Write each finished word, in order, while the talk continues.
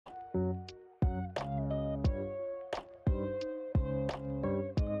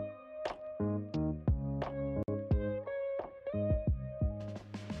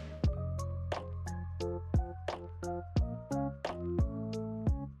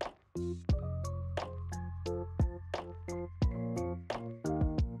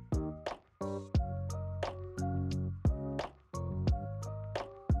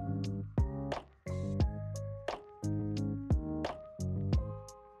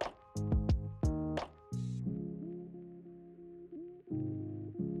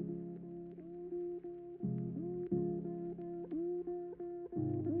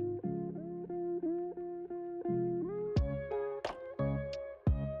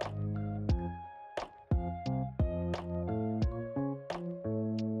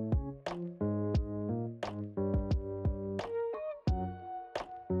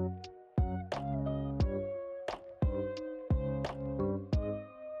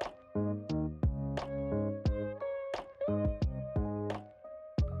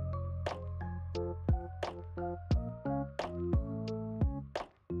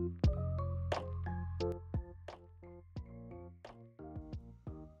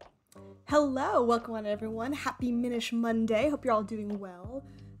Hello, welcome on everyone. Happy Minish Monday. Hope you're all doing well.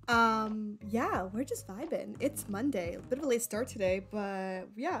 Yeah, we're just vibing. It's Monday. A bit of a late start today, but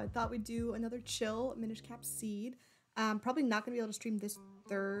yeah, I thought we'd do another chill Minish Cap Seed. Probably not gonna be able to stream this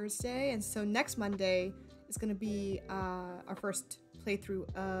Thursday, and so next Monday is gonna be our first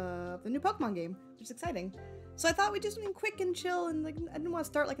playthrough of the new Pokemon game, which is exciting. So I thought we'd do something quick and chill, and like I didn't want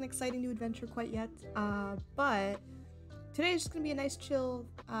to start like an exciting new adventure quite yet. But today is just gonna be a nice chill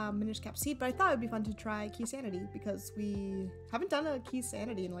Minish Cap Seed, but I thought it would be fun to try Keysanity because we haven't done a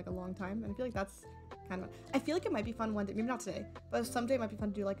Keysanity in like a long time, and I feel like that's kind of, I feel like it might be fun one day, maybe not today, but someday it might be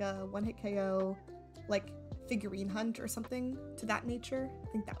fun to do like a one-hit KO, like figurine hunt or something to that nature. I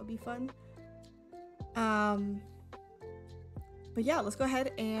think that would be fun. But yeah, let's go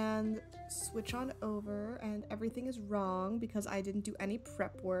ahead and switch on over, and everything is wrong because I didn't do any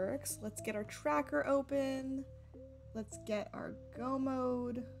prep works. Let's get our tracker open. Let's get our Go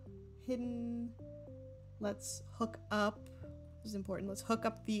mode hidden. Let's hook up. This is important. Let's hook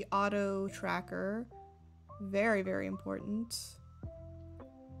up the auto tracker. Very, very important.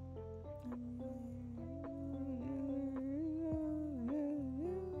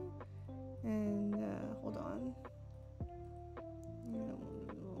 And hold on.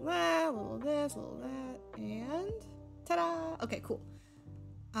 A little this, a little that, and ta-da! Okay, cool.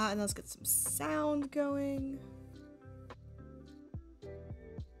 And let's get some sound going.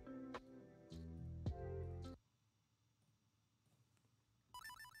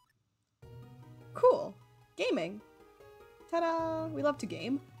 Cool. Gaming. Ta-da! We love to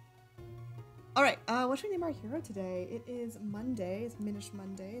game. Alright, what should we name our hero today? It is Monday. It's Minish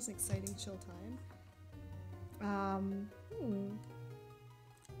Monday. It's an exciting chill time.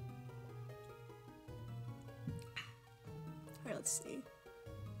 Alright, let's see.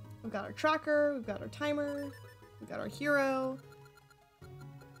 We've got our tracker, we've got our timer, we've got our hero.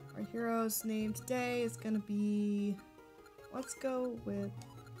 Our hero's name today is gonna be... Let's go with...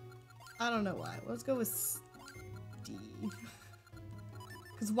 I don't know why. Let's go with Steve.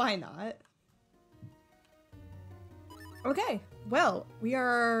 Because why not? Okay, well, we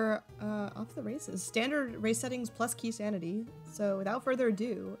are off to the races. Standard race settings plus Keysanity. So without further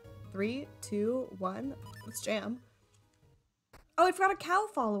ado, 3, 2, 1, let's jam. Oh, I forgot a cow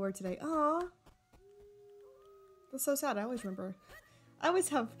follower today. Aw. That's so sad. I always remember. I always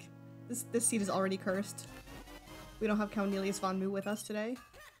have... This seed is already cursed. We don't have Cornelius Von Moo with us today.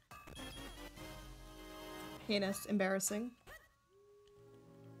 Heinous. Embarrassing.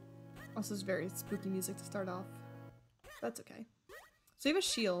 Also, it's very spooky music to start off. That's okay. So we have a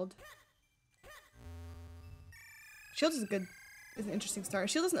shield. Shield is an interesting start.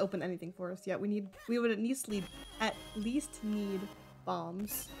 Shield doesn't open anything for us yet. We would at least need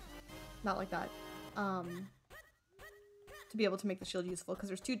bombs. Not like that. To be able to make the shield useful, because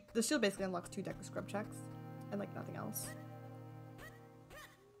the shield basically unlocks 2 deck of scrub checks and like nothing else.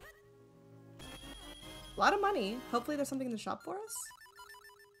 A lot of money. Hopefully there's something in the shop for us.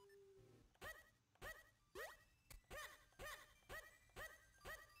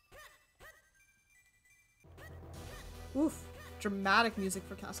 Oof. Dramatic music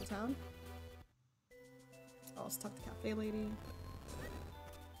for Castletown. Oh, let's talk to Cafe Lady.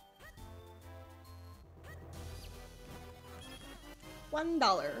 $1.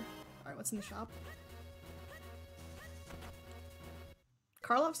 Alright, what's in the shop?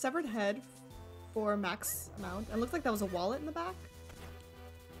 Karloff's severed head for max amount. It looks like that was a wallet in the back.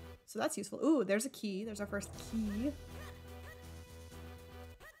 So that's useful. Ooh, there's a key. There's our first key.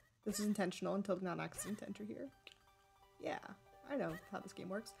 This is intentional and totally not an accident to enter here. Yeah, I know how this game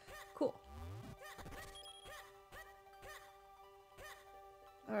works. Cool.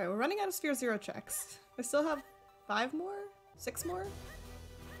 Alright, we're running out of Sphere Zero checks. I still have 5 more? 6 more?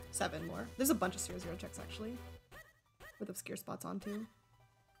 7 more. There's a bunch of Sphere Zero checks, actually. With obscure spots on, too.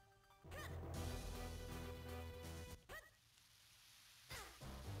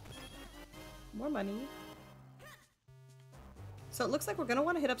 More money. So it looks like we're gonna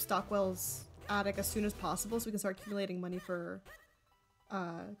want to hit up Stockwell's attic as soon as possible so we can start accumulating money for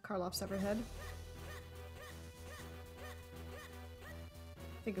Karloff's Severhead.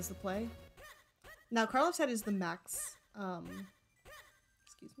 I think is the play. Now Karloff's head is the max,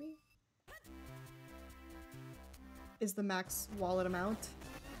 excuse me, is the max wallet amount.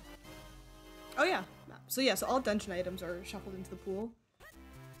 Oh yeah, map. So yeah, so all dungeon items are shuffled into the pool.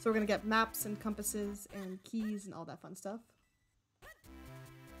 So we're gonna get maps and compasses and keys and all that fun stuff.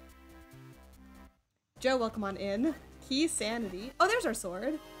 Joe, welcome on in. Keysanity. Oh, there's our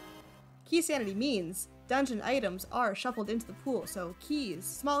sword. Keysanity means dungeon items are shuffled into the pool. So keys,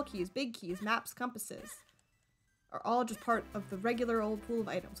 small keys, big keys, maps, compasses are all just part of the regular old pool of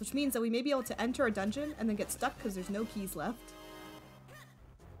items, which means that we may be able to enter a dungeon and then get stuck because there's no keys left.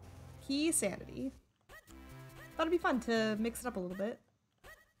 Keysanity. Thought it'd be fun to mix it up a little bit.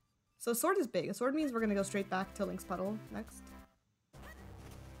 So sword is big. A sword means we're gonna go straight back to Link's Puddle next.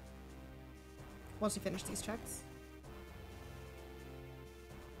 Once we finish these checks.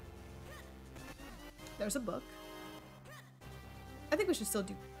 There's a book. I think we should still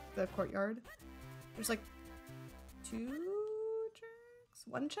do the courtyard. There's like 2 checks?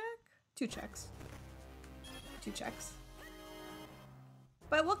 1 check? 2 checks. 2 checks.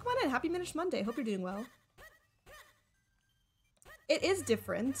 But welcome on in. Happy Minish Monday. Hope you're doing well. It is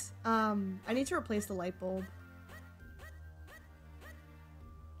different. I need to replace the light bulb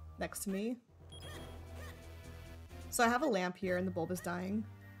next to me. So I have a lamp here and the bulb is dying.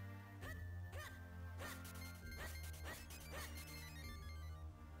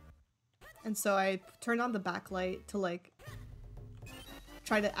 And so I turned on the backlight to like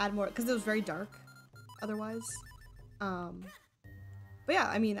try to add more, because it was very dark otherwise. But yeah,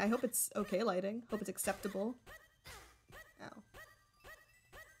 I mean, I hope it's okay lighting. Hope it's acceptable. Ow.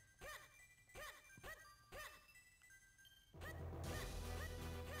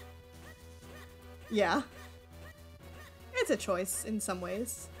 Yeah. It's a choice in some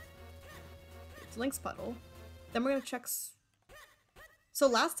ways. It's Link's Puddle. Then we're gonna check. So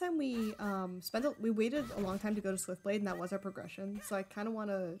last time we we waited a long time to go to Swiftblade, and that was our progression. So I kind of want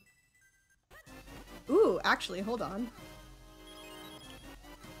to. Ooh, actually, hold on.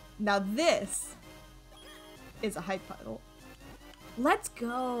 Now this is a hype puddle. Let's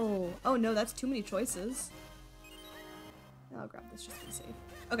go. Oh no, that's too many choices. I'll grab this just to be safe.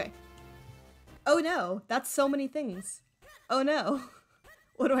 Okay. Oh no, that's so many things. Oh no.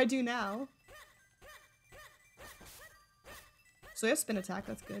 What do I do now? So we have spin attack,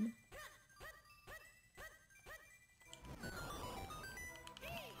 that's good.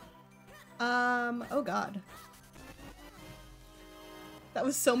 Oh god. That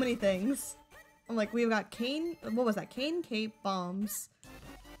was so many things. I'm like, we've got cane, what was that? Cane, cape, bombs,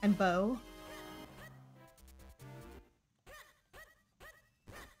 and bow.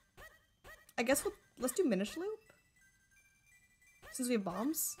 I guess let's do Minish Loop. Since we have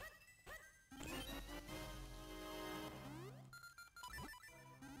bombs.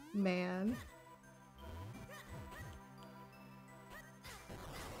 Man.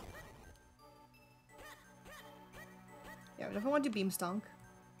 Yeah, but if I want to do Beam Stonk.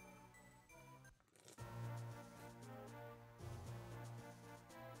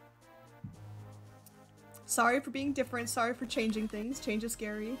 Sorry for being different, sorry for changing things. Change is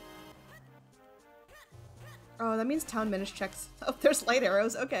scary. Oh, that means town Minish checks. Oh, there's light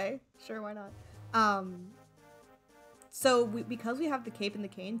arrows. Okay, sure, why not? So because we have the cape and the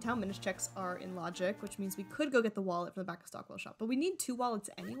cane, town Minish checks are in logic, which means we could go get the wallet from the back of Stockwell shop. But we need 2 wallets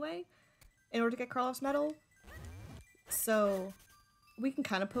anyway in order to get Karloff's medal. So we can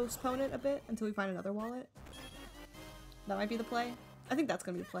kind of postpone it a bit until we find another wallet. That might be the play. I think that's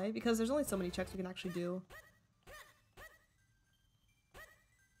gonna be the play because there's only so many checks we can actually do.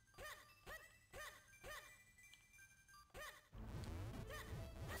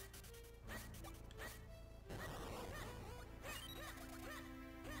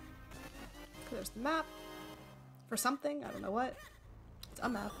 There's the map for something. I don't know what. It's a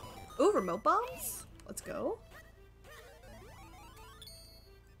map. Ooh, remote bombs. Let's go.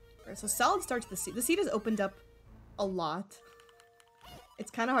 Alright, so solid start to the seed. The seed has opened up a lot.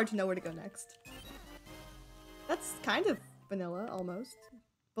 It's kind of hard to know where to go next. That's kind of vanilla, almost.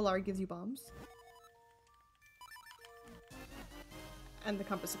 Valari gives you bombs. And the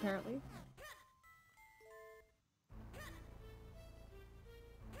compass, apparently.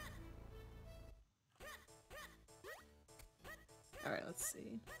 Alright, let's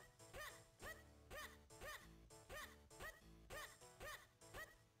see.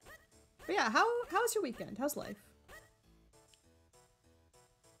 But yeah, how's your weekend? How's life?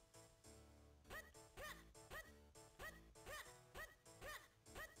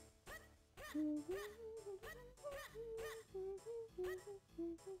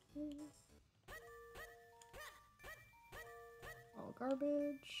 All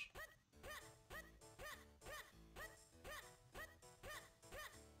garbage.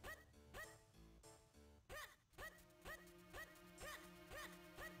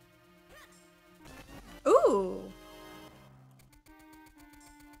 Ooh!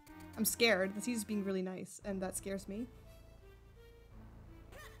 I'm scared. This is being really nice, and that scares me.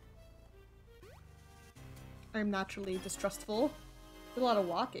 I'm naturally distrustful. Did a lot of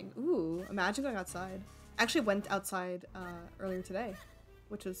walking. Ooh, imagine going outside. I actually went outside earlier today,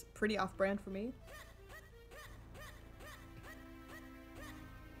 which was pretty off-brand for me.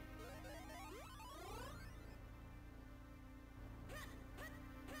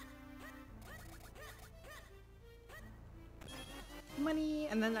 Money,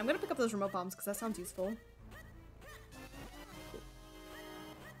 and then I'm gonna pick up those remote bombs because that sounds useful.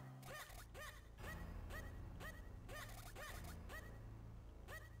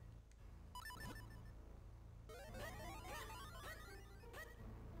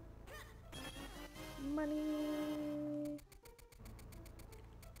 Money.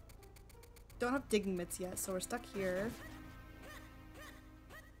 Don't have digging mitts yet, so we're stuck here.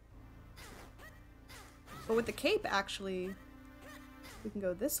 But with the cape, actually, we can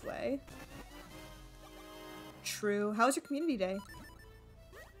go this way. True. How was your community day?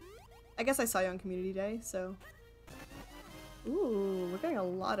 I guess I saw you on community day, so. Ooh, we're getting a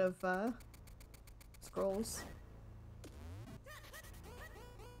lot of scrolls.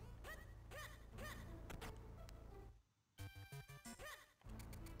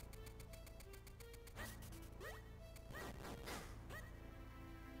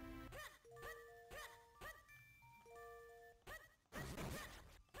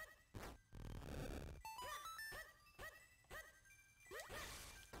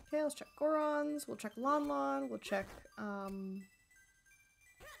 Okay, let's check Gorons, we'll check Lon Lon, we'll check, I'm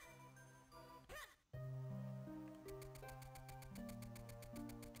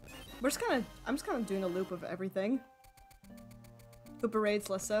just kind of doing a loop of everything. Hooper raids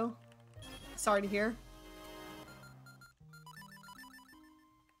less so. Sorry to hear.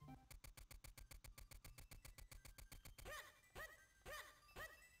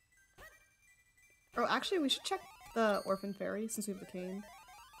 Oh, actually, we should check the Orphan Fairy since we have the cane.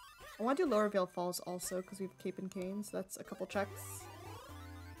 I want to do Lower Vale Falls also because we have Cape and Cane, so that's a couple checks.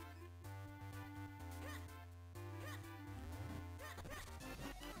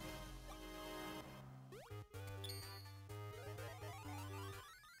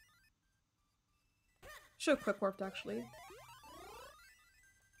 Should have quick warped actually.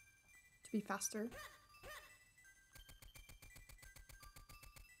 To be faster.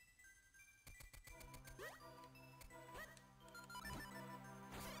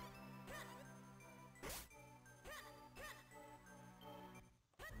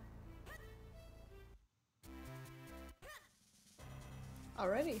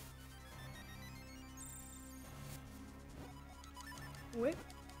 Alrighty. Wait.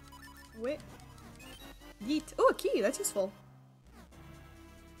 Wait. Yeet. Oh, a key! That's useful.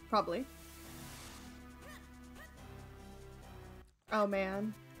 Probably. Oh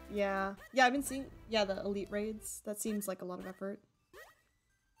man. Yeah. Yeah, I've been seeing- yeah, the elite raids. That seems like a lot of effort.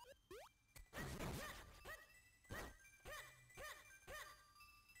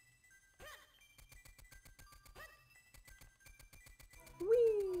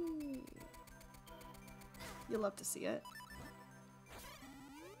 Whee! You'll love to see it.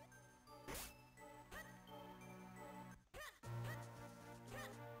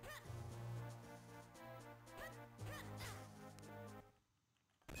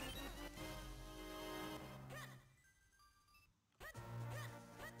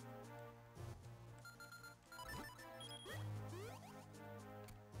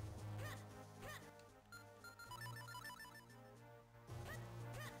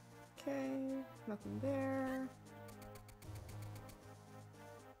 Okay, nothing there.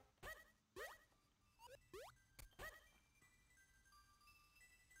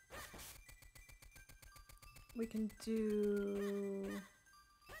 We can do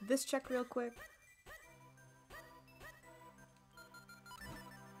this check real quick.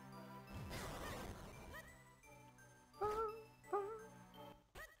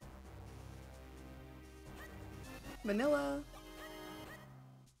 Vanilla.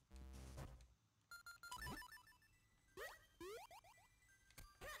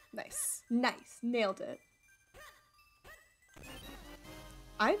 Nice. Nice. Nailed it.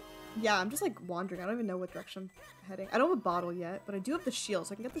 Yeah, I'm just like wandering. I don't even know what direction I'm heading. I don't have a bottle yet, but I do have the shield,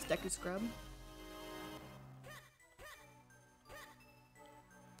 so I can get this Deku Scrub.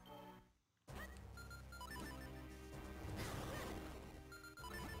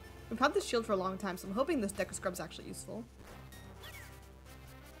 We've had this shield for a long time, so I'm hoping this Deku Scrub's actually useful.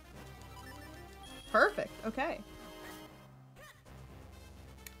 Perfect. Okay.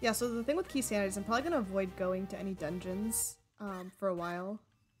 Yeah, so the thing with Keysanity is I'm probably going to avoid going to any dungeons for a while.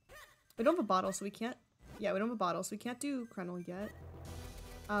 We don't have a bottle, so we can't... Yeah, we don't have a bottle, so we can't do Krenel yet.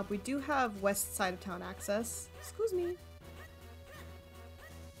 We do have west side of town access. Excuse me.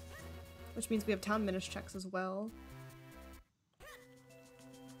 Which means we have town Minish checks as well.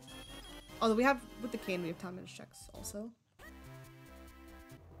 Although we have... With the cane, we have town Minish checks also.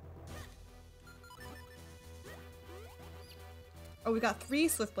 Oh, we got 3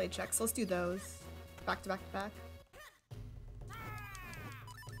 Swiftblade checks. Let's do those. Back to back to back.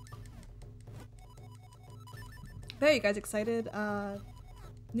 Hey, you guys excited?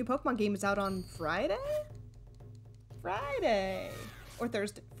 New Pokemon game is out on Friday? Friday! Or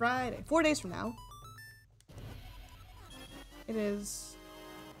Thursday. Friday. 4 days from now. It is...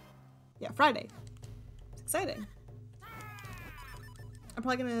 Yeah, Friday. It's exciting. I'm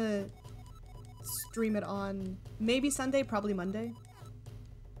probably gonna stream it on maybe Sunday, probably Monday.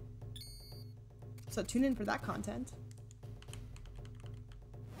 So tune in for that content.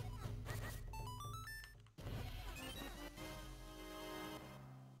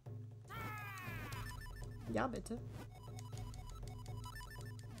 Ja, bitte.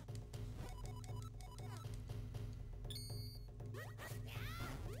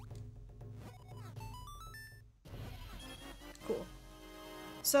 Cool.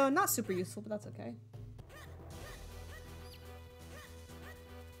 So not super useful, but that's okay.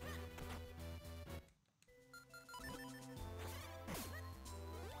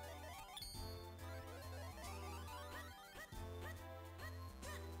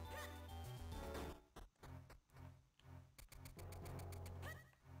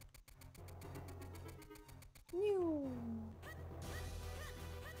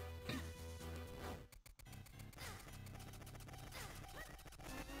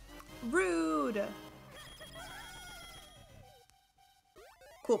 Rude!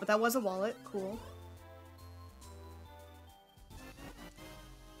 Cool, but that was a wallet. Cool.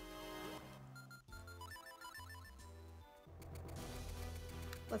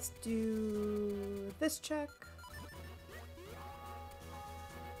 Let's do this check.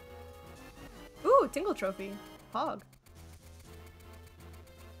 Ooh, Tingle Trophy. Hog.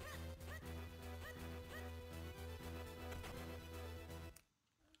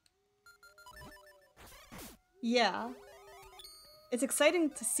 Yeah. It's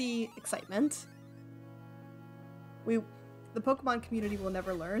exciting to see excitement. The Pokemon community will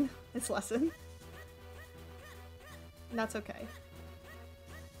never learn its lesson. And that's okay.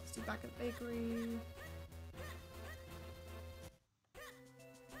 Let's do back at the bakery.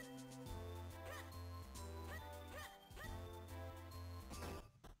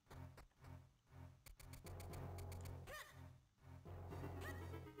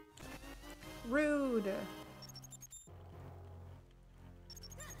 Rude.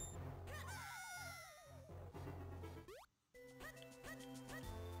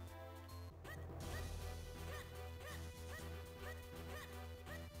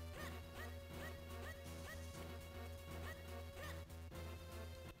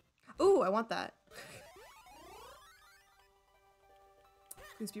 Ooh, I want that.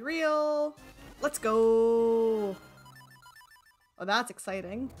 Please be real. Let's go. Oh, that's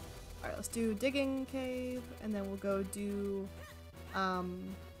exciting. Alright, let's do digging cave, and then we'll go do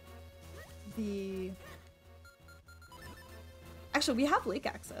the... Actually, we have lake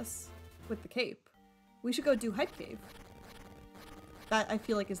access with the cape. We should go do Hype Cave. That, I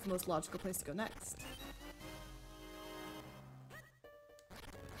feel like, is the most logical place to go next.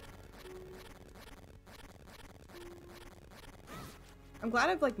 I'm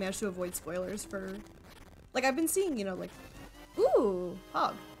glad I've, like, managed to avoid spoilers for... Like, I've been seeing, you know, like... Ooh!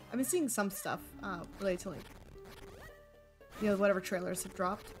 Hog. I've been seeing some stuff related to, like, you know, whatever trailers have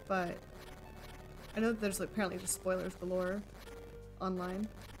dropped, but I know that there's, like, apparently just spoilers galore online.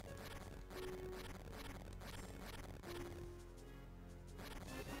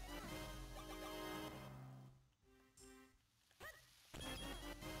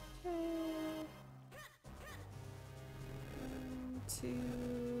 Okay. 1,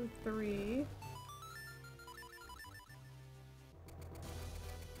 2, 3.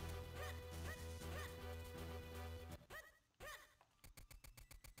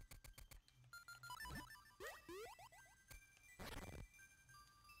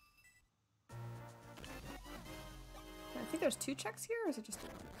 there's 2 checks here, or is it just the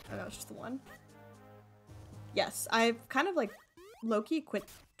one? Oh no, it's just the one. Yes, I've kind of like low-key quit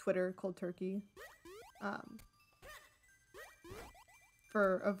Twitter cold turkey.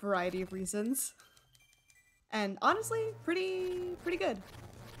 For a variety of reasons. And honestly, pretty good.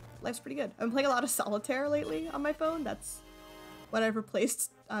 Life's pretty good. I've been playing a lot of solitaire lately on my phone. That's what I've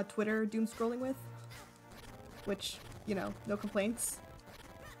replaced Twitter doom scrolling with. Which, you know, no complaints.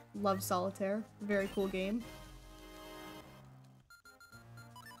 Love solitaire. Very cool game.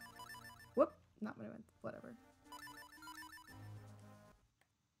 Whoop. Not what I meant. Whatever.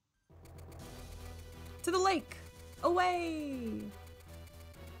 To the lake! Away!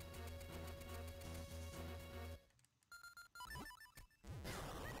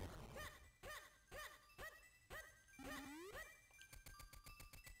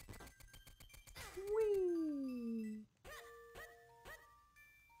 Whee!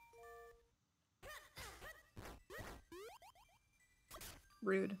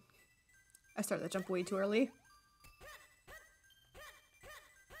 Rude. I started that jump way too early.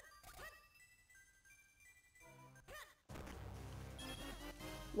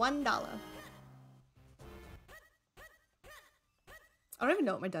 $1. I don't even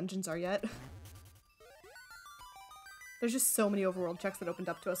know what my dungeons are yet. There's just so many overworld checks that opened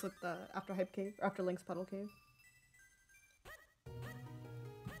up to us with the after Hype Cave, or after Link's Puddle Cave.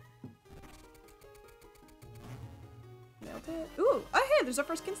 Nailed it. Ooh! Oh hey, there's our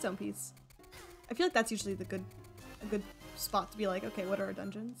first Kinstone piece. I feel like that's usually a good spot to be like, okay, what are our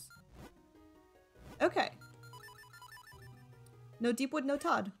dungeons? Okay. No Deepwood, no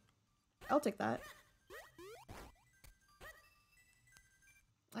Todd. I'll take that.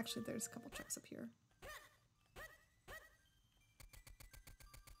 Actually, there's a couple checks up here.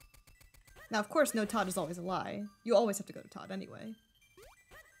 Now, of course, no Todd is always a lie. You always have to go to Todd anyway.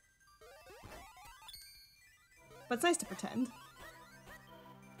 But it's nice to pretend.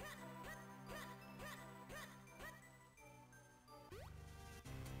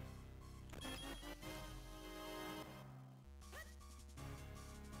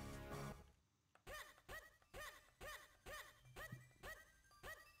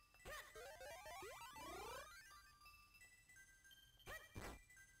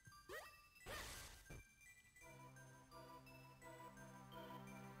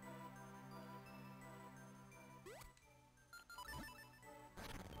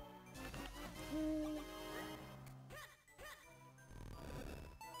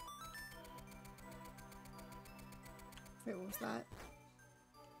 Wait, what was that?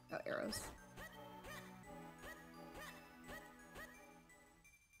 Oh, arrows.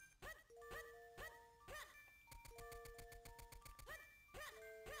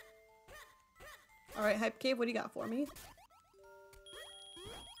 Alright, Hype Cave, what do you got for me?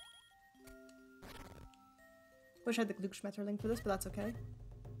 Wish I had the Glückschmetterling for this, but that's okay.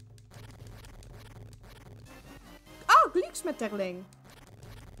 Oh, Glückschmetterling!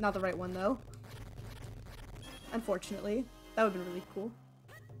 Not the right one, though. Unfortunately. That would have been really cool.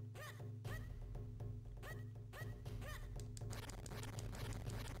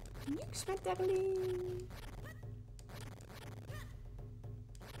 Glückschmetterling!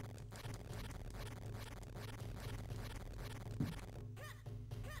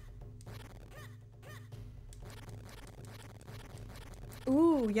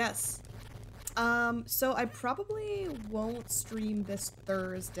 Ooh, yes. So I probably won't stream this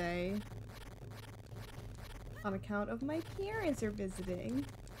Thursday on account of my parents are visiting.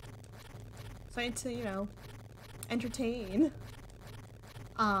 So I need to, you know, entertain.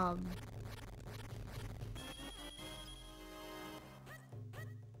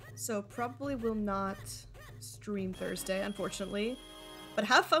 So probably will not stream Thursday, unfortunately. But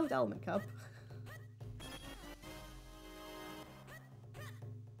have fun with Element Cup.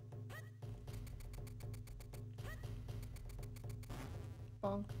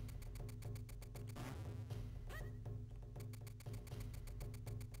 Bonk.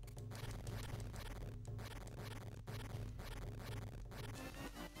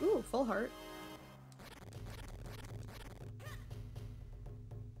 Ooh, full heart.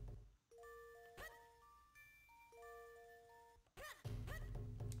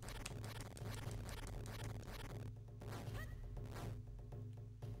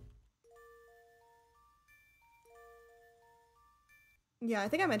 Yeah, I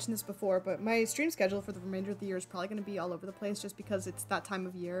think I mentioned this before, but my stream schedule for the remainder of the year is probably going to be all over the place just because it's that time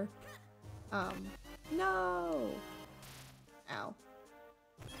of year. No! Ow.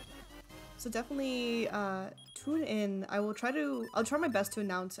 So definitely, tune in. I'll try my best to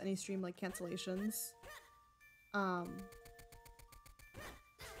announce any stream, like, cancellations.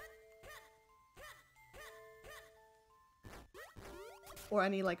 or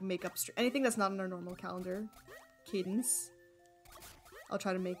any like makeup anything that's not in our normal calendar cadence. I'll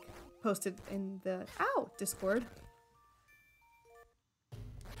try to post it in the Discord.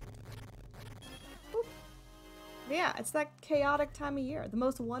 Boop. Yeah, it's that chaotic time of year, the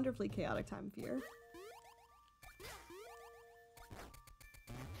most wonderfully chaotic time of year.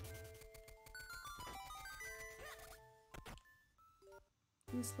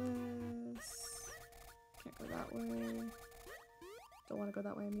 Useless. Can't go that way. Don't want to go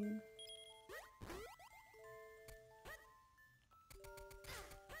that way, I mean.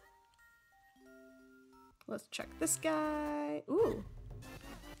 Let's check this guy. Ooh.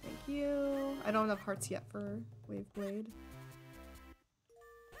 Thank you. I don't have hearts yet for Wave Blade.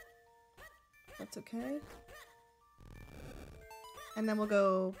 That's okay. And then we'll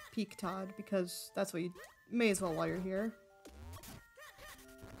go Peak Todd because that's what you may as well while you're here.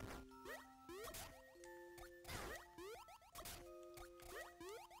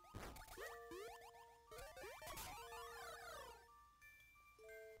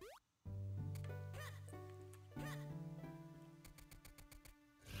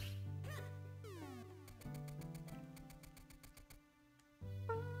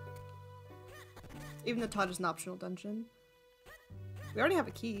 Even though Todd is an optional dungeon. We already have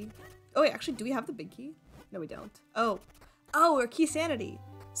a key. Oh wait, actually, do we have the big key? No, we don't. Oh. Oh, we're Keysanity.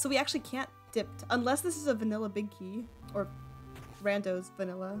 So we actually can't dip. Unless this is a vanilla big key. Or Rando's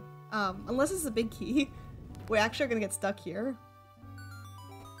vanilla. Unless this is a big key. We actually are gonna get stuck here.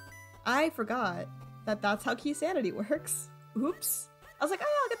 I forgot that that's how Keysanity works. Oops. I was like, oh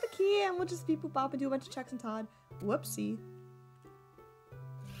yeah, I'll get the key and we'll just beep boop bop and do a bunch of checks and Todd. Whoopsie.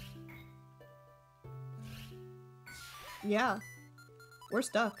 Yeah, we're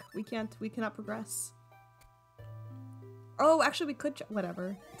stuck. We cannot progress. Oh, actually we could check,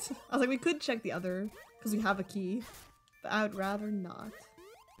 whatever. I was like, we could check the other, because we have a key, but I would rather not.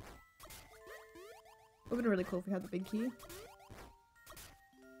 It would have been really cool if we had the big key.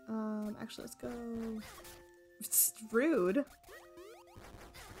 Actually, let's go. It's rude.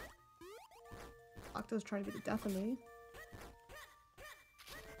 Octo's trying to be the death of me.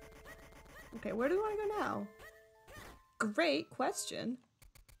 Okay, where do we want to go now? Great question.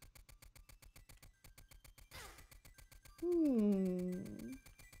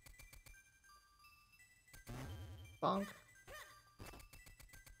 Bonk.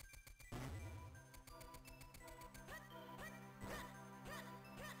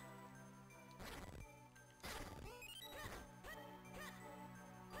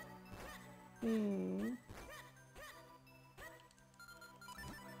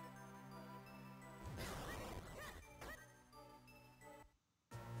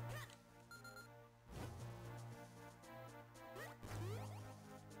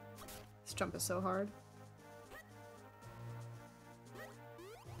 This jump is so hard.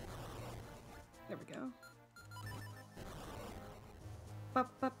 There we go.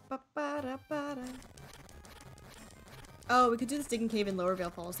 Oh, we could do the Stinking Cave in Lower Vale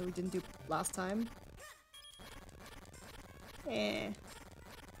Falls that we didn't do last time. Eh.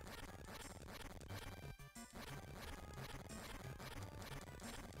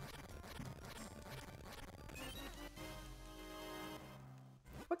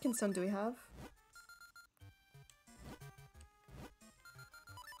 What Kinstone do we have?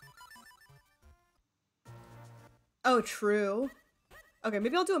 Oh, true. Okay,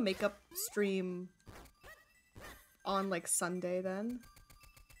 maybe I'll do a makeup stream on like Sunday then.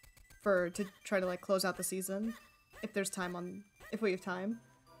 To try to like close out the season. If there's time if we have time.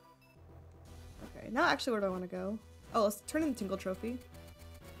 Okay, now actually where do I want to go? Oh, let's turn in the Tingle Trophy.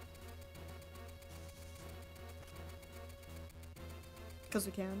 Because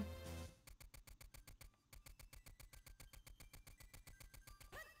we can.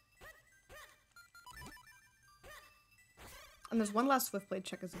 And there's one last Swiftblade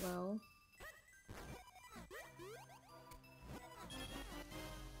check as well.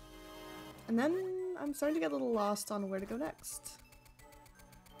 And then I'm starting to get a little lost on where to go next.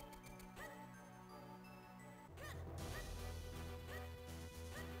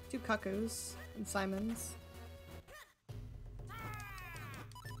 Two Cuckoos and Simons.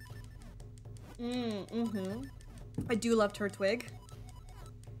 I do love Turtwig.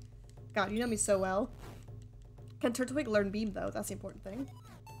 God, you know me so well. Can Turtwig learn Beam though? That's the important thing.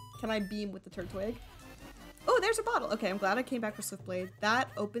 Can I beam with the Turtwig? Oh, there's a bottle. Okay, I'm glad I came back for Swiftblade. That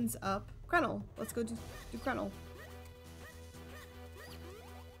opens up Krenel. Let's go do Krenel.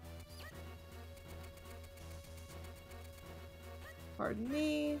 Pardon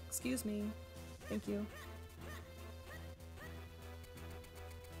me. Excuse me. Thank you.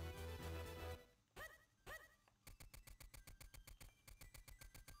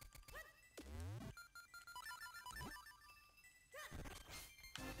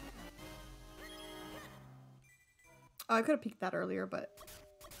 Oh, I could have peeked that earlier, but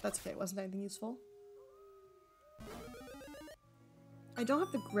that's okay. It wasn't anything useful. I don't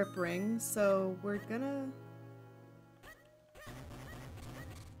have the grip ring, so we're gonna...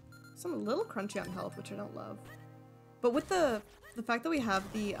 So I'm a little crunchy on health, which I don't love. But with the fact that we have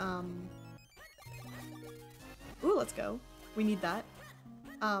the, Ooh, let's go. We need that.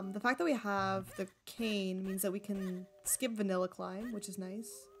 The fact that we have the cane means that we can skip vanilla climb, which is nice.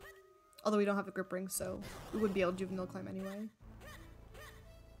 Although we don't have the grip ring, so we wouldn't be able to do vanilla climb anyway.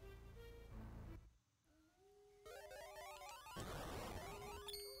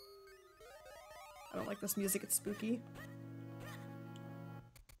 I don't like this music, it's spooky.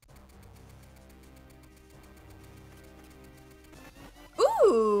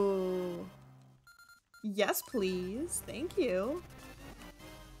 Ooh! Yes, please. Thank you.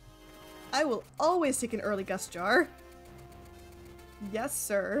 I will always take an early gust jar. Yes,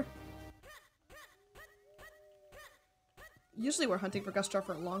 sir. Usually we're hunting for gust jar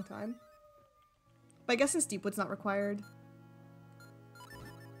for a long time. But I guess in Steepwood's not required.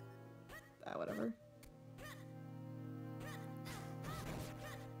 Ah, whatever.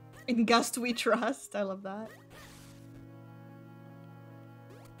 In Gust we trust. I love that.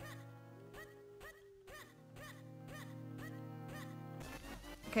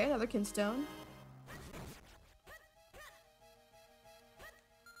 Okay, another kinstone.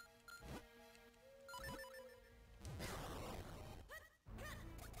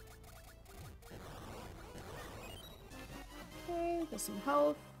 Okay, there's some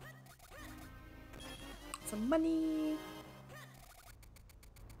health. Some money.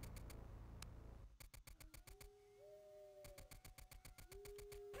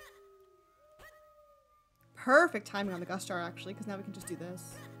 Perfect timing on the gust jar, actually, because now we can just do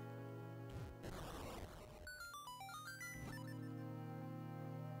this.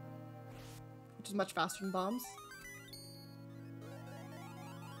 Which is much faster than bombs.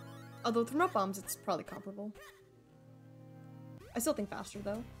 Although with remote bombs, it's probably comparable. I still think faster,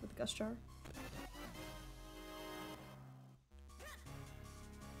 though, with the gust jar.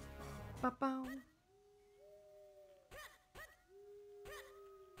 Ba-bow.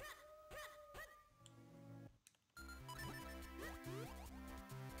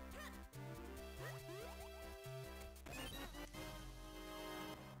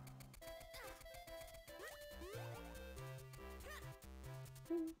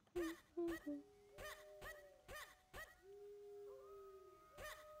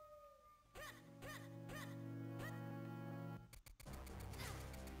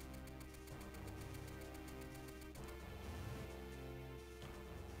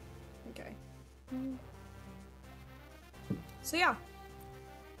 Okay. So yeah.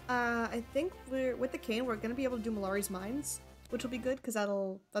 I think with the cane we're gonna be able to do Malari's Mines, which will be good because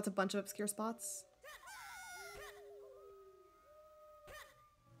that's a bunch of obscure spots.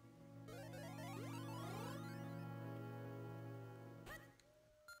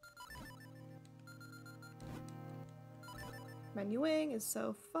 Menuing is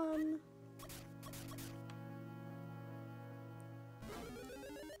so fun.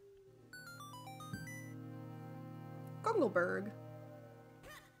 Gongelberg.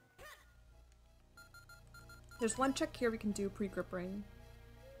 There's one check here we can do pre-grip ring.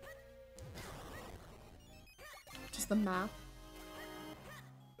 Just the map.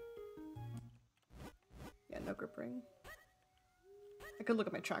 Yeah, no grip ring. I could look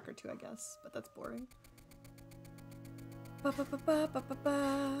at my tracker too, I guess, but that's boring. Ba ba ba ba ba ba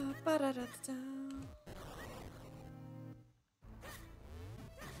ba ba da da da.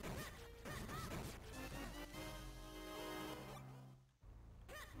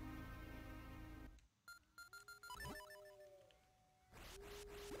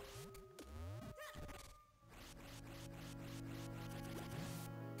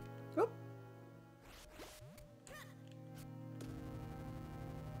 Oh.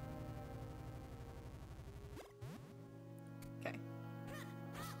 Okay.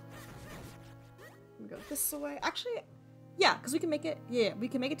 We go this way. Actually, yeah, because we can make it. Yeah, we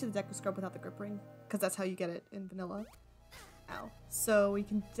can make it to the deck with scrub without the grip ring, because that's how you get it in vanilla. Ow. So we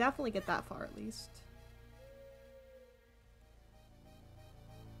can definitely get that far at least.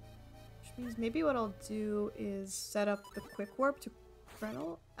 Which means maybe what I'll do is set up the quick warp to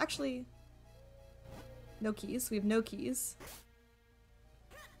Frenel. Actually, no keys. We have no keys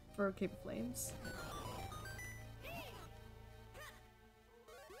for Cape of Flames.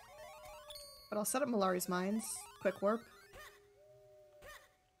 But I'll set up Malari's Mines. Quick warp.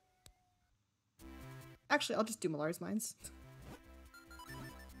 Actually, I'll just do Malari's Mines.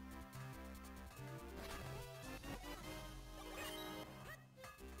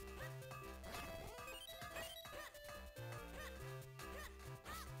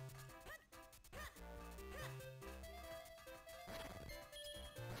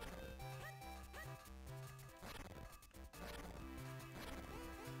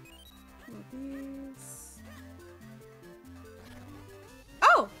 these.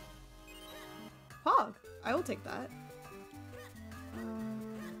 Oh! Pog. I will take that.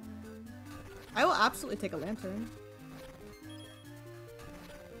 I will absolutely take a lantern.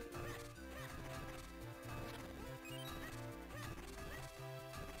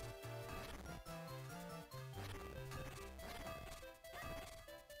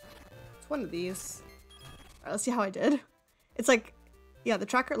 It's one of these. Alright, let's see how I did. It's like, yeah, the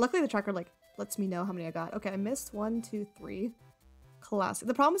tracker, luckily the tracker like lets me know how many I got. Okay, I missed 1, 2, 3. Classic.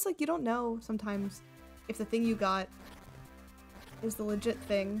 The problem is like you don't know sometimes if the thing you got is the legit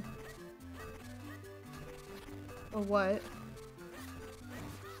thing. Or what?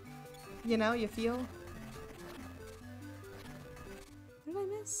 You know, you feel? What did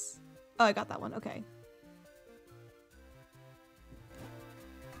I miss? Oh, I got that one. Okay.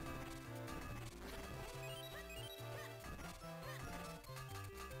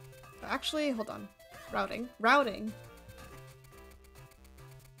 Actually, hold on. Routing. Routing.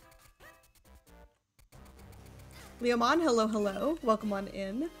 Leomon, hello, hello. Welcome on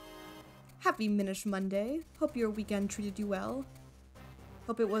in. Happy Minish Monday. Hope your weekend treated you well.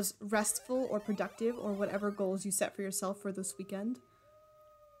 Hope it was restful or productive or whatever goals you set for yourself for this weekend.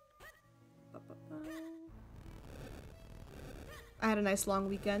 I had a nice long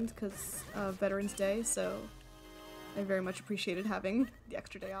weekend because of Veterans Day, so I very much appreciated having the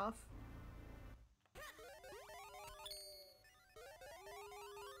extra day off.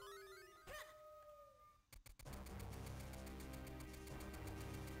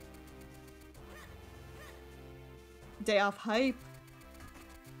 Day off hype.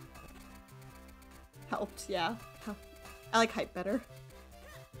 Helped, yeah. I like hype better.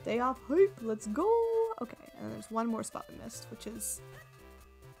 Day off hype, let's go! Okay, and there's one more spot we missed, which is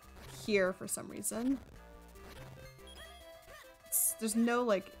here for some reason. There's no,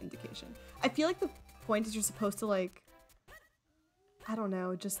 like, indication. I feel like the point is you're supposed to, like, I don't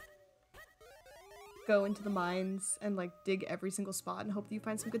know, just go into the mines and, like, dig every single spot and hope that you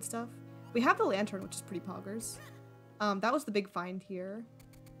find some good stuff. We have the lantern, which is pretty poggers. That was the big find here.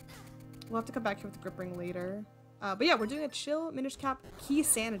 We'll have to come back here with the grip ring later. But yeah, we're doing a chill Minish Cap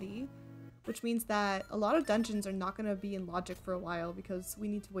Keysanity, which means that a lot of dungeons are not going to be in logic for a while because we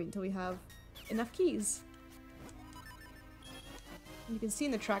need to wait until we have enough keys. And you can see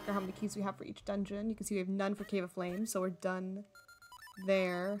in the tracker how many keys we have for each dungeon. You can see we have none for Cave of Flames, so we're done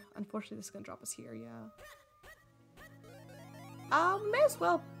there. Unfortunately, this is going to drop us here, yeah. May as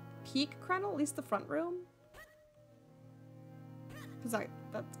well peek Krenel, at least the front room. Because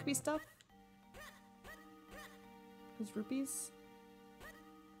that could be stuff. Because rupees.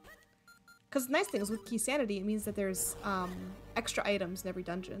 Because the nice thing is with Keysanity, it means that there's extra items in every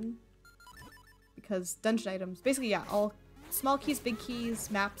dungeon. Because dungeon items, basically, yeah, all small keys, big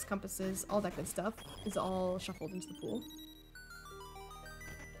keys, maps, compasses, all that good stuff is all shuffled into the pool.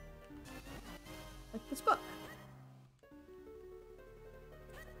 Like this book.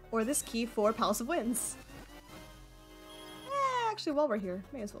 Or this key for Palace of Winds. Actually, while we're here,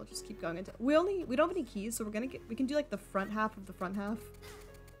 may as well just keep going into. We don't have any keys, so we can do like the front half of the front half.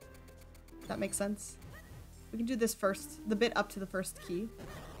 If that makes sense. We can do this first, the bit up to the first key,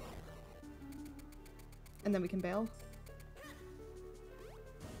 and then we can bail.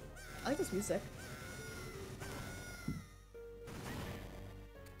 I like this music.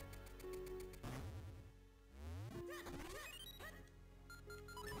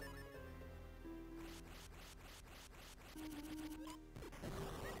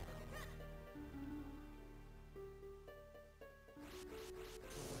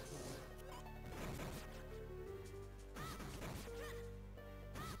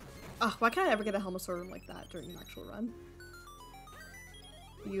 Oh, why can't I ever get a Helmasaur like that during an actual run?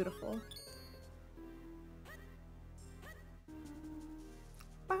 Beautiful.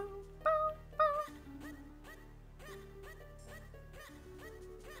 Bow, bow, bow.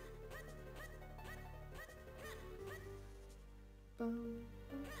 Bow, bow.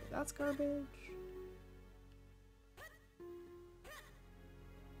 That's garbage.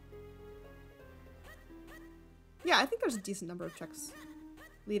 Yeah, I think there's a decent number of checks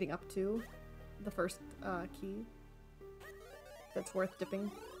leading up to the first key that's worth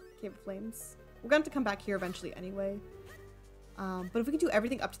dipping. Cave of Flames. We're going to have to come back here eventually anyway. But if we can do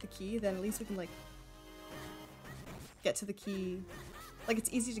everything up to the key, then at least we can, like, get to the key. Like, it's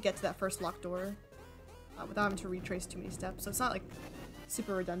easy to get to that first locked door without having to retrace too many steps. So it's not, like,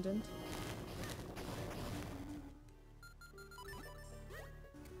 super redundant.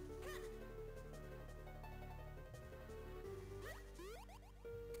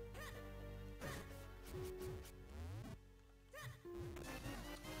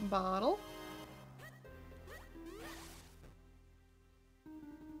 Bottle.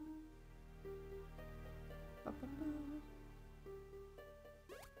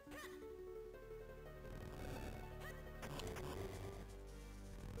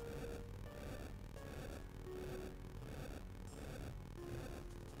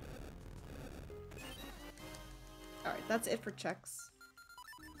 that's it for checks.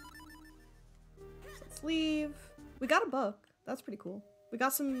 So let's leave. We got a book. That's pretty cool. We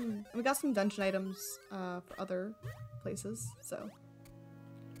got some dungeon items for other places, so.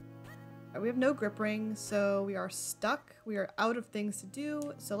 We have no grip ring, so we are stuck. We are out of things to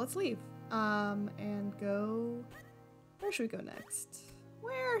do, so let's leave. And go... Where should we go next?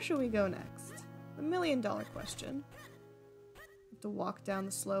 Where should we go next? The million-dollar question. Have to walk down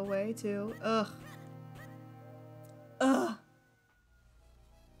the slow way, too. Ugh. Ugh.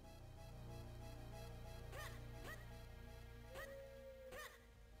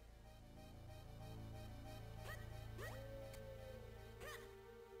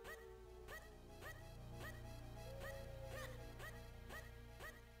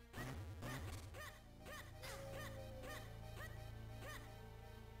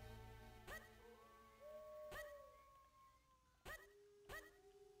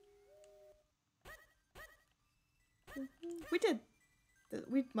 We did.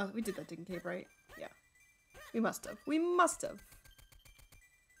 We did that digging cave, right? Yeah. We must have. We must have.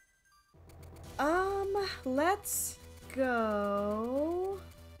 Let's go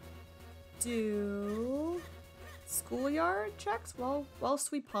do schoolyard checks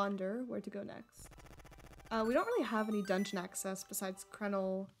whilst we ponder where to go next. We don't really have any dungeon access besides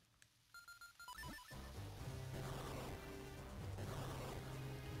Krenel.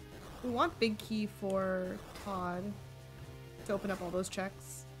 We want big key for Todd to open up all those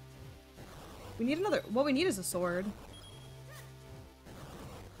checks. We need another. What we need is a sword.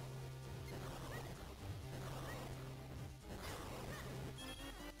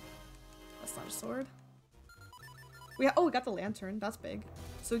 That's not a sword. We got the lantern. That's big.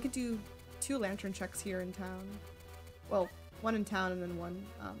 So we could do 2 lantern checks here in town. Well, one in town and then one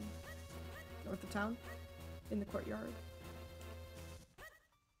north of town in the courtyard.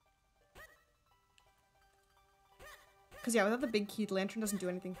 Because yeah, without the big key, the lantern doesn't do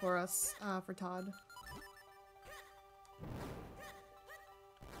anything for us, for Todd.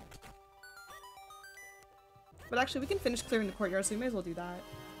 But actually, we can finish clearing the courtyard, so we may as well do that.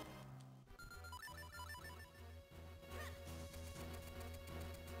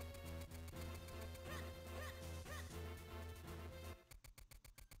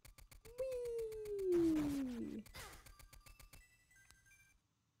 Whee!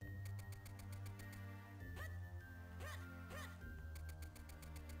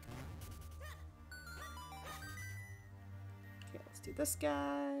 Okay, let's do this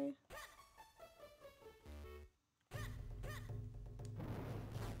guy.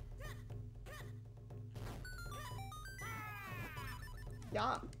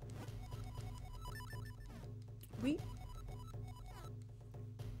 Yeah. We.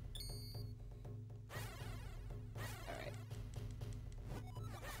 Alright.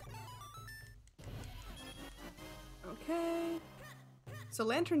 Okay. So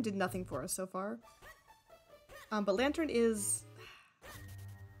Lantern did nothing for us so far. But Lantern is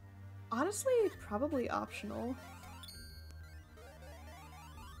honestly probably optional.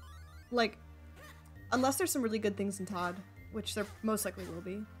 Like, unless there's some really good things in Todd. Which there most likely will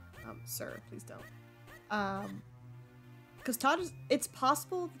be. Sir, please don't. Because Todd is, it's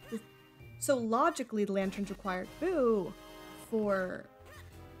possible, so logically the lantern's required, for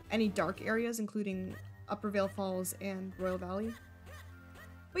any dark areas, including Upper Vale Falls and Royal Valley.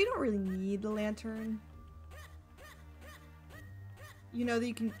 But you don't really need the lantern. You know that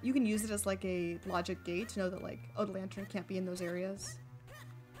you can use it as like a logic gate to know that like, oh, the lantern can't be in those areas.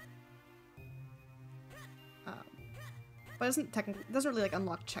 But it doesn't really like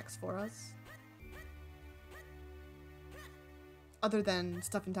unlock checks for us. Other than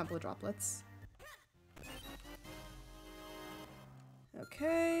stuff in Temple of Droplets.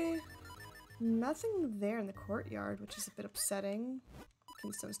 Okay. Nothing there in the courtyard, which is a bit upsetting. What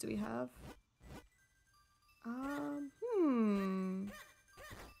kingstones do we have?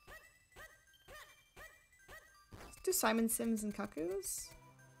 Let's do Simon Sims and Cuckoos.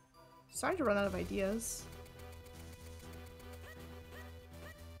 Starting to run out of ideas.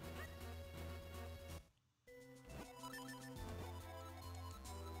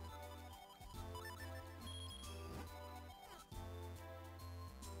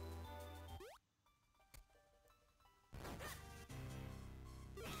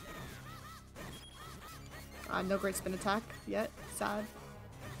 No great spin attack yet. Sad.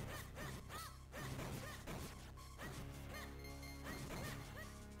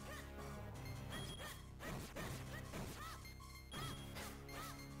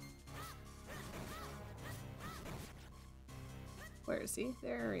 Where is he?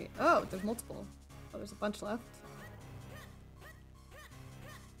 There he... Oh, there's multiple. Oh, there's a bunch left.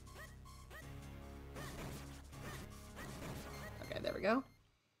 we go.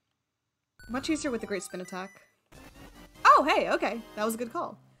 Much easier with the great spin attack. Oh, hey, okay. That was a good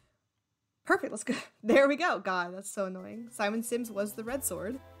call. Perfect, let's go. There we go. God, that's so annoying. Simon Sims was the red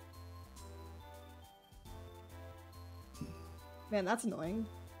sword. Man, that's annoying.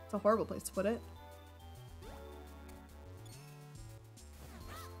 It's a horrible place to put it.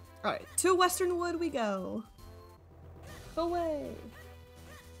 Alright, to Western Wood we go. Away.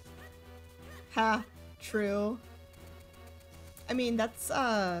 Ha, true. I mean, that's,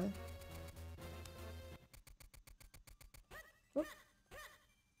 whoop.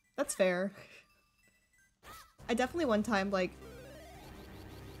 That's fair. I definitely one time, like,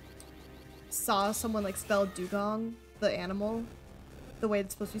 saw someone, like, spell dugong, the animal, the way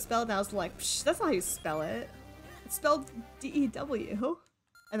it's supposed to be spelled, and I was like, psh, that's not how you spell it. It's spelled D-E-W.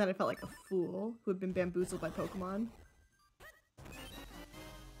 And then I felt like a fool who had been bamboozled by Pokemon.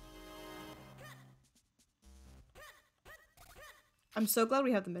 I'm so glad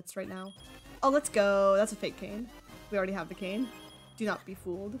we have the mitts right now. Oh, let's go. That's a fake cane. We already have the cane. Do not be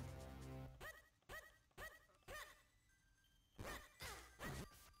fooled.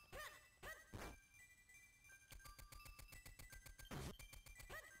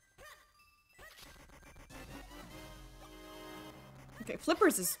 Okay,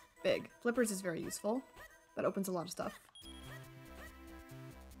 Flippers is big. Flippers is very useful. That opens a lot of stuff.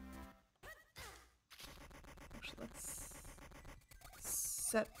 Actually, let's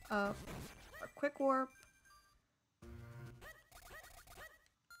set up our quick warp.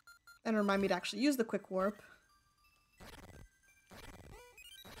 And remind me to actually use the quick warp.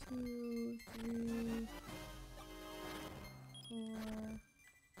 2, 3, 4.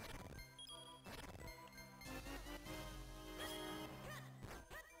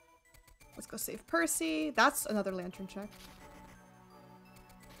 Let's go save Percy. That's another lantern check.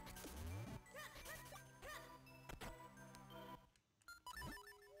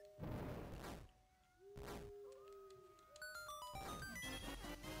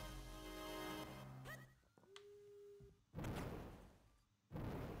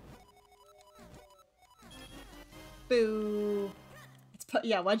 Boo.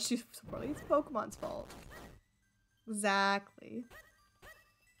 Yeah, why'd you do so poorly? It's Pokemon's fault. Exactly.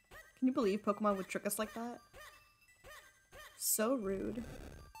 Can you believe Pokemon would trick us like that? So rude.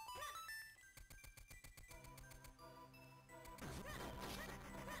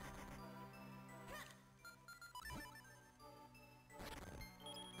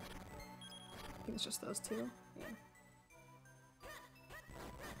 I think it's just those two. Yeah.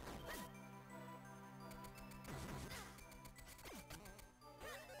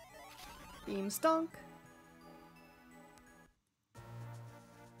 Beam stunk.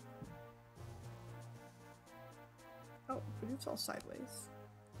 Oh, but it's all sideways.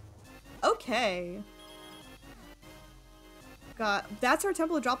 Okay. That's our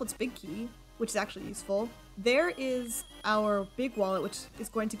Temple of Droplets big key, which is actually useful. There is our big wallet, which is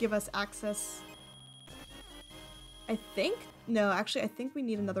going to give us access. I think, no, actually, I think we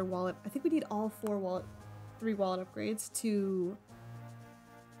need another wallet. I think we need all 3 wallet upgrades to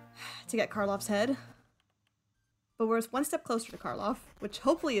get Karloff's head. But we're one step closer to Karloff, which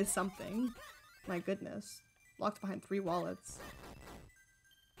hopefully is something. My goodness. Locked behind 3 wallets.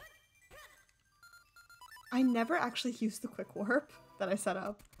 I never actually used the quick warp that I set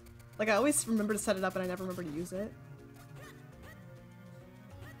up. Like, I always remember to set it up and I never remember to use it.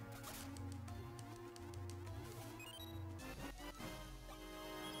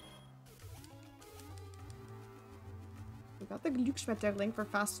 We got the Glückschmetterling for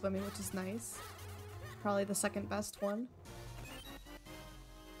fast swimming, which is nice. Probably the second best one.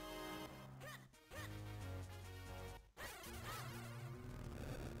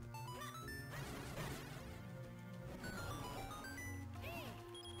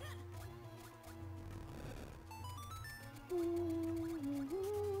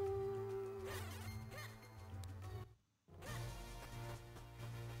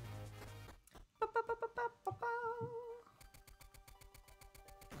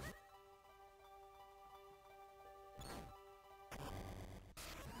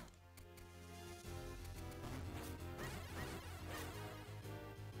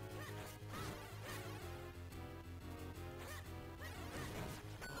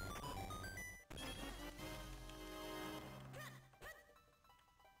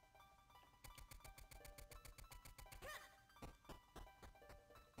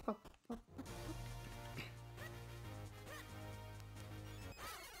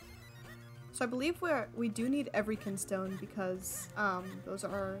 So I believe we do need every Kinstone because those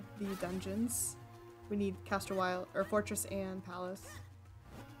are the dungeons. We need Castor Wild or Fortress and Palace.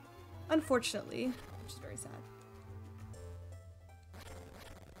 Unfortunately, which is very sad.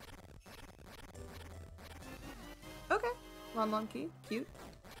 Lon Monkey, cute.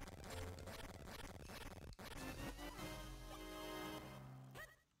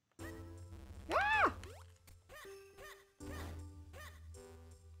 Ah!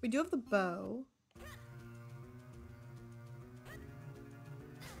 We do have the bow.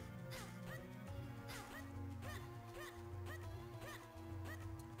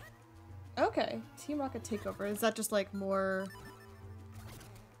 Okay, Team Rocket Takeover. Is that just like more...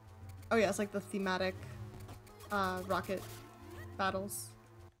 Oh yeah, it's like the thematic rocket battles.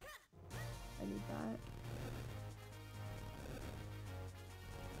 I need that.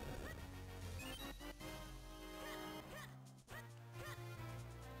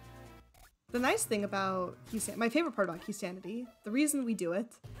 The nice thing about Keysanity, my favorite part about Keysanity, the reason we do it,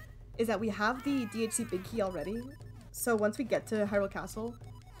 is that we have the DHC big key already. So once we get to Hyrule Castle,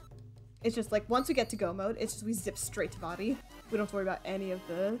 it's just like, once we get to go mode, it's just we zip straight to body. We don't have to worry about any of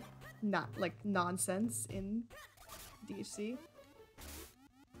the nonsense in DHC.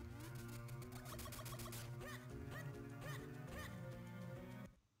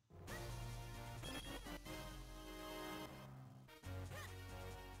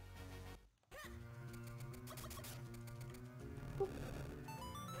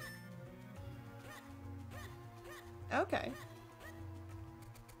 Okay.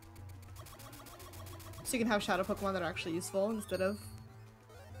 So you can have shadow Pokemon that are actually useful instead of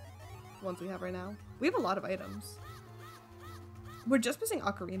the ones we have right now. We have a lot of items. We're just missing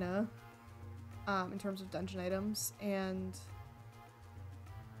Ocarina in terms of dungeon items, and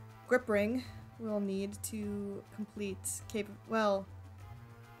Grip Ring we'll need to complete well,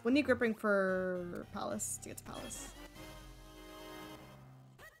 we'll need Grip Ring for Palace to get to Palace.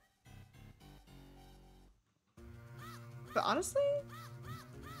 But honestly,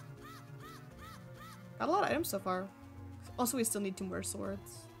 got a lot of items so far. Also, we still need 2 more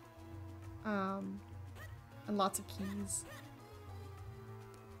swords. And lots of keys.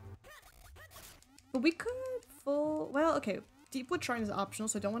 But we could well, okay, Deepwood Shrine is optional,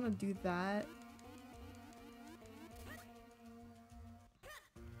 so I don't want to do that.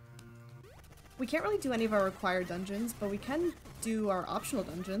 We can't really do any of our required dungeons, but we can do our optional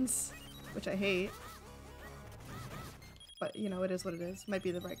dungeons, which I hate. But, you know, it is what it is. Might be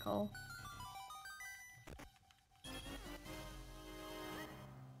the right call.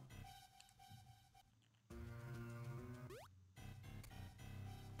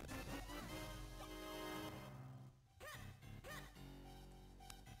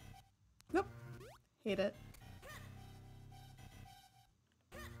 Nope. Hate it.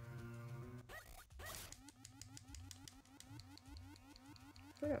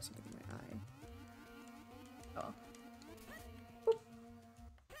 I got something in my eye. Oh. Boop.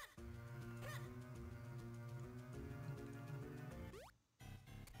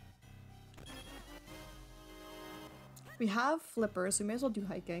 We have flippers, so we may as well do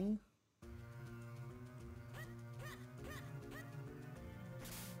hiking.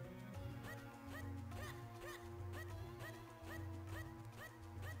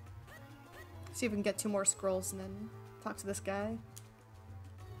 See if we can get 2 more scrolls and then talk to this guy.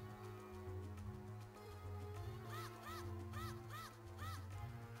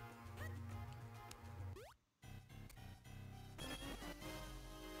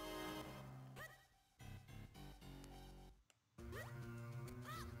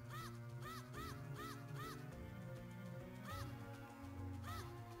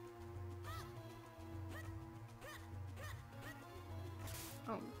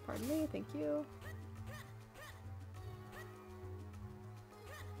 Oh, pardon me, thank you.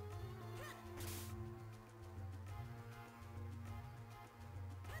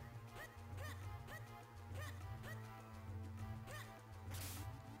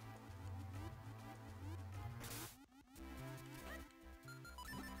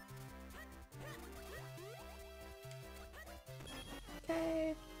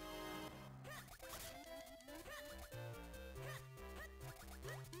 Okay.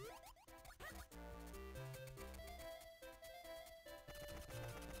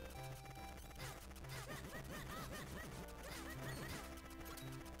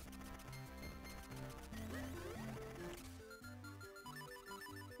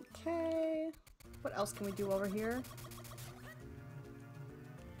 Okay. What else can we do over here?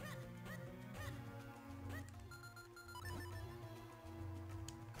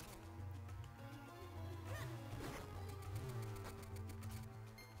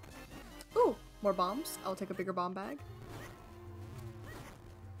 Ooh, more bombs. I'll take a bigger bomb bag.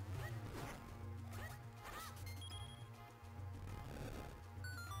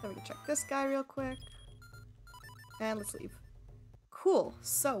 Then we can check this guy real quick. And let's leave. Cool.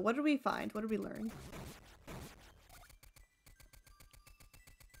 So, what did we find? What did we learn?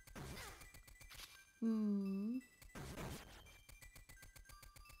 Hmm.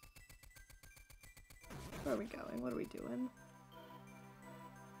 Where are we going? What are we doing?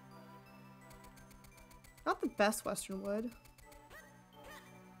 Not the best Western wood.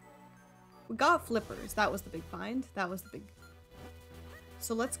 We got flippers. That was the big find. That was the big...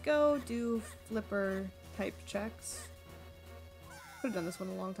 So let's go do flipper type checks. Could have done this one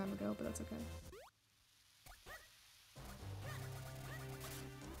a long time ago, but that's okay.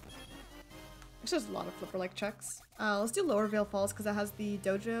 Actually, there's a lot of flipper-like checks. Let's do Lower Vale Falls because it has the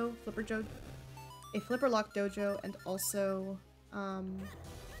dojo, a flipper lock dojo, and also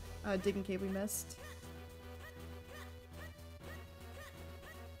digging cave we missed.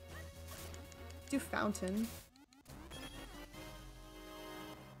 Do fountain.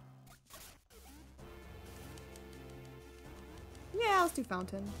 Yeah, let's do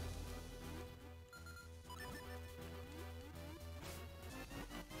fountain.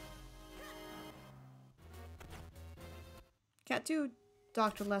 Can't do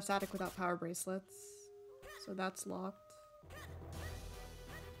Dr. Left's attic without power bracelets, so that's locked.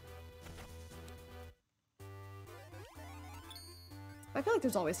 I feel like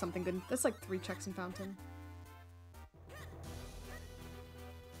there's always something good. That's like 3 checks in fountain.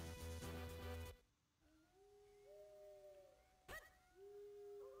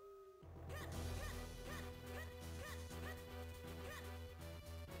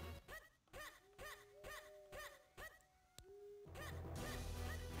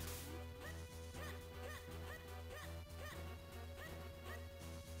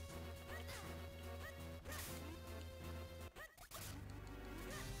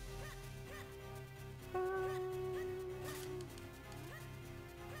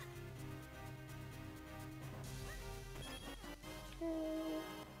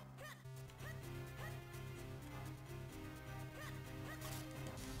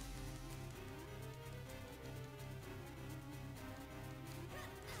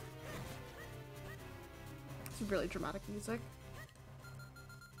 It's really dramatic music.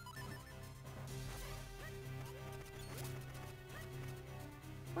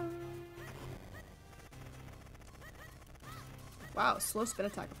 Wow, slow spin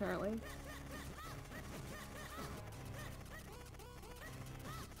attack apparently.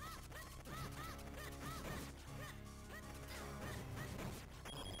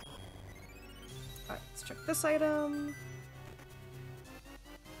 Alright, let's check this item.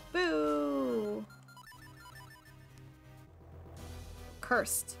 Boo!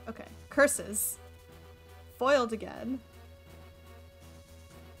 Cursed. Okay. Curses. Foiled again.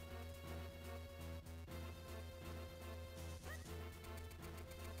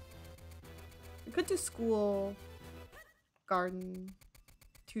 We could do school, garden,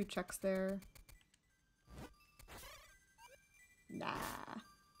 2 checks there. Nah.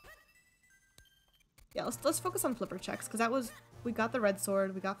 Yeah, let's focus on flipper checks because that was, we got the red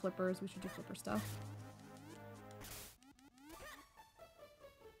sword, we got flippers, we should do flipper stuff.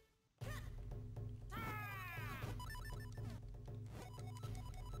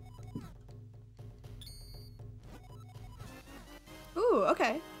 Ooh,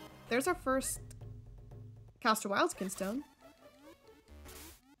 okay. There's our first Caster Wildskin stone.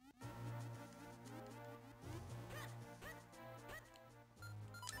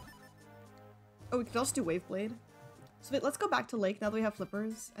 Oh, we could also do Wave Blade. So let's go back to Lake now that we have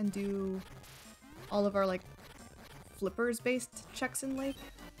flippers and do all of our like flippers based checks in Lake.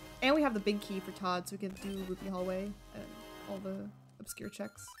 And we have the big key for Todd, so we can do Ruby Hallway and all the obscure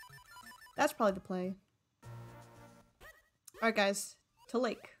checks. That's probably the play. Alright guys, to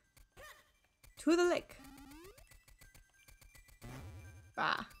Lake. To the lake.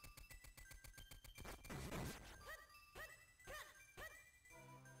 Bah.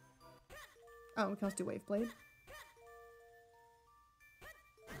 Oh, we can also do Wave Blade.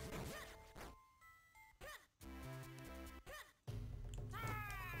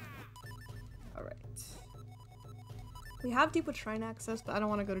 Alright. We have Deepwood Shrine access, but I don't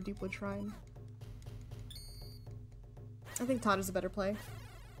want to go to Deepwood Shrine. I think Todd is a better play.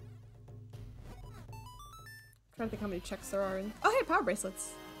 Trying to think how many checks there are in. Oh hey, power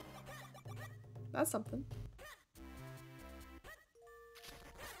bracelets. That's something.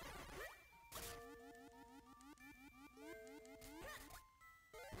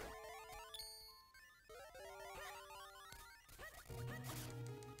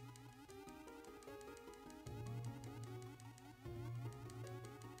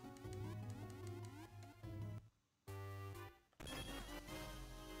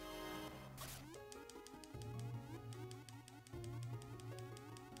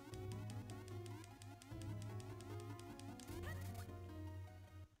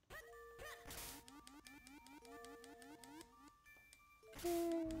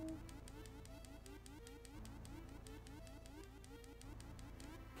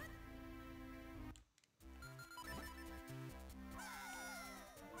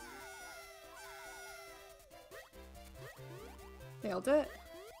 Nailed it.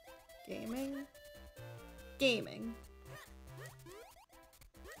 Gaming. Gaming.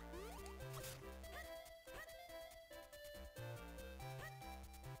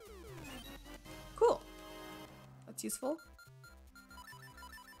 Cool. That's useful.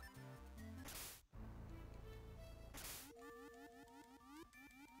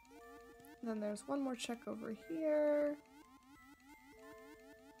 And then there's one more check over here.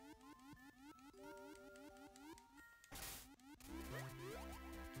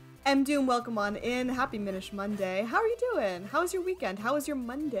 M Doom, welcome on in. Happy Minish Monday. How are you doing? How was your weekend? How was your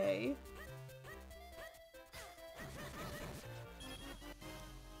Monday?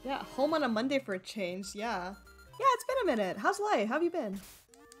 Yeah, home on a Monday for a change. Yeah. Yeah, it's been a minute. How's life? How have you been?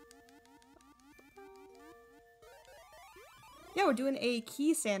 Yeah, we're doing a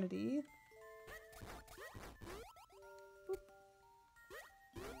Keysanity.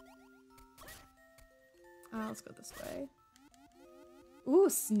 Let's go this way. Ooh,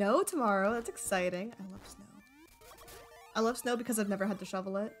 snow tomorrow. That's exciting. I love snow. I love snow because I've never had to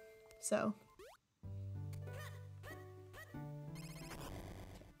shovel it. So.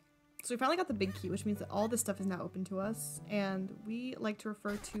 So we finally got the big key, which means that all this stuff is now open to us. And we like to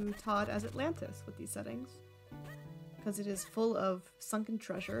refer to Todd as Atlantis with these settings. Because it is full of sunken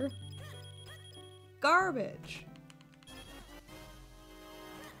treasure. Garbage!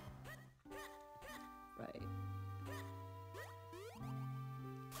 Right.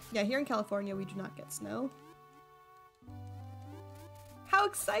 Yeah, here in California, we do not get snow. How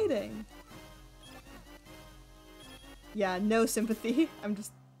exciting! Yeah, no sympathy. I'm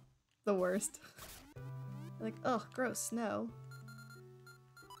just the worst. Like, ugh, gross, snow.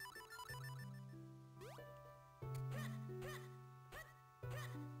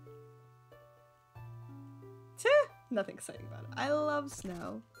 Tch, nothing exciting about it. I love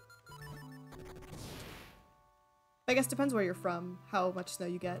snow. I guess it depends where you're from, how much snow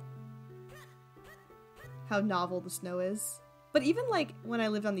you get. How novel the snow is. But even like when I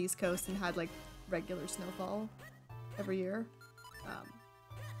lived on the East Coast and had like regular snowfall every year,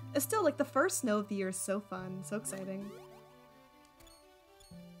 it's still like the first snow of the year is so fun, so exciting.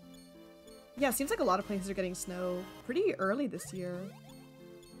 Yeah, it seems like a lot of places are getting snow pretty early this year.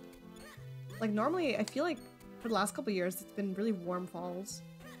 Like normally, I feel like for the last couple years, it's been really warm falls.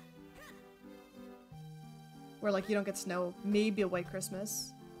 Where like you don't get snow, maybe a white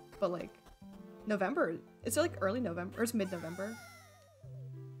Christmas, but like November, it's like early November, or it's mid-November.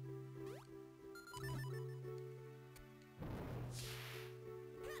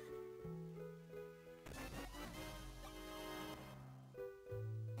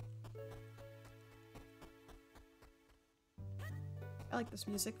 I like this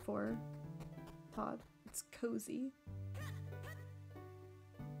music for Todd. It's cozy.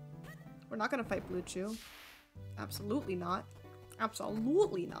 We're not gonna fight Blue Chew. Absolutely not.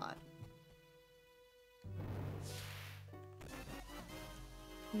 Absolutely not.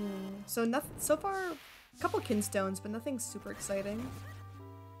 So nothing so far. A couple kinstones, but nothing super exciting.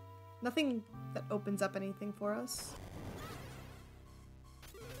 Nothing that opens up anything for us.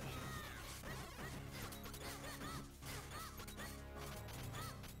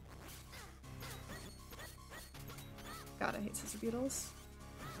 God, I hate scissor beetles.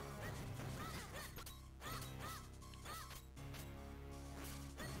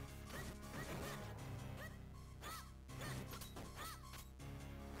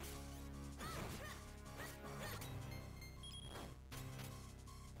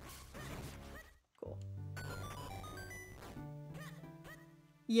 Cool.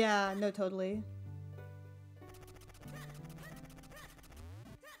 Yeah, no, totally.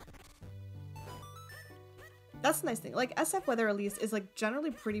 That's the nice thing. Like, SF weather, at least, is, like,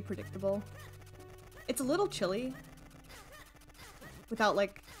 generally pretty predictable. It's a little chilly. Without,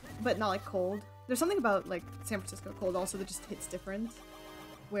 like... But not, like, cold. There's something about, like, San Francisco cold also that just hits different.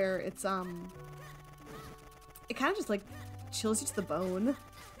 Where it's, it kind of just, like, chills you to the bone.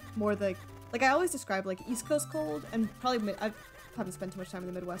 More like... Like, I always describe, like, East Coast cold, and probably... I haven't spent too much time in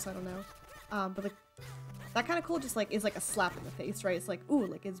the Midwest, so I don't know. But, like, that kind of cold just, like, is, like, a slap in the face, right? It's like, ooh,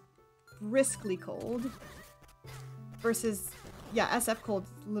 like, it's briskly cold. Versus, yeah, SF cold is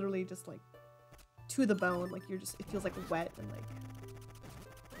literally just like to the bone. Like you're just, it feels like wet and like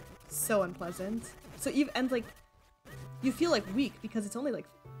so unpleasant. So even, and like you feel like weak because it's only like,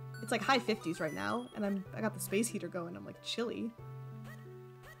 it's like high 50s right now, and I got the space heater going. I'm like chilly.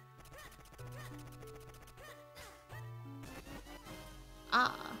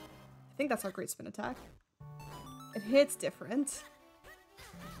 Ah, I think that's our great spin attack. It hits different.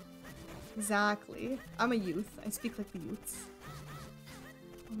 Exactly. I'm a youth. I speak like the youths.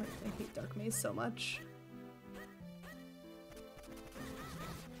 Oh my god, I hate Dark Maze so much.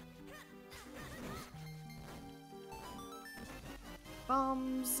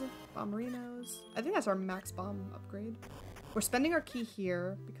 Bombs. Bomberinos. I think that's our max bomb upgrade. We're spending our key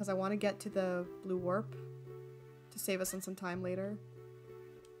here because I want to get to the blue warp to save us on some time later.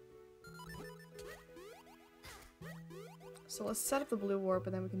 So let's set up the blue warp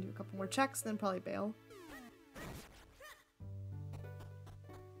and then we can do a couple more checks, then probably bail.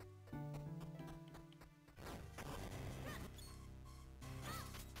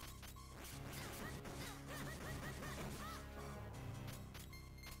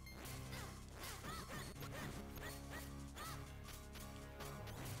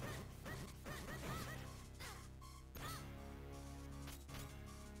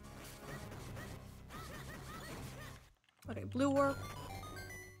 Okay, blue warp.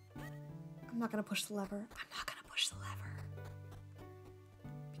 I'm not gonna push the lever. I'm not gonna push the lever.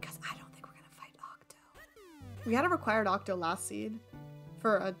 Because I don't think we're gonna fight Octo. We had a required Octo last seed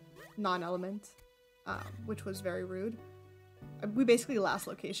for a non-element, which was very rude. We basically last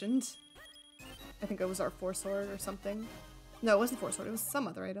locationed. I think it was our 4-sword or something. No, it wasn't 4-sword, it was some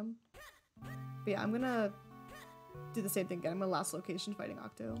other item. But yeah, I'm gonna do the same thing again. I'm gonna last location fighting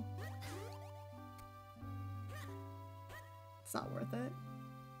Octo. It's not worth it.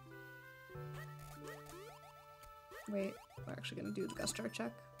 Wait, we're actually gonna do the Gust Jar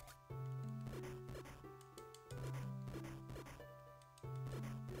check.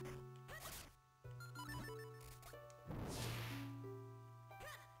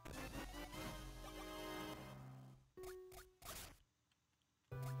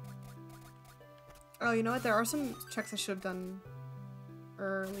 Oh, you know what? There are some checks I should have done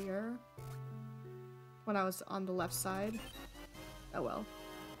earlier when I was on the left side. Oh well.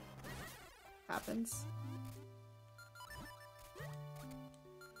 Happens.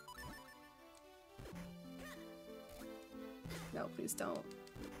 No, please don't.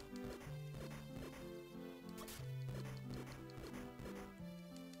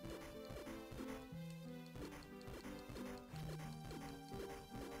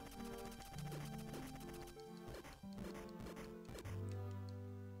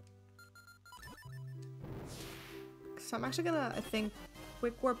 So I'm actually gonna, I think,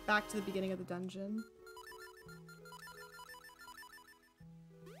 quick warp back to the beginning of the dungeon.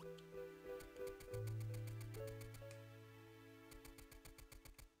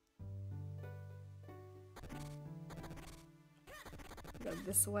 Go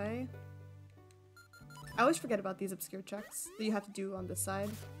this way. I always forget about these obscure checks that you have to do on this side.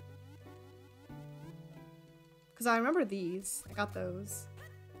 Because I remember these. I got those.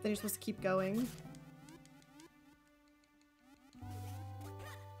 Then you're supposed to keep going.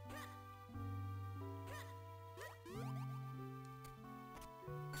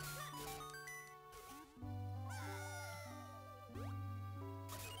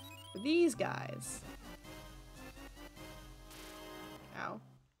 These guys. Ow.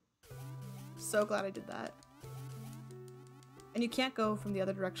 So glad I did that. And you can't go from the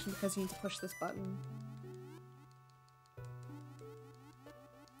other direction because you need to push this button.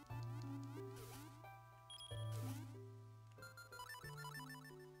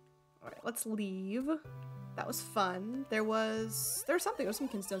 Alright, let's leave. That was fun. There was something. There was some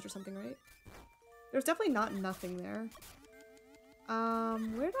kinstones or something, right? There's definitely not nothing there.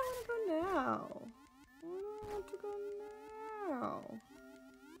 Where do I want to go now? Where do I want to go now?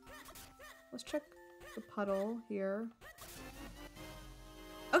 Let's check the puddle here.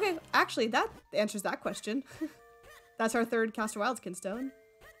 Okay, actually, that answers that question. That's our third Caster Wilds kinstone.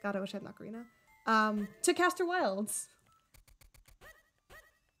 God, I wish I had an ocarina. To Caster Wilds.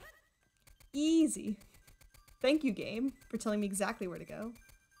 Easy. Thank you, game, for telling me exactly where to go.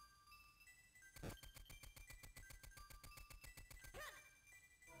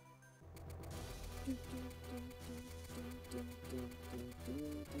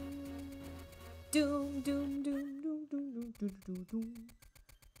 Doom, doom, doom, doom, doom, doom, doom, doom, doom.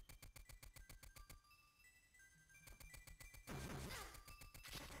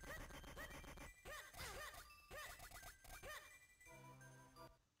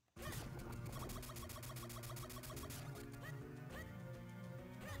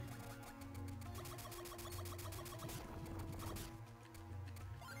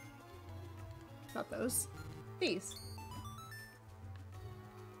 Not those. These.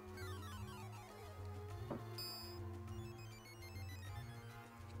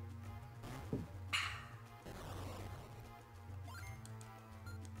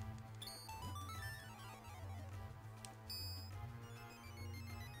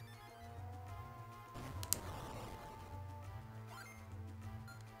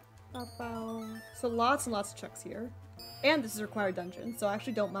 So lots and lots of checks here. And this is a required dungeon, so I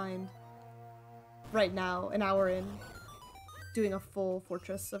actually don't mind right now, an hour in, doing a full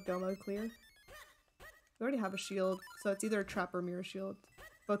Fortress of Go mode clear. We already have a shield, so it's either a trap or mirror shield,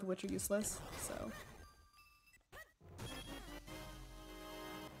 both of which are useless, so.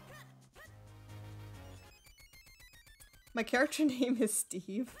 My character name is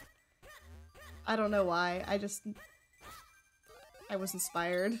Steve. I don't know why, I was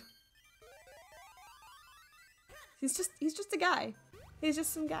inspired. He's just a guy. He's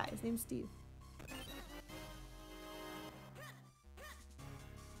just some guy. His name's Steve.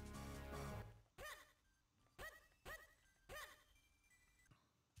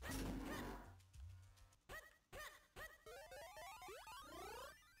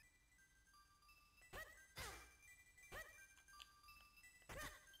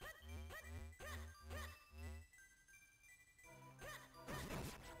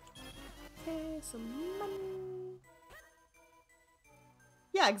 Okay, some money.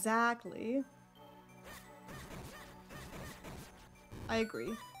 Yeah, exactly. I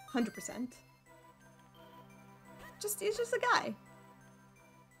agree. 100%. He's just a guy.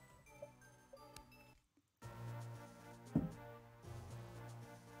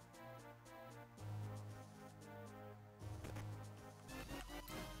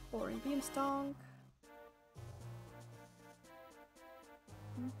 Boring beanstalk.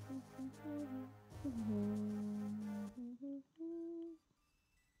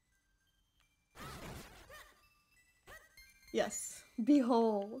 Yes.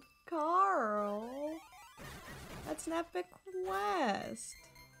 Behold. Carl. That's an epic quest.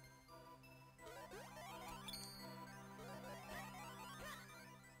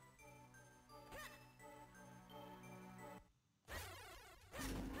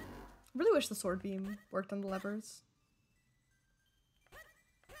 Really wish the sword beam worked on the levers.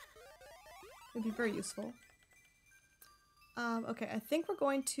 It'd be very useful. Okay, I think we're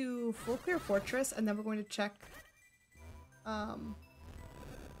going to full clear Fortress, and then we're going to check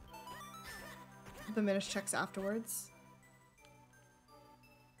the Minish checks afterwards.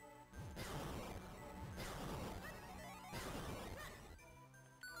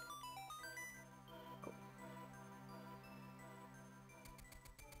 Cool.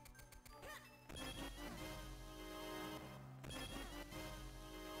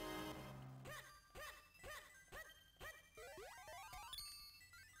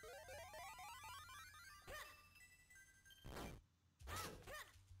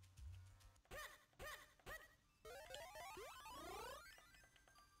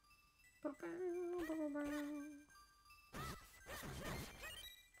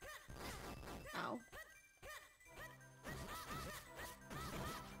 Ow.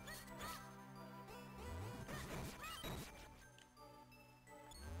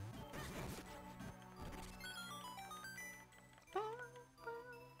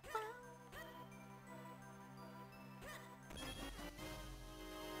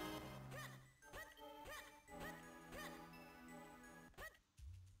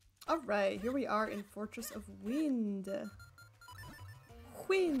 Alright, here we are in Fortress of Wind.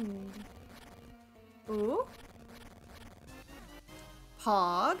 Wind. Ooh.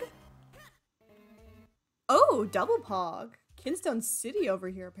 Pog. Oh, double Pog. Kinstone City over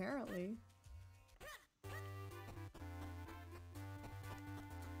here, apparently.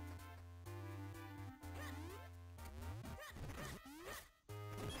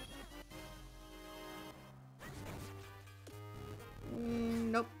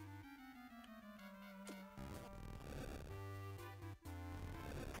 Nope.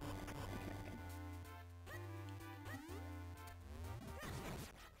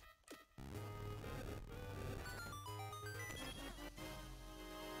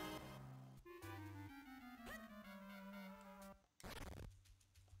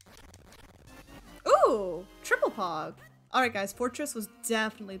 Ooh, triple Pog. Alright guys, Fortress was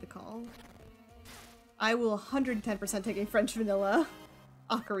definitely the call. I will 110% take a French vanilla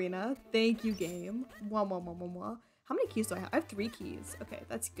ocarina. Thank you, game. Mwah, mwah, mwah, mwah, mwah. How many keys do I have? I have 3 keys. Okay,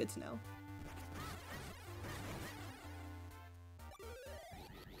 that's good to know.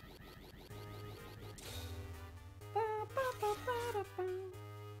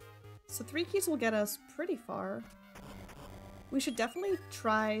 So 3 keys will get us pretty far. We should definitely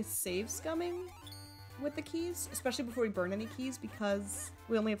try save scumming with the keys, especially before we burn any keys, because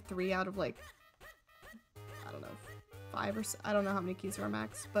we only have 3 out of like, I don't know, 5 or so. I don't know how many keys are our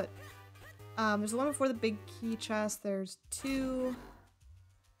max, but there's the one before the big key chest. There's 2,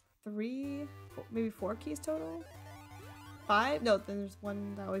 3, maybe 4 keys total? 5? No, then there's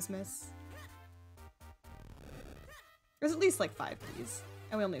one that I always miss. There's at least like 5 keys.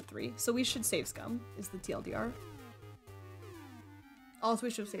 And we only have 3. So we should save scum, is the TLDR. Also, we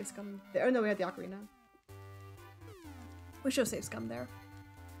should have saved scum there. Oh, no, we had the ocarina. We should have saved scum there.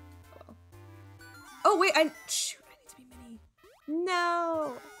 Oh, well. Oh, wait, shoot, I need to be Mini.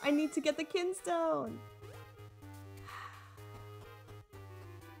 No! I need to get the kinstone.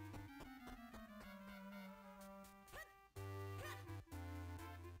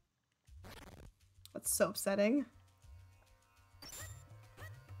 That's so upsetting.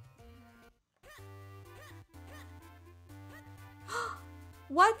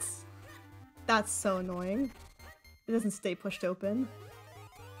 What? That's so annoying. It doesn't stay pushed open.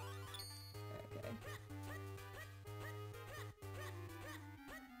 Okay.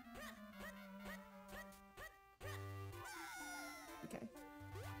 Okay.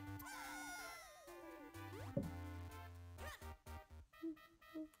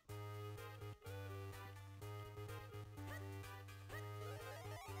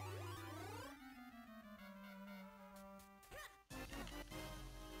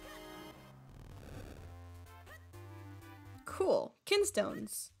 Cool.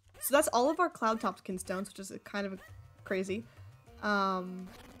 Kinstones. So that's all of our Cloud-topped kinstones, which is kind of crazy. Now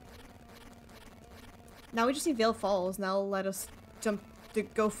we just need Vale Falls. Now let us jump to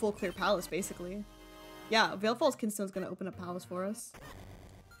go full clear palace, basically. Yeah, Vale Falls kinstone's gonna open up palace for us.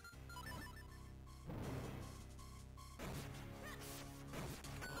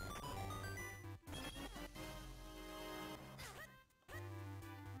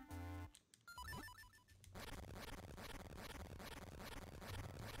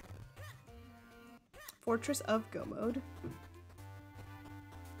 Fortress of Go Mode.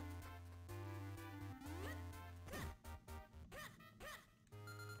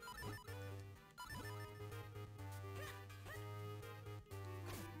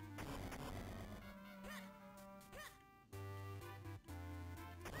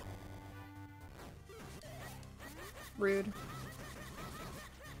 Rude.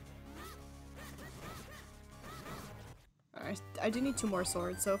 I do need 2 more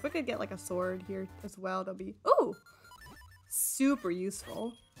swords, so if we could get like a sword here as well, that'll be super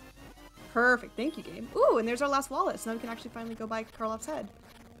useful. Perfect, thank you, game. Ooh, and there's our last wallet, so now we can actually finally go buy Karloff's head.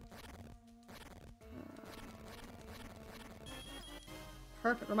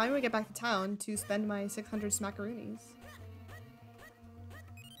 Perfect. Remind me when we get back to town to spend my 600 smackaroonies.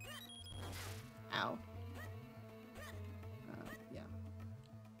 Ow. Yeah.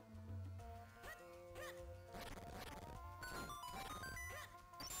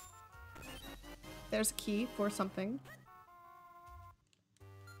 There's a key for something.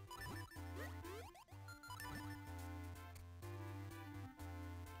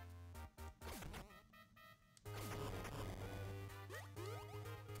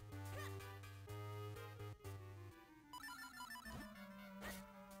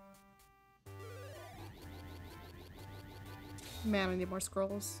 Man, I need more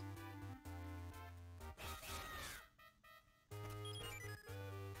scrolls.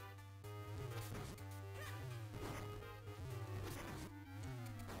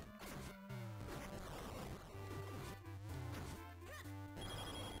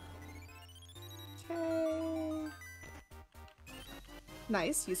 Okay.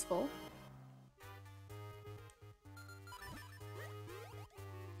 Nice, useful.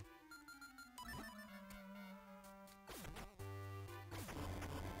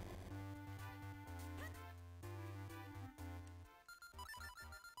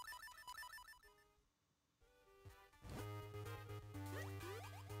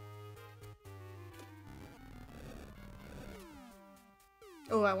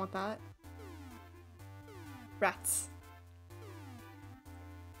 Oh, I want that. Rats.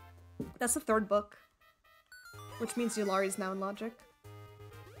 That's the 3rd book. Which means Yulari's now in logic.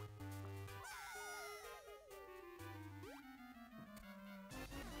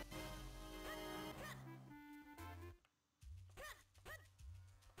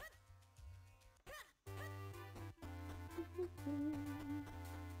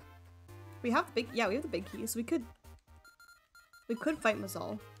 We have the big, yeah, we have the big key, so we could fight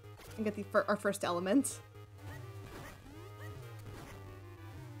Mazal and get our first element.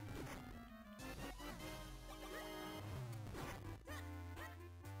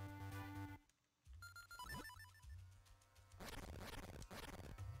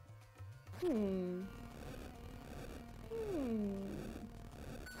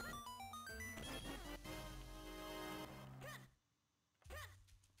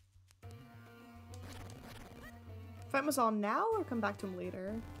 Fight Mazal now or come back to him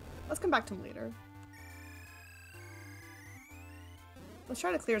later? Let's come back to him later. Let's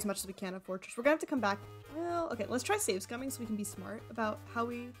try to clear as much as we can of Fortress. We're gonna have to come back Well, okay, let's try save scumming so we can be smart about how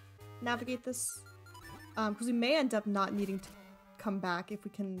we navigate this. Because we may end up not needing to come back if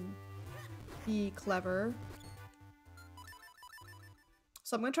we can be clever.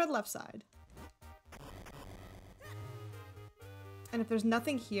 So I'm gonna try the left side. And if there's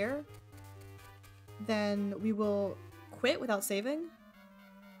nothing here, then we will quit without saving.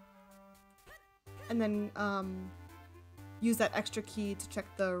 And then use that extra key to check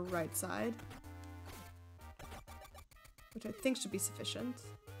the right side. Which I think should be sufficient.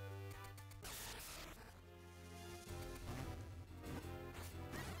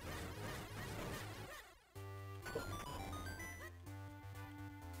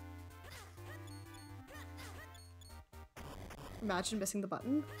 Imagine missing the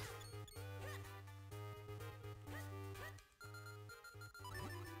button.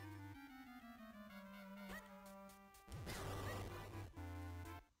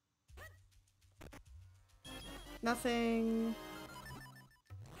 Nothing.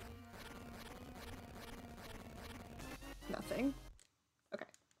 Nothing. Okay.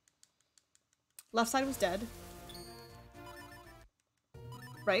 Left side was dead.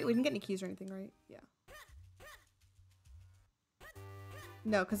 Right? We didn't get any keys or anything, right? Yeah.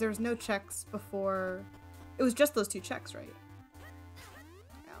 No, because there was no checks before. It was just those two checks, right?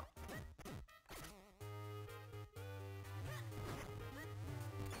 Ow.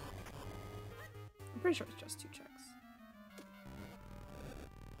 I'm pretty sure it's just two checks.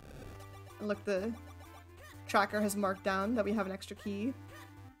 And look, the tracker has marked down that we have an extra key.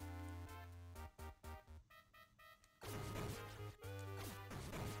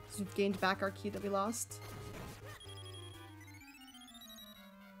 So we've gained back our key that we lost.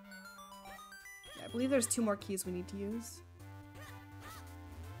 Yeah, I believe there's 2 more keys we need to use.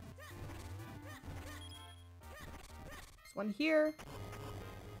 There's one here.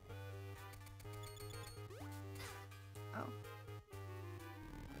 Oh.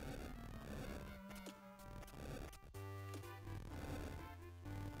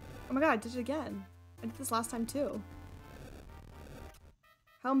 Oh my god, I did it again. I did this last time too.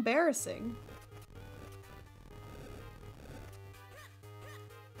 How embarrassing.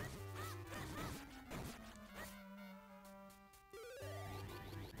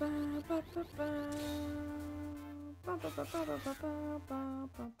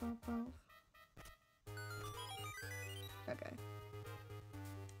 Okay.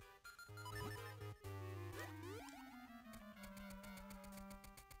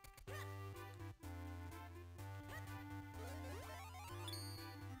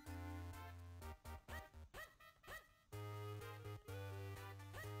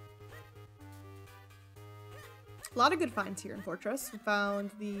 A lot of good finds here in Fortress. We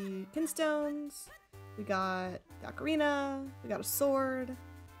found the pinstones, we got the ocarina, we got a sword.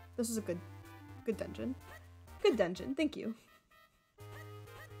 This is a good dungeon. Good dungeon, thank you.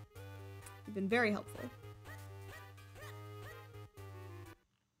 You've been very helpful.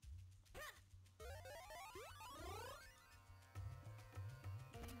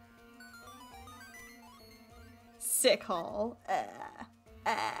 Sick hall.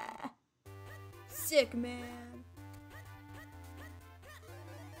 Sick, man.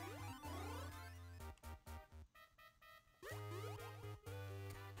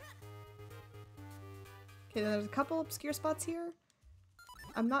 Okay, there's a couple obscure spots here.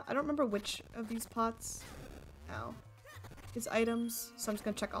 I don't remember which of these pots. Ow. Is items, so I'm just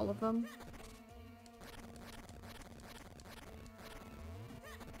gonna check all of them.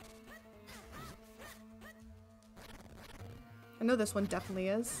 I know this one definitely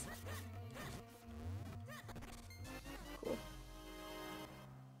is. Cool.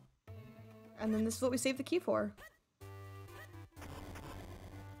 And then this is what we saved the key for.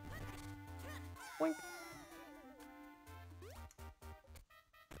 Boink.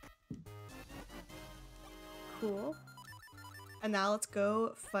 Cool. And now let's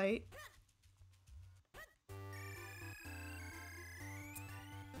go fight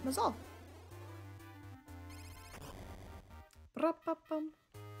Mazal. Ba-ba-bum.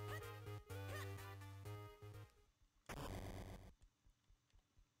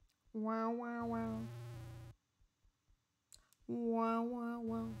 Wow, wow, wow. Wow, wow,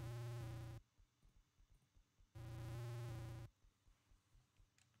 wow.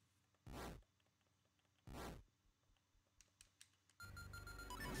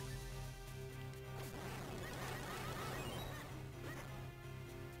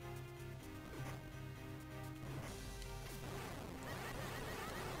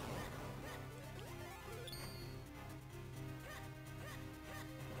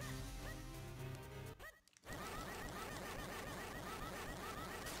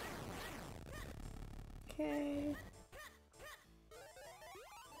 okay.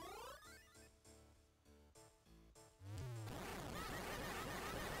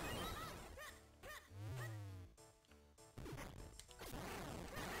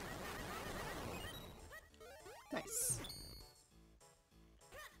 Nice.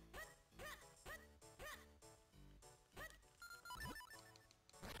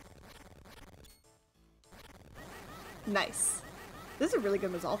 Nice. This is a really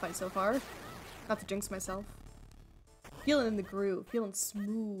good Mazal fight so far. Not to jinx myself. Feeling in the groove. Feeling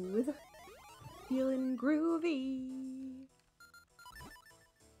smooth. Feeling groovy.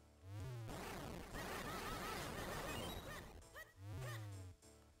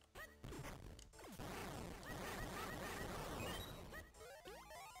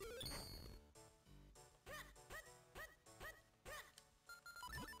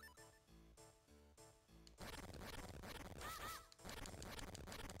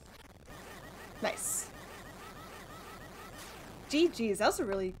 Nice. GG's, that was a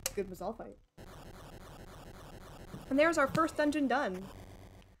really good Mazal fight. And there's our first dungeon done.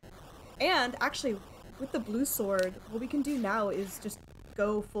 And actually, with the blue sword, what we can do now is just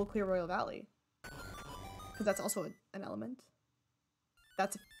go full clear Royal Valley. Because that's also an element.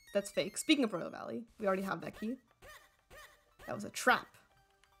 That's fake. Speaking of Royal Valley, we already have that key. That was a trap.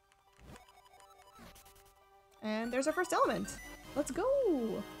 And there's our first element. Let's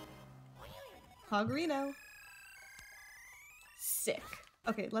go! Hoggerino. Sick.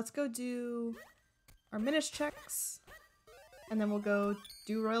 Okay, let's go do our Minish checks. And then we'll go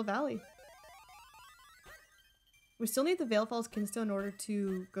do Royal Valley. We still need the Vale Falls Kinstone in order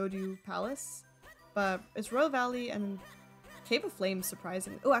to go do Palace. But it's Royal Valley and Cave of Flames,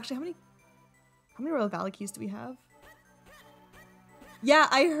 surprisingly. Oh, actually, how many Royal Valley keys do we have? Yeah,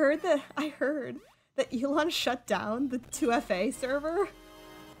 I heard that Elon shut down the 2FA server.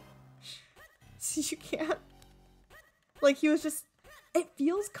 So you can't, like, he was just, it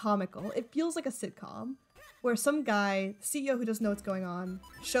feels comical. It feels like a sitcom where some guy, CEO who doesn't know what's going on,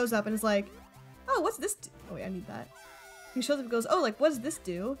 shows up and is like, oh, what's this do? Oh wait, I need that. He shows up and goes, oh, like, what does this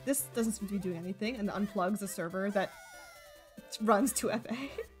do? This doesn't seem to be doing anything, and unplugs the server that runs 2FA.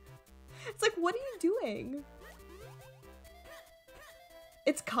 It's like, what are you doing?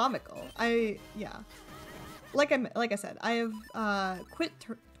 It's comical. Yeah. Like I said, I have quit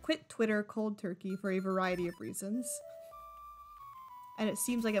Twitter cold turkey for a variety of reasons. And it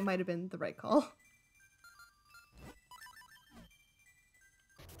seems like it might have been the right call.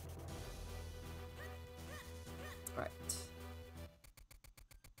 Alright.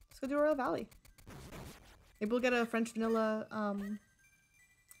 Let's go do Royal Valley. Maybe we'll get a French vanilla,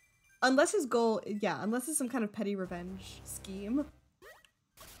 unless his goal, yeah, unless it's some kind of petty revenge scheme.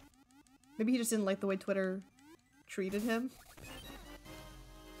 Maybe he just didn't like the way Twitter treated him.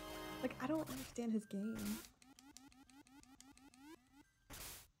 Like, I don't understand his game.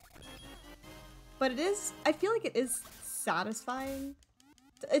 But it is, I feel like it is satisfying.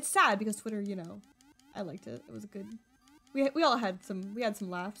 It's sad because Twitter, you know, I liked it. It was a good, we all had some, we had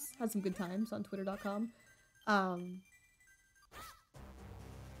some laughs, had some good times on twitter.com. But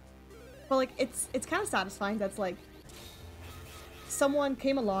like, it's kind of satisfying that's like, someone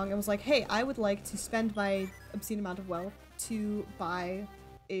came along and was like, hey, I would like to spend my obscene amount of wealth to buy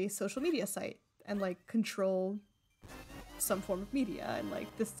a social media site and like control some form of media and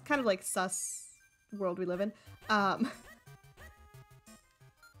like this kind of like sus world we live in. And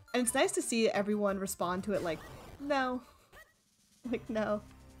it's nice to see everyone respond to it like, no. Like, no.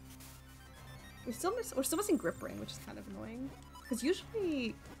 We're still missing Grip Ring, which is kind of annoying. Because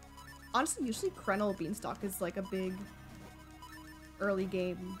usually, honestly, Krenel Beanstalk is like a big early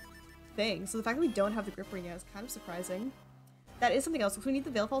game thing. So the fact that we don't have the Grip Ring yet is kind of surprising. That is something else. We need the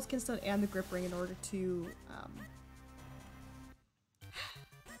Vale Falls Kinstone and the Grip Ring in order to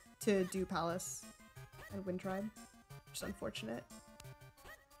do Palace and Wind Tribe, which is unfortunate.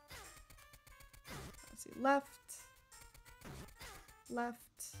 Let's see, left,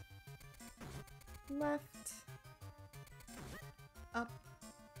 up,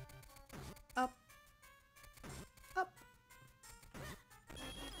 up, up.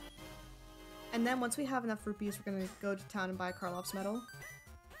 And then once we have enough rupees, we're gonna go to town and buy Karloff's medal.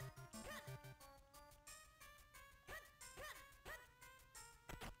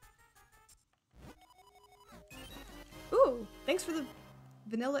 Ooh, thanks for the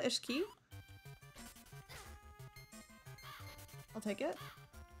vanilla-ish key. I'll take it.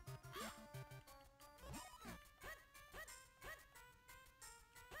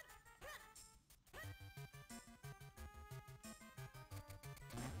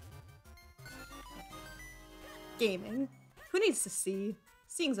 Gaming. Who needs to see?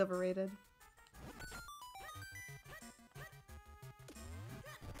 Seeing's overrated.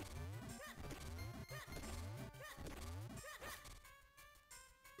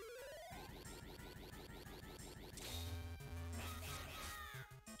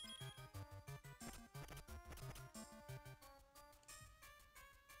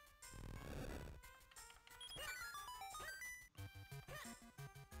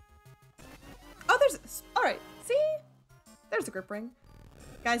 All right, see? There's a grip ring.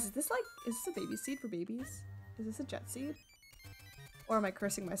 Guys, is this a baby seed for babies? Is this a jet seed? Or am I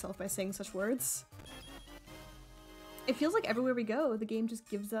cursing myself by saying such words? It feels like everywhere we go, the game just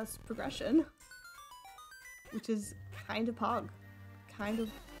gives us progression. Which is kind of pog. Kind of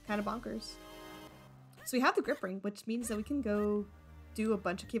bonkers. So we have the grip ring, which means that we can go do a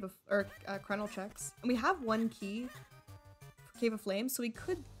bunch of chronal checks. And we have one key for Cave of Flames, so we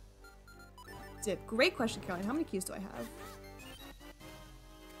could dip. Great question, Caroline. How many keys do I have?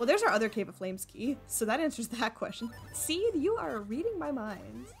 Well, there's our other Cave of Flames key, so that answers that question. Seed, you are reading my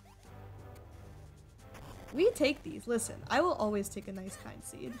mind. We take these. Listen, I will always take a nice, kind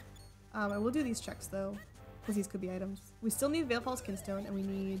seed. I will do these checks, though, because these could be items. We still need Veilfall's Kinstone, and we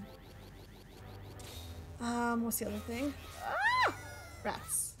need... what's the other thing? Ah!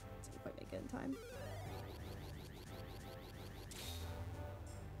 Rats. Didn't quite make it in time.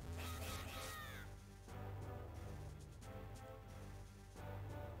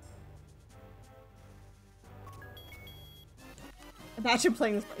 Imagine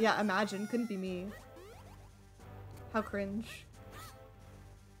playing this. Yeah, imagine. Couldn't be me. How cringe.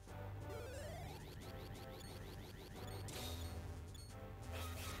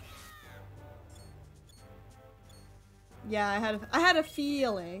 Yeah, I had a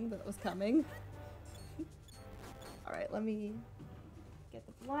feeling that it was coming. All right, let me get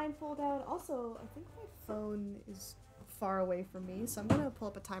the blindfold out. Also, I think my phone is far away from me, so I'm gonna pull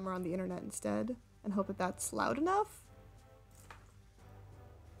up a timer on the internet instead and hope that that's loud enough.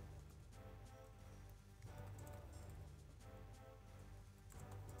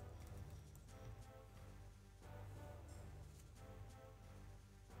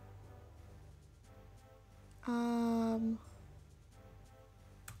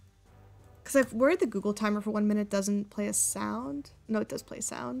 Because I've worried the Google timer for 1 minute doesn't play a sound. No, it does play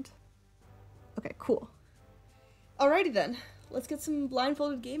sound. Okay, cool. Alrighty then. Let's get some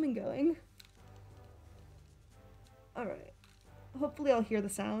blindfolded gaming going. Alright. Hopefully I'll hear the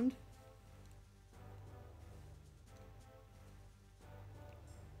sound.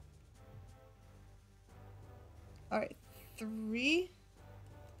 Alright. 3,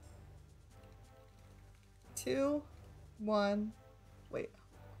 2, 1. Wait.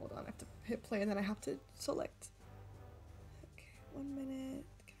 Hold on, I have to hit play and then I have to select. Okay, 1 minute.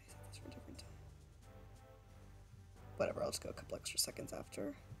 Can I set this for a different time? Whatever, I'll just go a couple extra seconds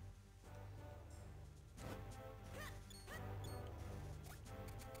after.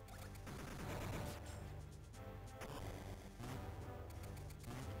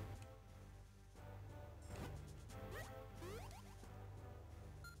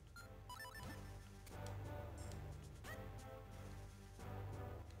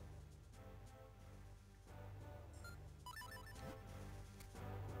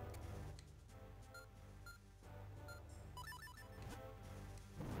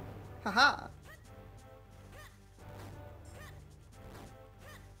 Haha.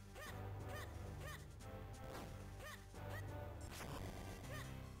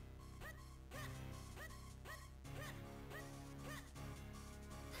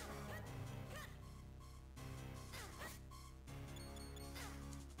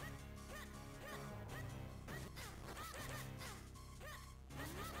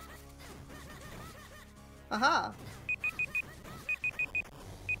 Aha.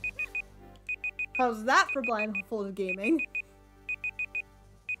 How's that for blindfolded gaming?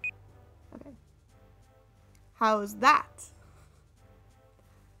 Okay. How's that?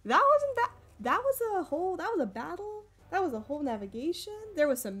 That wasn't bad. That was a battle. That was a whole navigation. There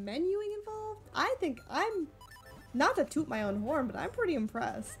was some menuing involved. I think I'm, not to toot my own horn, but I'm pretty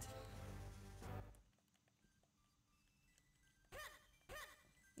impressed.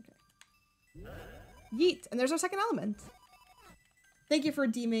 Okay. Yeet, and there's our second element. Thank you for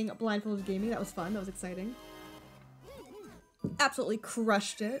redeeming blindfolded gaming. That was fun. That was exciting. Absolutely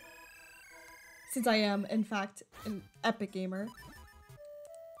crushed it. Since I am, in fact, an epic gamer.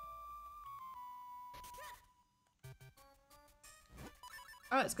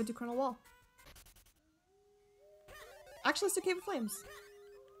 Alright, let's go do Chronal Wall. Actually, let's do Cave of Flames.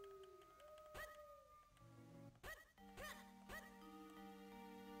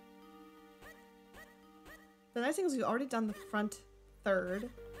 The nice thing is we've already done the front third.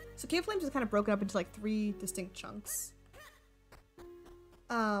 So Cave of Flames is kind of broken up into like 3 distinct chunks.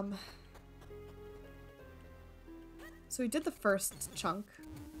 So we did the first chunk.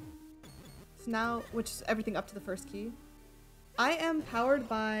 So now, which is everything up to the first key. I am powered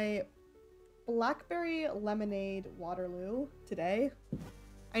by Blackberry Lemonade Waterloo today.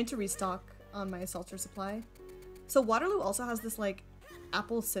 I need to restock on my seltzer supply. So Waterloo also has this like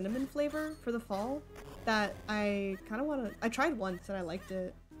apple cinnamon flavor for the fall that I kind of want to. I tried once and I liked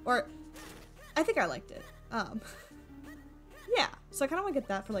it, or I think I liked it. Yeah, so I kind of want to get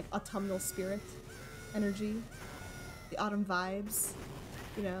that for like autumnal spirit energy, the autumn vibes,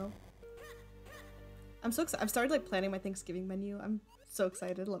 you know. I'm so excited. I've started like planning my Thanksgiving menu. I'm so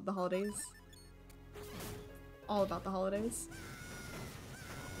excited. Love the holidays. All about the holidays.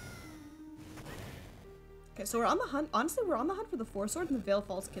 Okay, so we're on the hunt. Honestly, we're on the hunt for the Four Sword and the Vale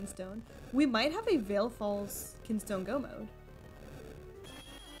Falls Kinstone. We might have a Vale Falls Kinstone go mode,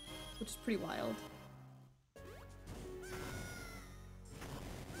 which is pretty wild.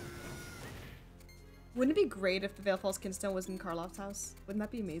 Wouldn't it be great if the Vale Falls Kinstone was in Karloff's house? Wouldn't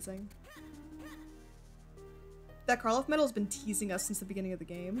that be amazing? That Karloff medal has been teasing us since the beginning of the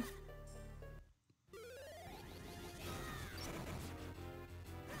game.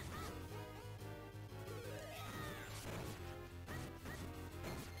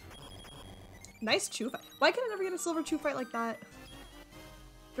 Nice chew fight. Why can I never get a silver chew fight like that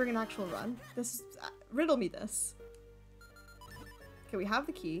during an actual run? This is riddle me this. Okay, we have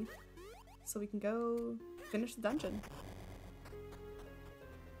the key, so we can go finish the dungeon.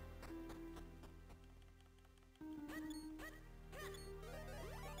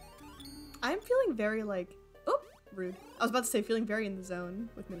 I'm feeling very like, oh, rude. I was about to say feeling very in the zone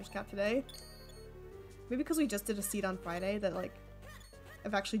with Minish Cap today. Maybe because we just did a seed on Friday that like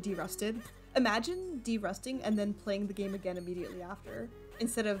I've actually de-rusted. Imagine de-rusting and then playing the game again immediately after,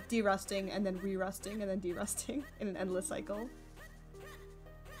 instead of de-rusting and then re-rusting and then de-rusting in an endless cycle.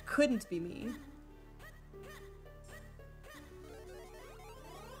 Couldn't be me.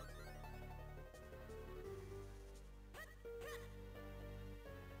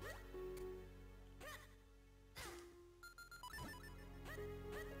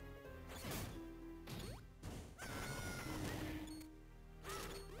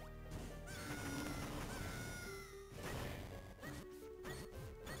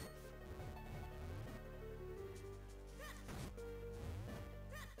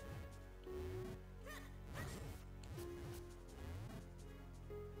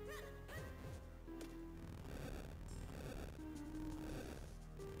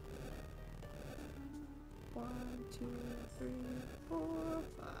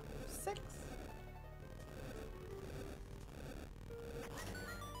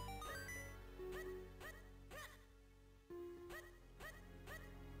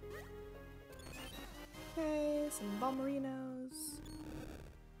 Okay, some Bomberinos.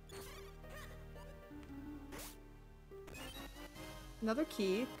 Another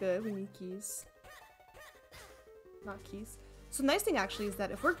key. Good, we need keys. Not keys. So the nice thing actually is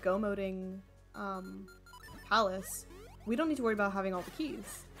that if we're go-moding Palace, we don't need to worry about having all the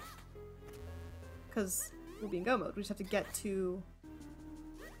keys. Because we'll be in go mode. We just have to get to...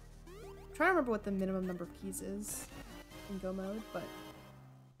 I'm trying to remember what the minimum number of keys is in go mode, but...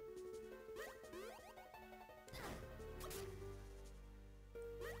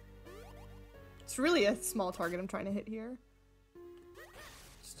 It's really a small target I'm trying to hit here.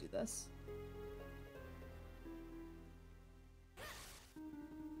 Just do this.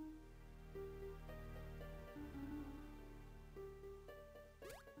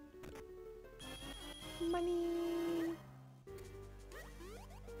 Money.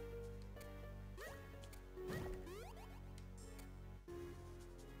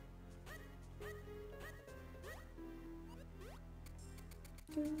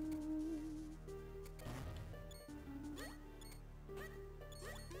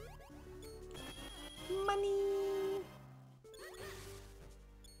 Money.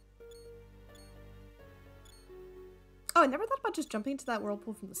 Oh, I never thought about just jumping into that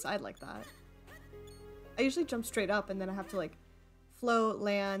whirlpool from the side like that. I usually jump straight up and then I have to like float,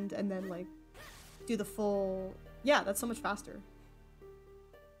 land, and then like do the full... Yeah, that's so much faster.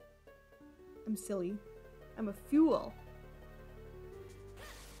 I'm silly. I'm a fool.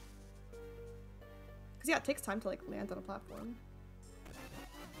 Because yeah, it takes time to like land on a platform.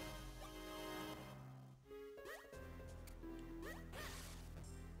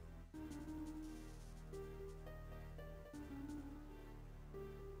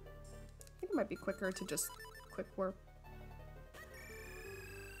 I think it might be quicker to just quick warp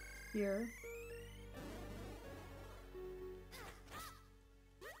here.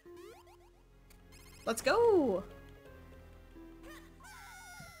 Let's go!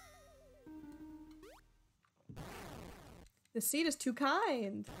 The seed is too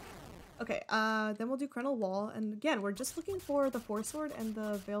kind. Okay, then we'll do Krenel Wall, and again, we're just looking for the Four Sword and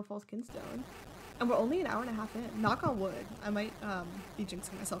the Vale Falls Kinstone. And we're only an hour and a half in. Knock on wood. I might be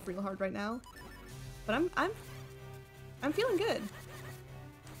jinxing myself real hard right now. But I'm feeling good.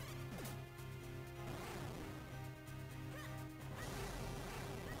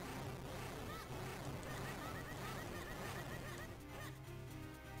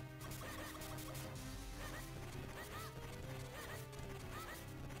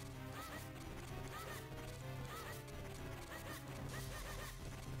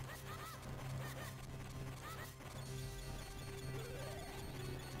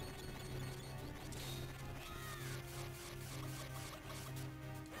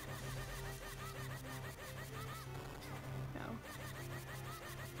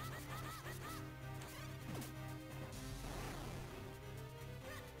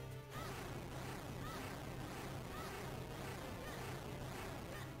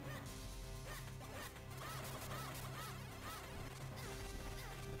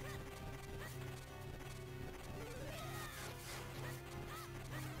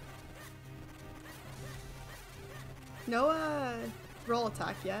 no roll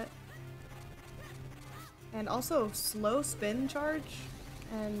attack yet. And also slow spin charge.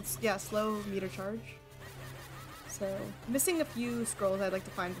 And yeah, slow meter charge. So missing a few scrolls I'd like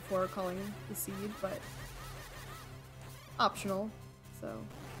to find before calling the seed, but optional. So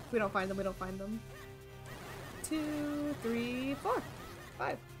if we don't find them, we don't find them. 2, 3, 4,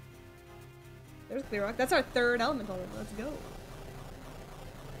 5. There's Clear Rock. That's our third element already. Let's go.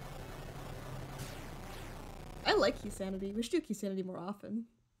 I like Keysanity. We should do Keysanity more often.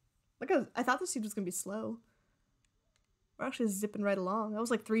 Like I thought the seed was gonna be slow. We're actually zipping right along. That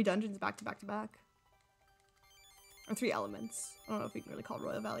was like 3 dungeons back to back to back. Or 3 elements. I don't know if we can really call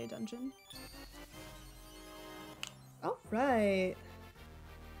Royal Valley a dungeon. Alright.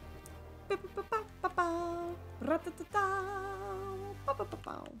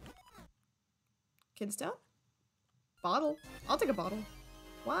 Kidstone? Bottle. I'll take a bottle.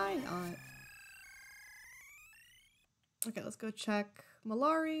 Why not? Okay, let's go check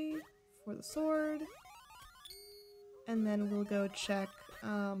Malari for the sword. And then we'll go check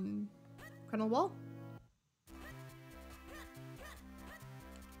Krenel Wall.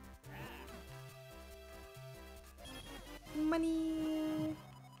 Money.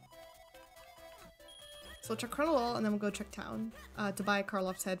 So we'll check Krenel Wall and then we'll go check town to buy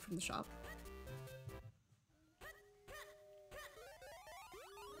Karloff's head from the shop.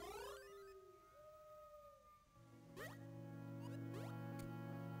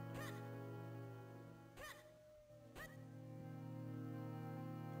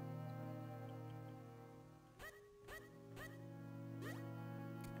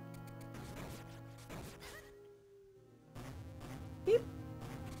 Beep.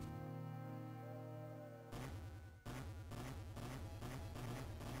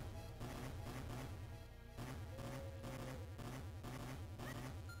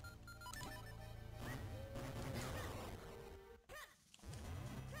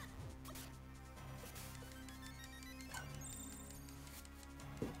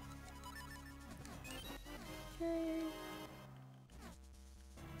 Okay.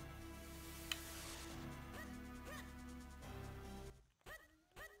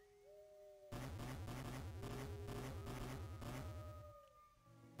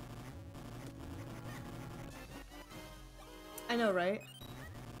 I know, right?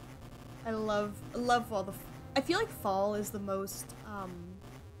 I love all the. I feel like fall is the most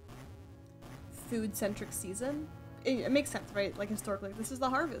food-centric season. It makes sense, right? Like historically, this is the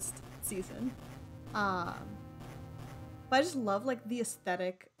harvest season. But I just love like the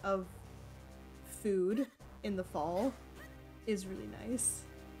aesthetic of food in the fall is really nice.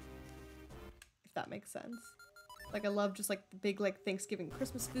 If that makes sense. Like I love just like the big like Thanksgiving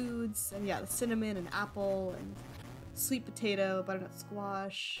Christmas foods and yeah, the cinnamon and apple and sweet potato, butternut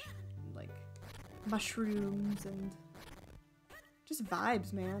squash, and, like mushrooms and just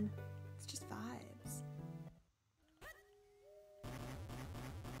vibes, man. It's just vibes.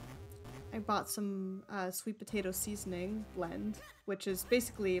 I bought some sweet potato seasoning blend, which is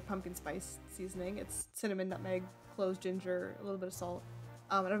basically a pumpkin spice seasoning. It's cinnamon, nutmeg, cloves, ginger, a little bit of salt.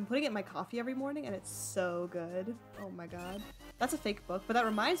 And I've been putting it in my coffee every morning and it's so good. Oh my god. That's a fake book, but that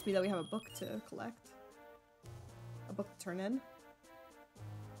reminds me that we have a book to collect. A book to turn in.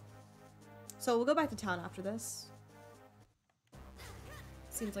 So we'll go back to town after this.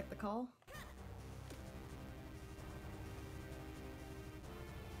 Seems like the call.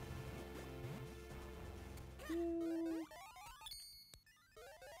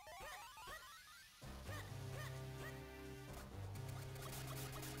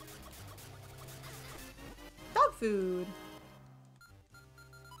 Dog food.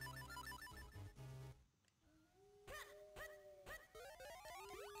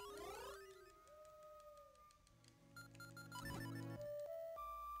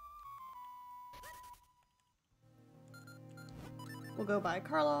 We'll go by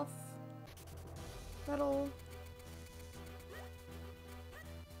Karloff. Metal.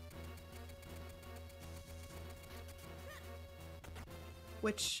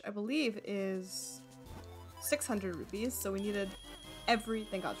 Which I believe is 600 rupees, so we needed every,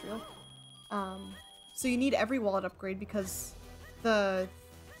 thank God it's real. So you need every wallet upgrade because the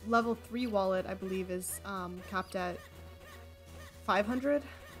level 3 wallet, I believe, is capped at 500.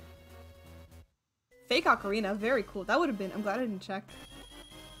 Fake ocarina, very cool. That would have been, I'm glad I didn't check.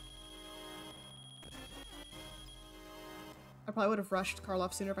 I probably would have rushed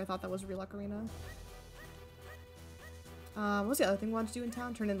Karloff sooner if I thought that was a real ocarina. What's the other thing we wanted to do in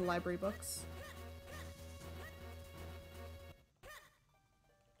town? Turn in the library books.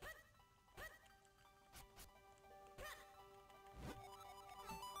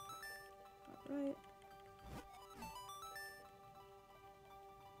 Alright.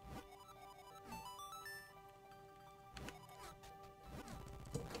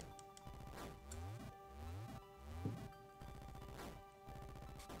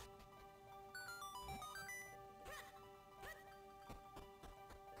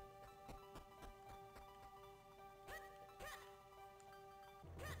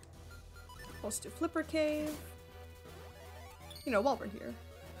 Let's do Flipper Cave. You know, while we're here.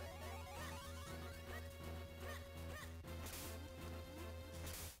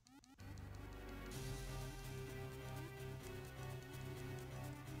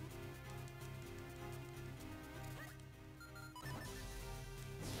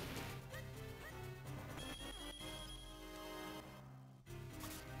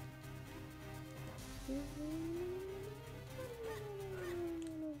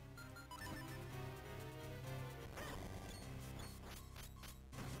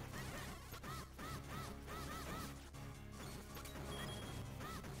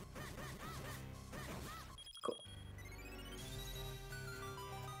 Cool.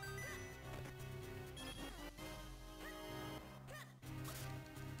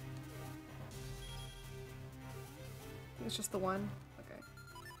 It's just the one. Okay.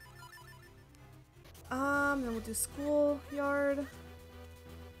 Then we'll do schoolyard. We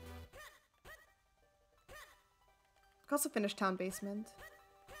can also finish town basement.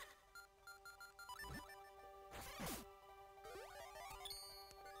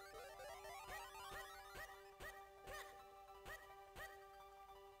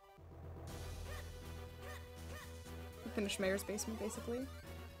 Finish Mayor's basement, basically.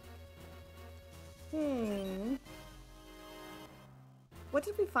 What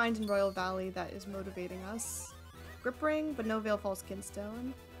did we find in Royal Valley that is motivating us? Grip Ring, but no Vale Falls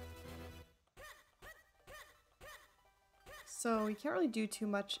Kinstone. So we can't really do too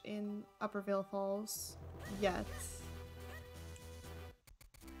much in Upper Vale Falls yet.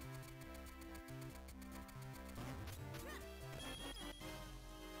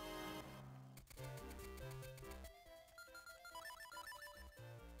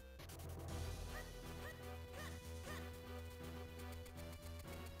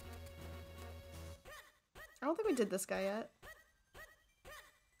 I don't think we did this guy yet.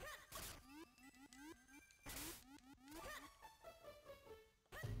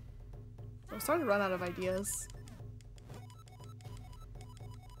 I'm starting to run out of ideas.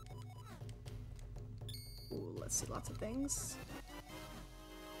 Ooh, let's see, lots of things.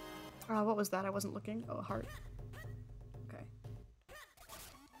 What was that? I wasn't looking. Oh, a heart. Okay.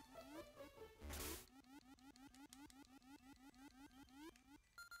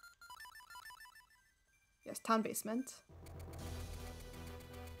 Yes, town basement.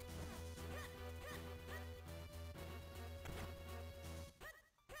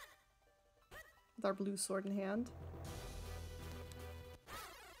 With our blue sword in hand.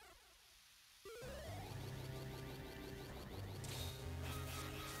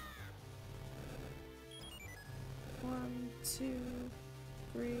 One, two,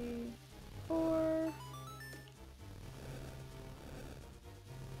 three, four.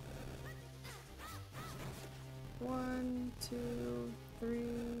 One, two,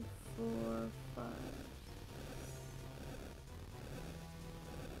 three, four, five.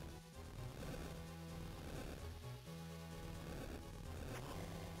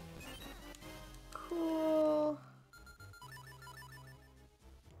 Cool.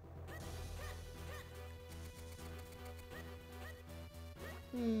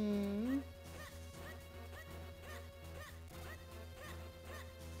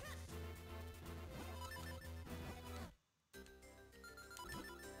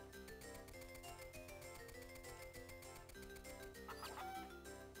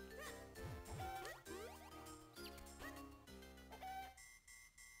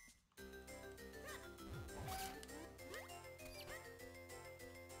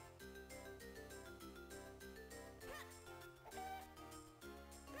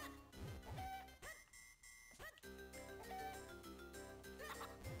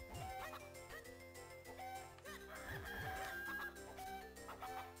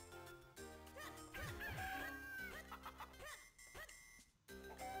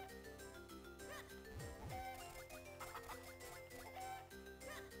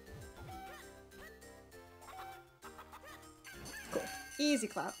 Cool. Easy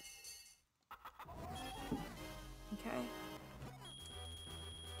clap. Okay.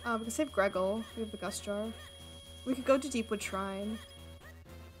 We can save Greggle. We have the Gust Jar. We could go to Deepwood Shrine.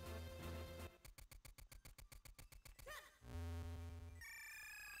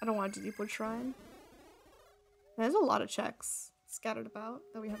 I don't want to do Deepwood Shrine. There's a lot of checks scattered about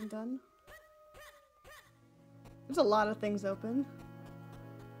that we haven't done. There's a lot of things open.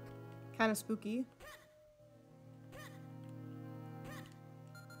 Kind of spooky.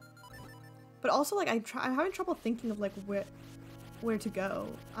 But also, like, I'm having trouble thinking of, like, where to go.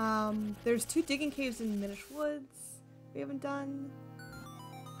 There's 2 digging caves in Minish Woods we haven't done.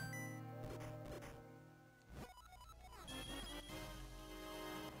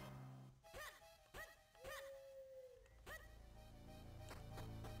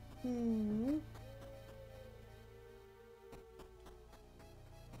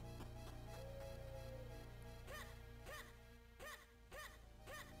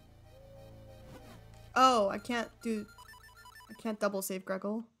 Oh, I can't double save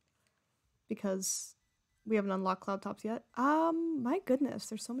Greggle because we haven't unlocked Cloud Tops yet. My goodness,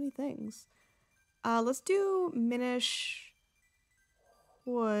 there's so many things. Let's do Minish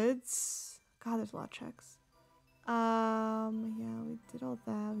Woods. God, there's a lot of checks. Yeah, we did all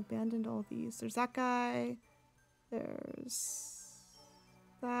that. We abandoned all these. There's that guy. There's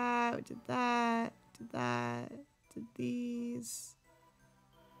that. We did that. Did that. Did these.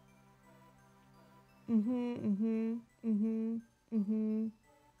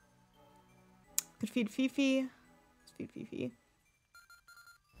 Could feed Fifi. Let's feed Fifi.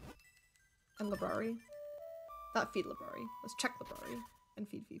 And Librari. Not feed Librari. Let's check Librari and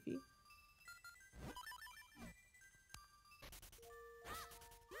feed Fifi.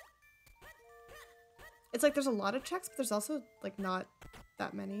 It's like there's a lot of checks, but there's also like not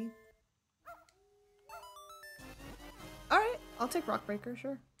that many. Alright, I'll take Rockbreaker,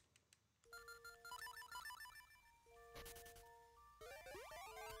 sure.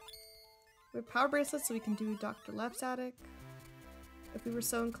 We have Power Bracelets, so we can do Dr. Lab Static if we were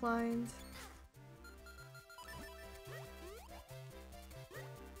so inclined.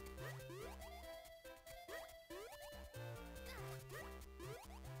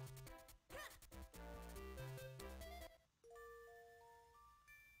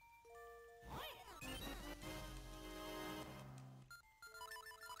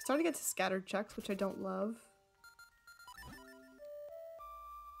 Starting to get to scattered checks, which I don't love.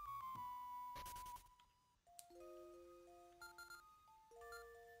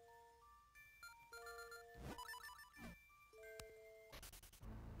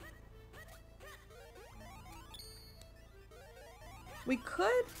 We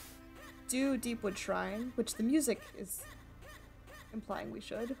could do Deepwood Shrine, which the music is implying we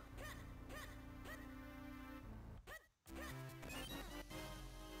should.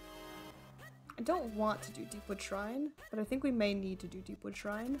 I don't want to do Deepwood Shrine, but I think we may need to do Deepwood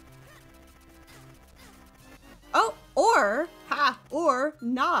Shrine. Oh, or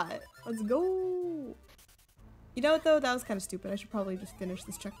not. Let's go. You know what though? That was kind of stupid. I should probably just finish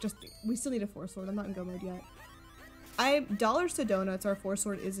this check. We still need a 4-sword. I'm not in go mode yet. Dollars to donuts, our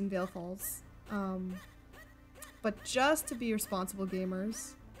 4-sword is in Vale Falls. But just to be responsible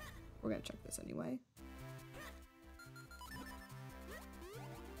gamers, we're gonna check this anyway.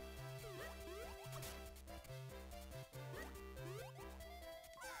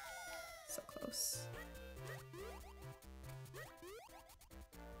 So close.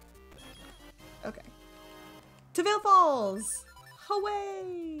 Okay. To Vale Falls!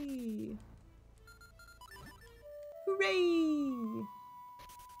 Away! Hooray!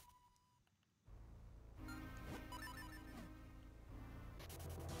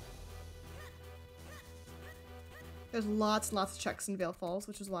 There's lots and lots of checks in Vale Falls,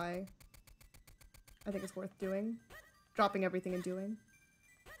 which is why I think it's worth doing. Dropping everything and doing.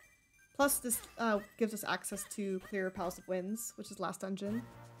 Plus, this gives us access to clear Palace of Winds, which is last dungeon.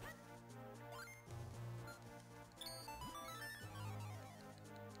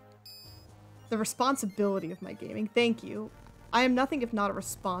 The responsibility of my gaming. Thank you. I am nothing if not a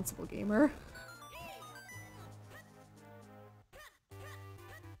responsible gamer.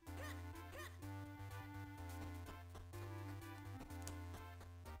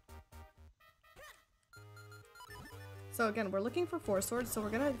 So again, we're looking for 4-swords, so we're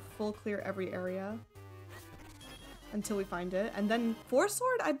gonna full clear every area until we find it. And then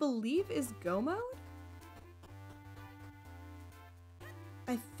 4-sword, I believe, is go mode?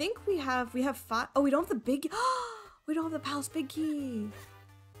 I think we have 5. Oh, we don't have the big. We don't have the Palace Big Key.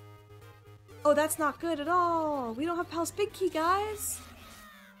 Oh, that's not good at all. We don't have Palace Big Key, guys.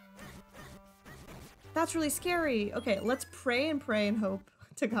 That's really scary. Okay, let's pray and hope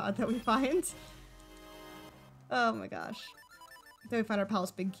to God that we find. Oh my gosh. That we find our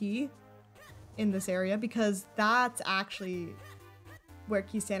Palace Big Key in this area, because that's actually where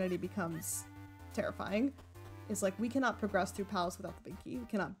Keysanity becomes terrifying. Is like, we cannot progress through Palace without the Big Key. We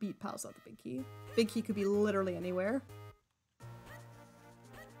cannot beat Palace without the Big Key. Big Key could be literally anywhere.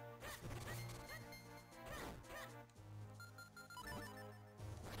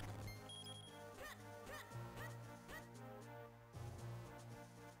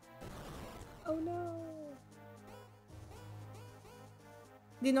 Oh no.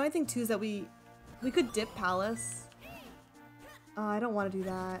 The annoying thing too is that we could dip Palace. I don't want to do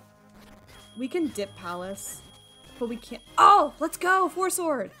that. We can dip Palace, but we can't. Oh, let's go!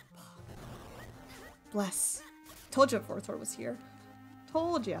 4-sword! Bless. Told you a 4-sword was here.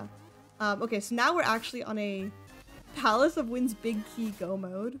 Told ya. Okay, so now we're actually on a Palace of Wind's Big Key Go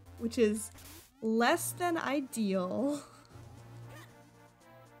mode, which is less than ideal.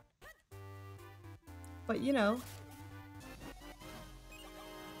 But you know,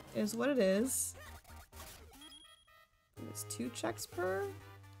 is what it is. It's 2 checks per?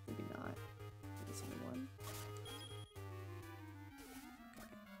 Maybe not. Maybe it's only 1. Okay.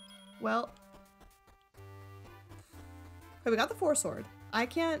 Well. Okay, we got the 4 sword. I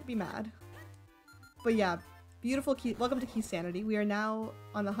can't be mad. But yeah, beautiful key. Welcome to Keysanity. We are now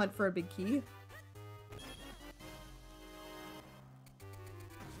on the hunt for a big key.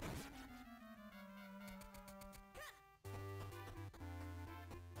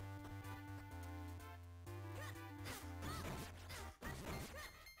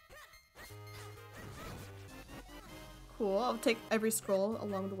 Cool, I'll take every scroll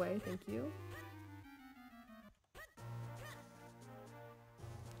along the way, thank you.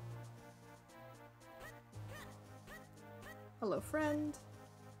 Hello, friend.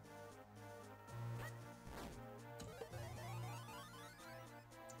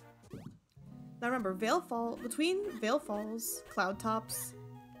 Now remember, between Vale Falls, Cloud Tops,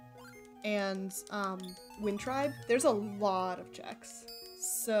 and Wind Tribe, there's a lot of checks.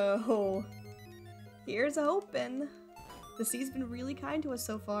 So here's hoping. The sea's been really kind to us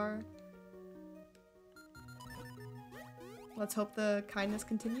so far. Let's hope the kindness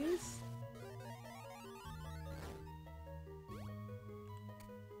continues.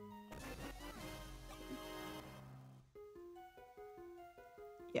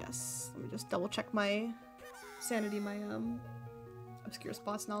 Yes, let me just double check my sanity, my obscure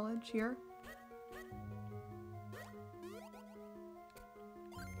spots knowledge here.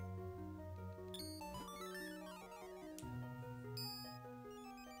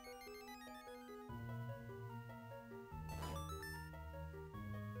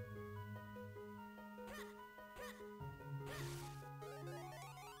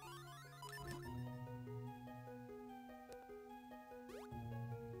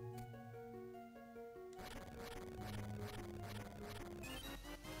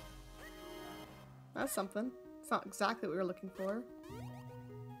 That's something. It's not exactly what we were looking for,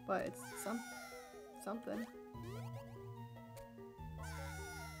 but it's something.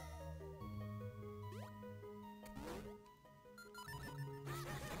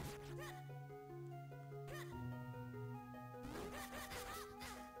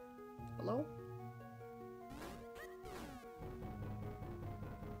 Hello?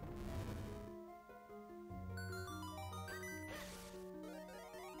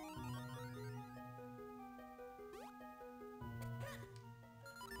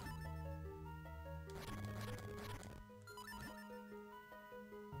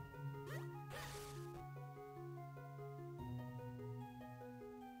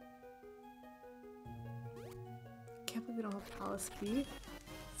 Can't believe we don't have Palace Key.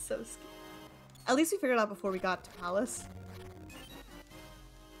 So scary. At least we figured it out before we got to Palace.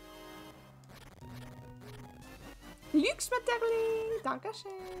 Dankeschön!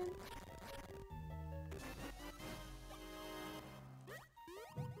 Dankeschön!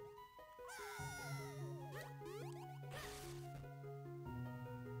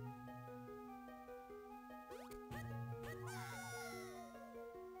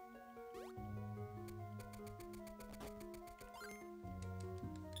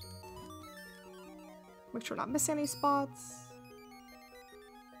 Make sure not miss any spots.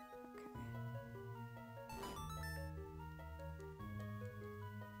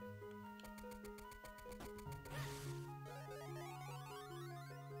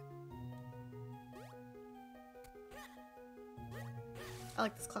 I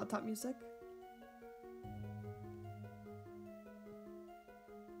like this cloud top music.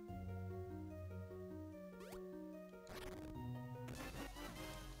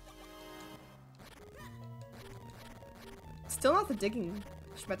 Still not the digging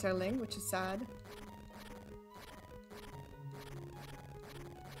Schmetterling, which is sad.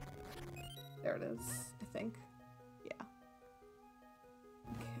 There it is, I think. Yeah.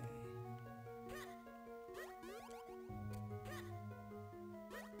 Okay.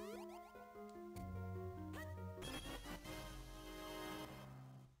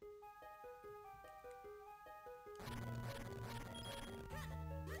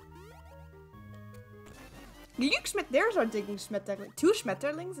 There's our digging Schmetterling. 2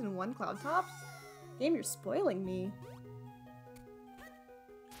 Schmetterlings and 1 Cloud Tops? Game, you're spoiling me.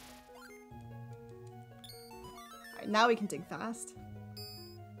 Alright, now we can dig fast.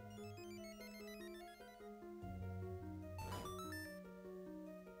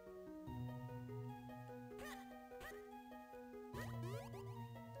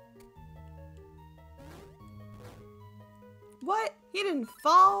 What? He didn't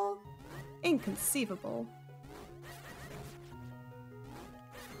fall? Inconceivable.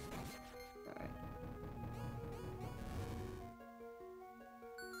 Alright.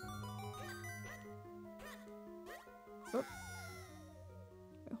 Whoop.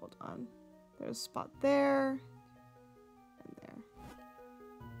 Wait, hold on. There's a spot there. And there.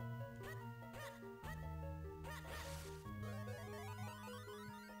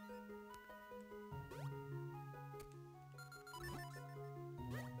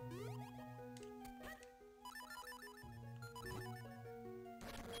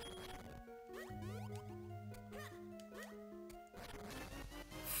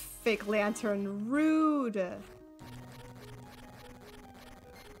 Fake lantern, rude.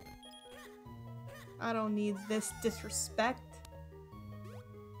 I don't need this disrespect.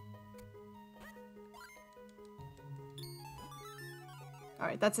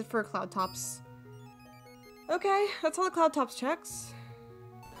 Alright, that's it for Cloud Tops. Okay, that's all the Cloud Tops checks.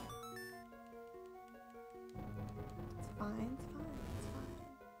 It's fine, it's fine, it's fine.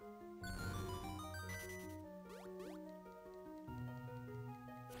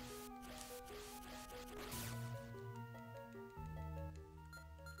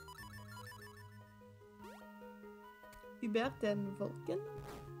 Hubert and Vulcan?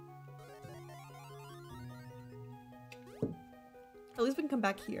 At least we can come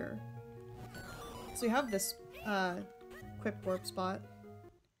back here. So we have this quick warp spot.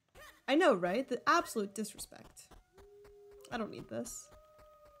 I know, right? The absolute disrespect. I don't need this.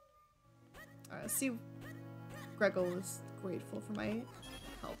 Alright, let's see. Gregor was grateful for my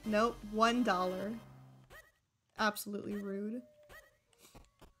help. Nope, $1. Absolutely rude.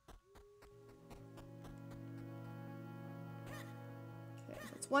 Okay, so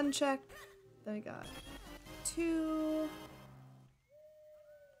that's one check. Then we got 2,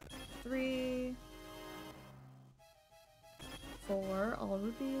 3, 4, all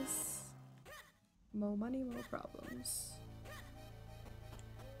rupees. Mo money, mo problems.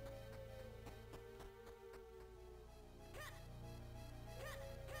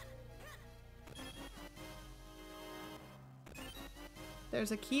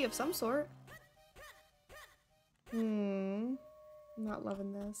 There's a key of some sort. I'm not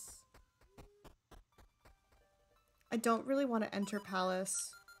loving this. I don't really want to enter Palace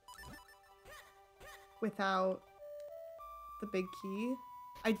without the big key.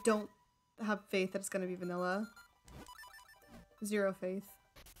 I don't have faith that it's gonna be vanilla. Zero faith.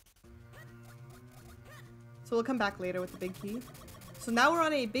 So we'll come back later with the big key. So now we're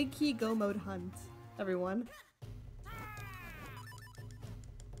on a big key go mode hunt, everyone.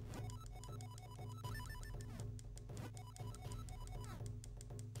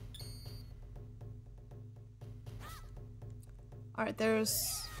 Alright, there's...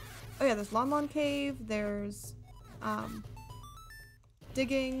 oh yeah, there's Lon Lon Cave, there's...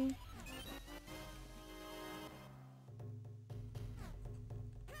 digging.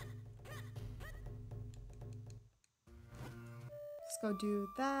 Let's go do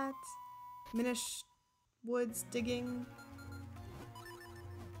that. Minish woods, digging.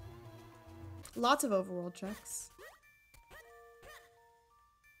 Lots of overworld checks.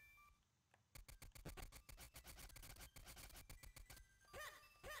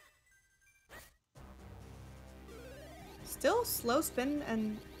 Still slow spin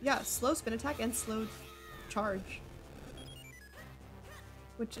and, yeah, slow spin attack and slow charge.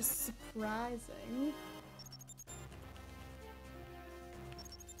 Which is surprising.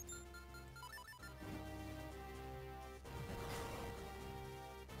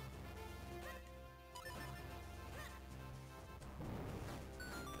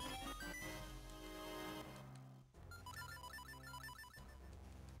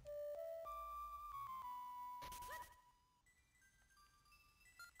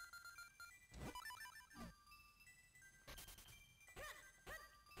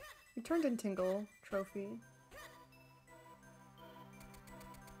 We turned in Tingle trophy.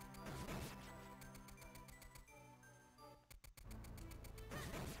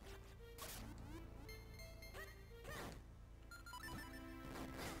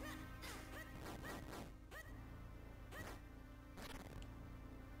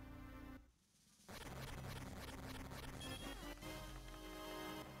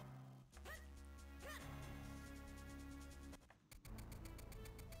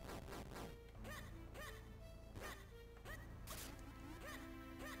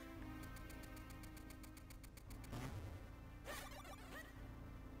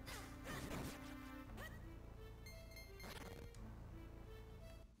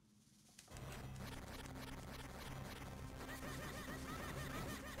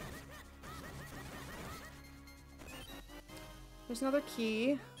 There's another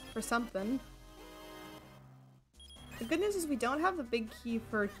key for something. The good news is we don't have the big key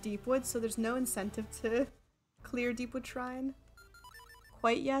for Deepwood, so there's no incentive to clear Deepwood Shrine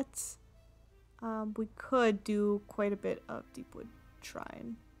quite yet. We could do quite a bit of Deepwood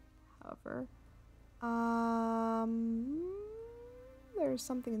Shrine, however. There's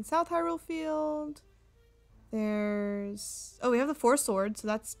something in South Hyrule Field. There's... oh, we have the 4 swords, so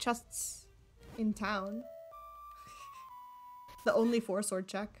that's chests in town. The only 4 sword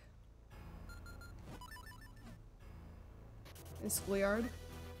check. In Schoolyard.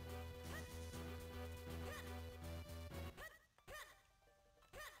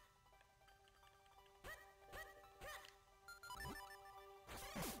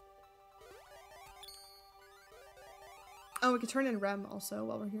 Oh, we could turn in Rem also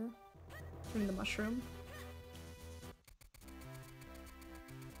while we're here. Turn in the mushroom.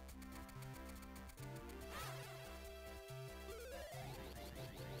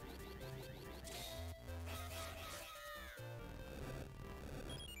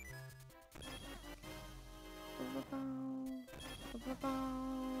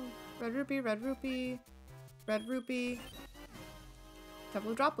 Red rupee, red rupee, red rupee.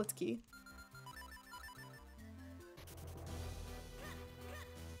 Temple of Droplets key.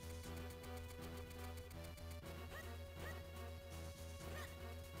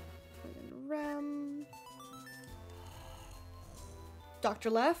 Rem. Doctor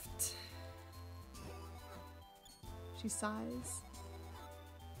left. She sighs.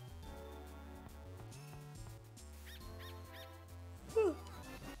 Whew.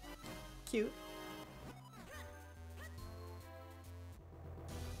 Cute.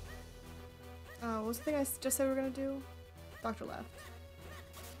 What was the thing I just said we were gonna do? Doctor left.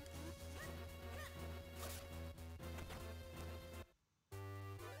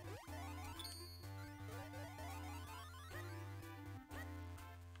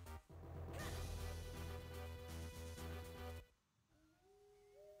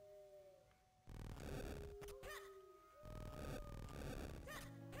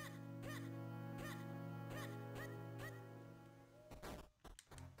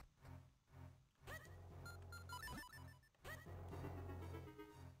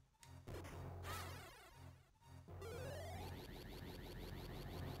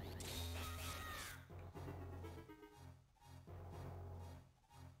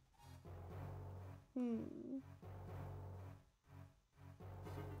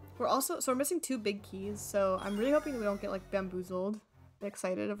 We're missing 2 big keys, so I'm really hoping we don't get like bamboozled. Get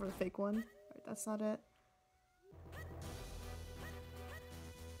excited over the fake one. Alright, that's not it.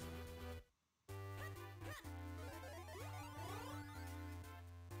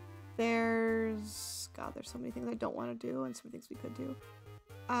 There's so many things I don't want to do and some things we could do.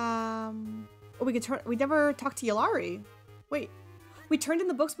 Oh, we never talked to Yalari. Wait. We turned in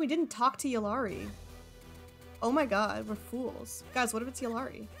the books but we didn't talk to Yalari. Oh my god, we're fools. Guys, what if it's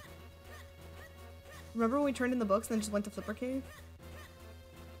Yalari? Remember when we turned in the books and then just went to Flipper Cave?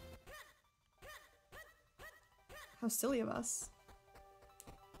 How silly of us.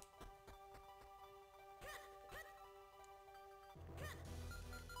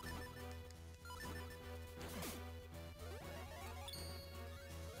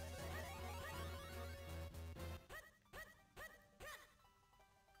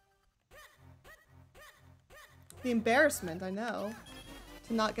 The embarrassment, I know.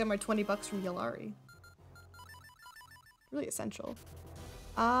 To not get my 20 bucks from Yalari. Really essential.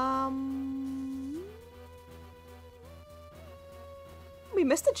 We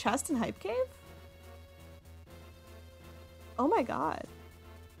missed a chest in Hype Cave? Oh my god.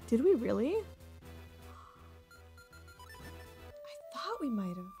 Did we really? I thought we might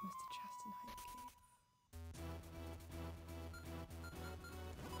have missed a chest in Hype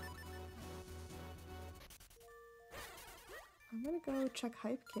Cave. I'm gonna go check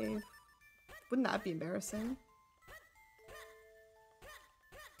Hype Cave. Wouldn't that be embarrassing?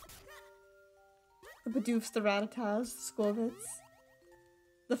 The Bidoofs, the Ratatas, the Squovits.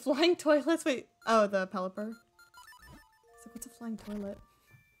 The flying toilets? Wait. Oh, the Pelipper. It's like, what's a flying toilet?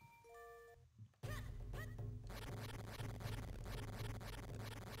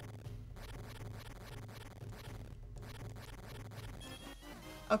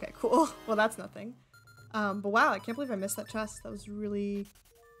 Okay, cool. Well, that's nothing. But wow, I can't believe I missed that chest. That was really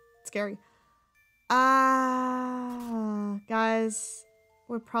scary. Guys,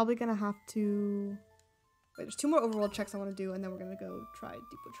 we're probably gonna have to... Wait, there's 2 more overworld checks I want to do, and then we're gonna go try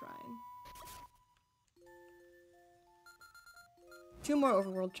Deepwood Shrine. 2 more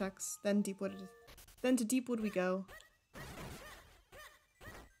overworld checks, then Deepwood. Then to Deepwood we go.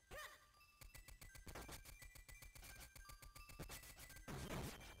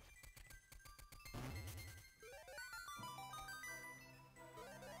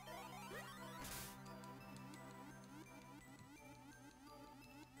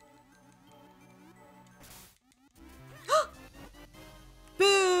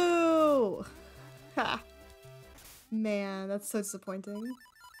 Man, that's so disappointing.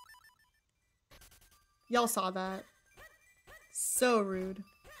 Y'all saw that. So rude.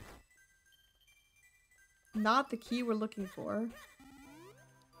 Not the key we're looking for.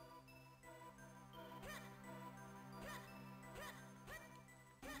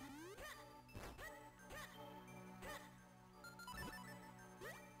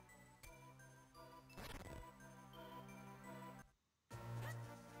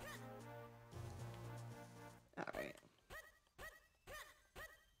 Alright.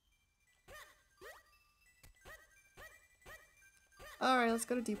 Alright, let's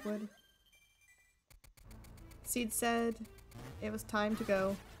go to Deepwood. Seed said it was time to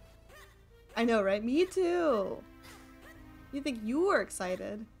go. I know, right? Me too! You think you were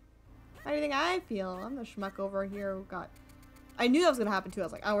excited? How do you think I feel? I'm the schmuck over here who got... I knew that was gonna happen too. I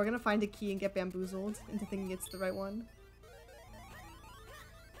was like, oh, we're gonna find a key and get bamboozled into thinking it's the right one.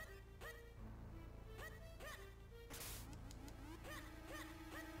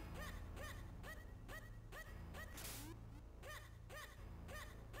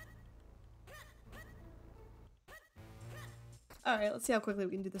 Alright, let's see how quickly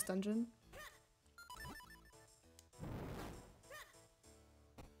we can do this dungeon.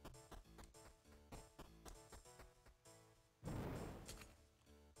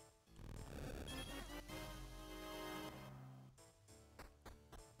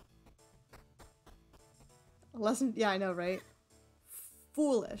 Lesson, yeah, I know, right?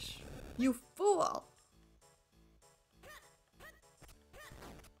 Foolish. You fool!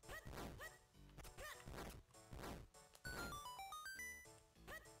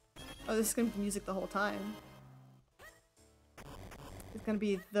 Oh, this is gonna be music the whole time. It's gonna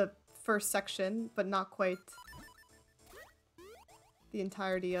be the first section, but not quite the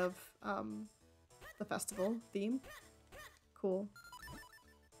entirety of the festival theme. Cool.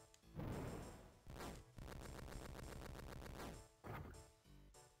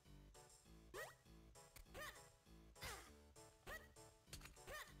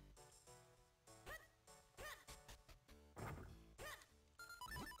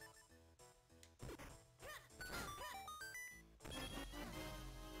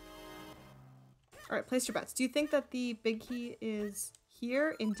 Alright, place your bets. Do you think that the big key is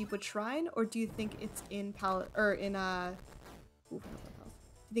here in Deepwood Shrine, or do you think it's in Palace, or in ooh, do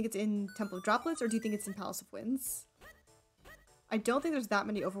you think it's in Temple of Droplets, or do you think it's in Palace of Winds? I don't think there's that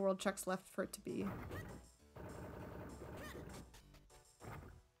many overworld checks left for it to be. I'm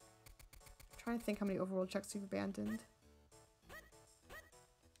trying to think how many overworld checks we've abandoned.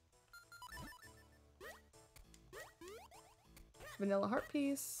 Vanilla heart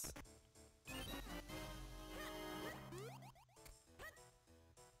piece.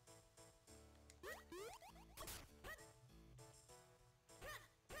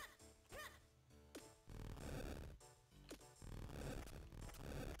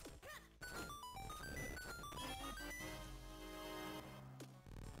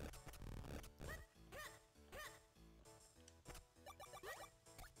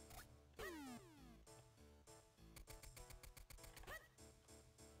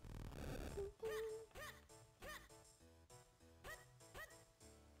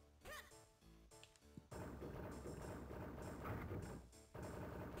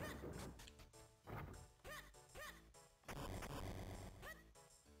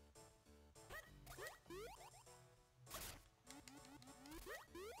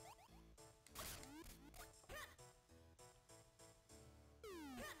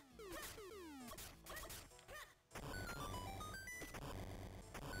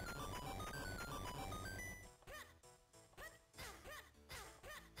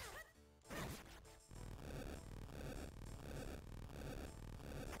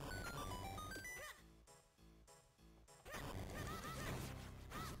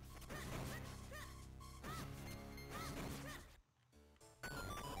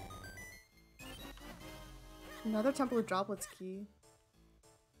 Another Temple of Droplets key.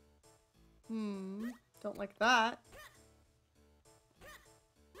 Don't like that.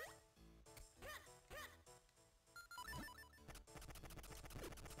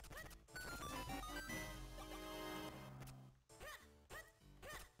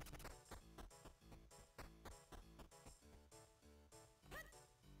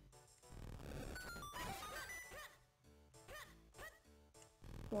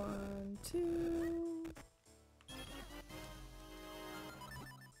 One, two...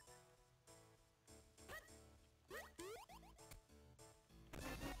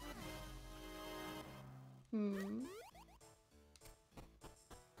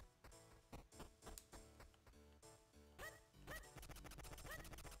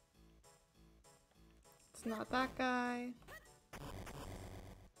 It's not that guy.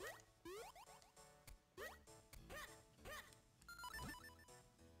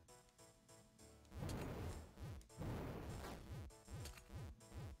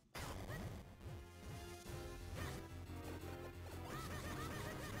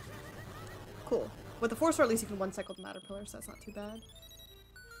 Cool. With the Force Sword, at least you can one-cycle the Matter Pillar, so that's not too bad.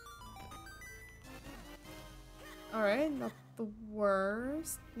 Alright, not the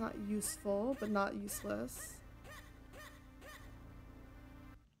worst. Not useful, but not useless.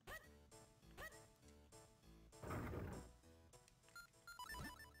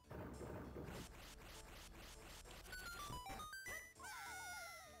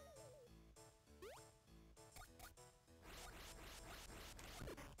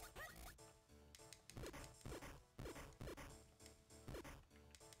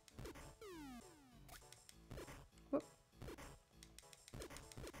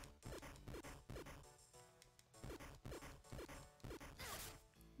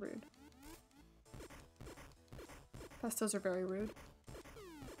 Rude. Pestos are very rude.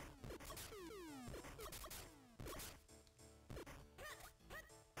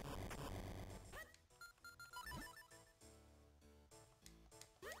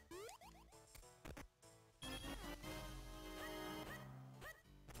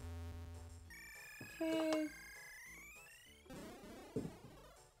 Okay.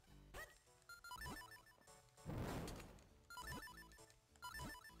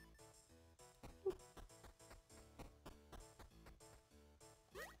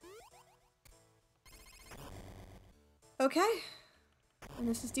 Okay, and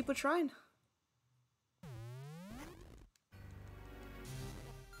this is Deepwood Shrine.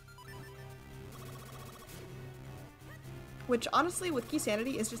 Which, honestly, with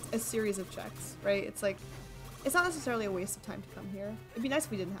Keysanity is just a series of checks, right? It's like, it's not necessarily a waste of time to come here. It'd be nice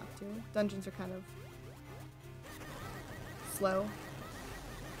if we didn't have to. Dungeons are kind of slow.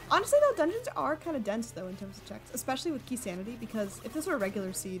 Honestly, though, dungeons are kind of dense, though, in terms of checks, especially with Keysanity, because if this were a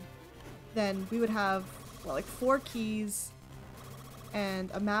regular seed, then we would have, well, like 4 keys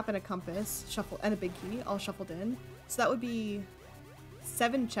and a map and a compass, and a big key, all shuffled in. So that would be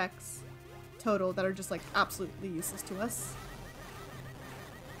 7 checks total that are just like absolutely useless to us.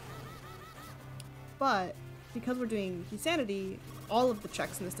 But because we're doing Keysanity, all of the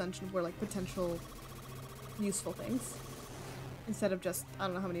checks in this dungeon were like potential useful things. Instead of just, I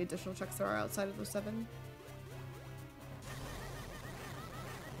don't know how many additional checks there are outside of those 7.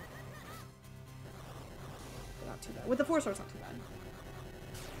 But not too bad. With the Force Sword, it's not too bad.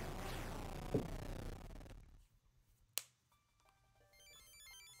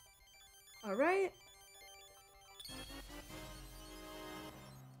 Alright.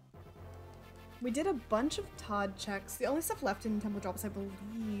 We did a bunch of Todd checks. The only stuff left in Temple Drops, I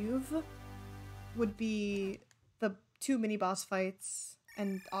believe, would be the 2 mini-boss fights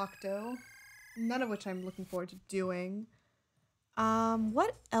and Octo. None of which I'm looking forward to doing.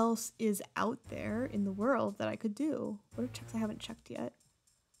 What else is out there in the world that I could do? What are checks I haven't checked yet?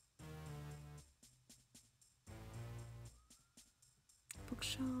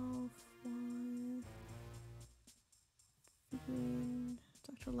 Bookshelf.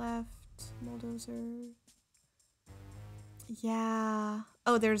 Dr. Left, Bulldozer. Yeah.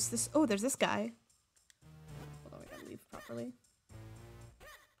 Oh, there's this. Oh, there's this guy. Hold on, we gotta leave properly.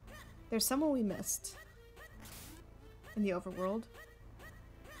 There's someone we missed in the overworld.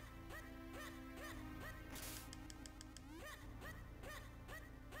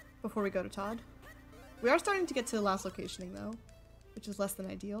 Before we go to Todd. We are starting to get to the last locationing though, which is less than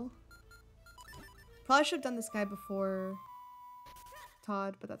ideal. Probably should have done this guy before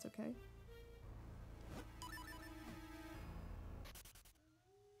Todd, but that's okay.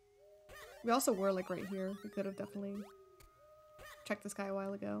 We also were like right here. We could have definitely checked this guy a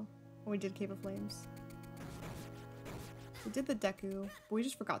while ago when we did Cave of Flames. We did the Deku, but we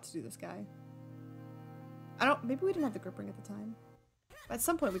just forgot to do this guy. Maybe we didn't have the grip ring at the time. But at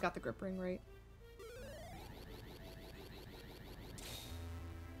some point we got the grip ring, right?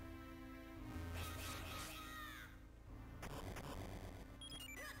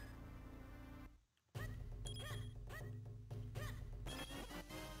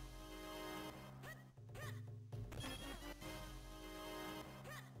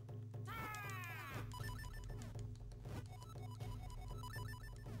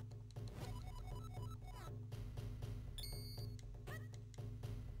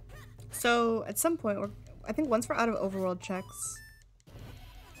 So at some point, I think once we're out of overworld checks,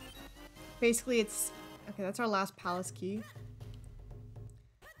 basically it's, okay, that's our last palace key.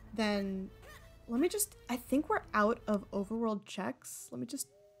 Then let me just, I think we're out of overworld checks. Let me just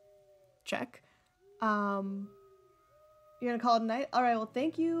check. You're gonna call it a night? Alright, well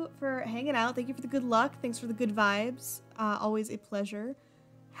thank you for hanging out. Thank you for the good luck. Thanks for the good vibes. Always a pleasure.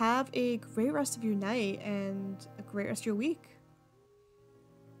 Have a great rest of your night and a great rest of your week.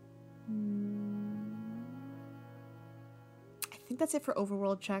 I think that's it for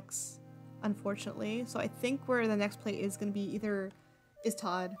overworld checks, unfortunately. So I think where the next play is gonna be is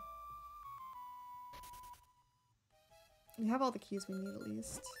Todd. We have all the keys we need at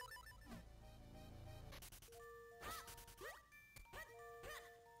least.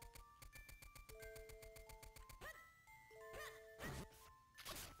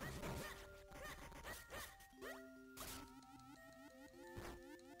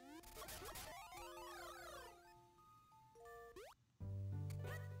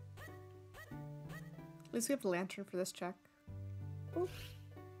 At least we have the lantern for this check. Oof.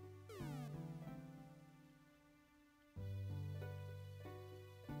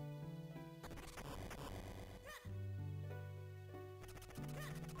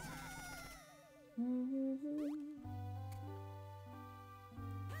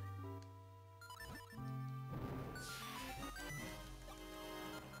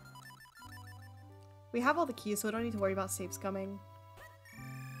 We have all the keys, so we don't need to worry about saves coming.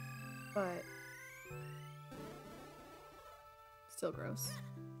 But still gross.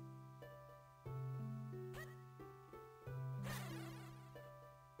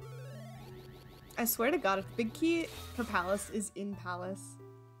 I swear to God, if Big Key for Palace is in Palace,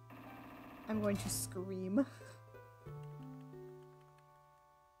 I'm going to scream.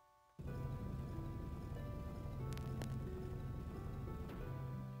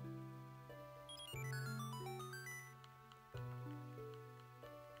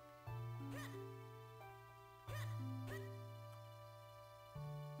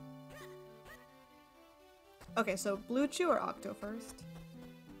 Okay, so Blue Chew or Octo first?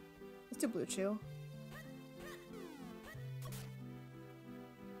 Let's do Blue Chew.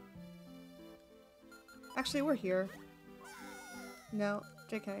 Actually, we're here. No,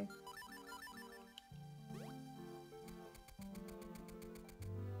 JK.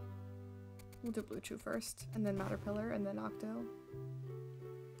 We'll do Blue Chew first, and then Matter Pillar, and then Octo.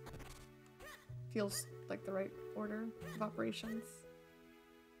 Feels like the right order of operations.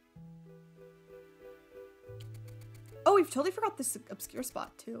 Oh, we've totally forgot this obscure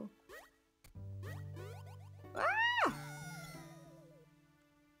spot, too. Ah!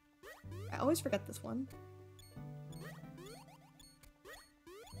 I always forget this one.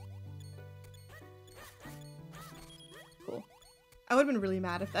 Cool. I would have been really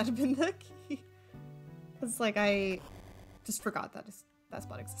mad if that had been the key. It's like I just forgot that that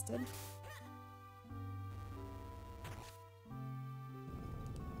spot existed.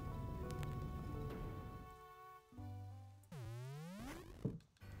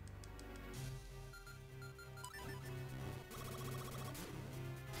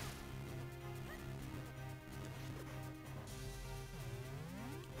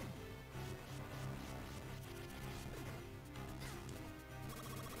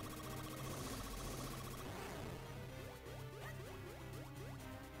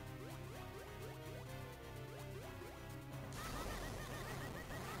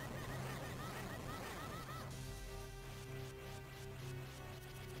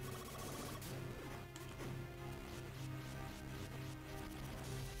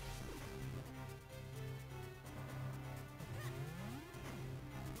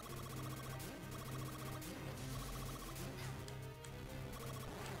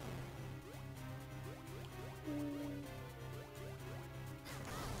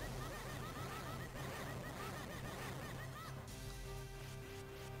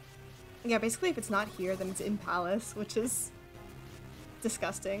 Yeah, basically if it's not here, then it's in Palace, which is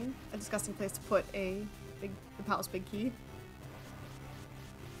disgusting. A disgusting place to put the Palace Big Key.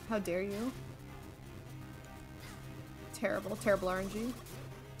 How dare you? Terrible, terrible RNG.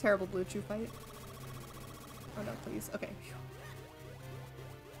 Terrible Blue Chew fight. Oh no, please. Okay. Phew.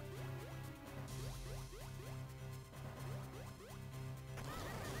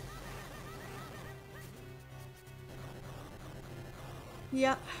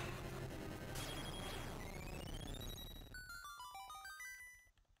 Yeah.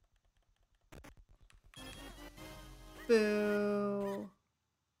 Boo.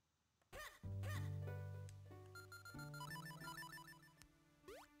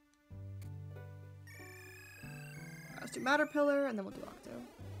 Let's do Matter Pillar, and then we'll do Octo.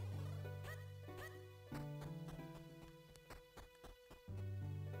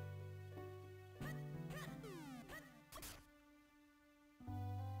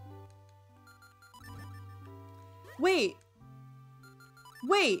 Wait!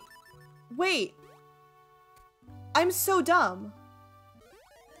 Wait! Wait! I'm so dumb.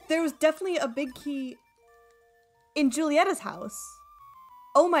 There was definitely a big key in Julieta's house.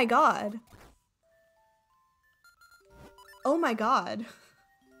 Oh my god. Oh my god.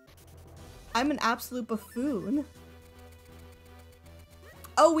 I'm an absolute buffoon.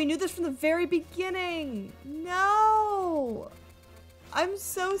 Oh, we knew this from the very beginning. No. I'm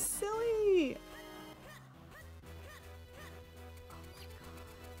so silly.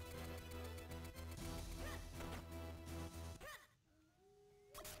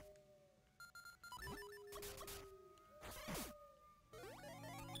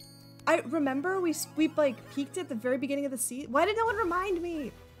 I remember we like peeked at the very beginning of the seed. Why did no one remind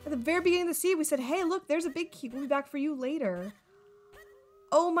me? At the very beginning of the seed, we said, hey, look, there's a big key. We'll be back for you later.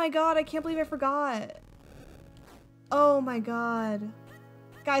 Oh my god, I can't believe I forgot. Oh my god.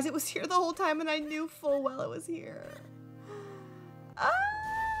 Guys, it was here the whole time and I knew full well it was here. Ah!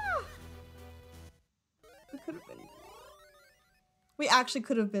 We could have been... We actually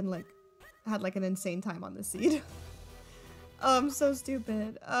could have been like, had like an insane time on this seed. Oh, I'm so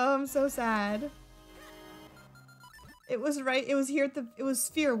stupid. Oh, I'm so sad. It was right. It was here at the... It was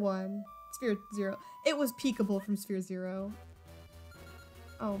Sphere 1. Sphere 0. It was peekable from Sphere 0.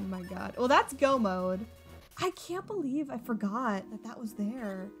 Oh my god. Well, that's go mode. I can't believe I forgot that that was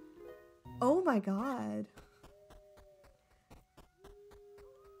there. Oh my god.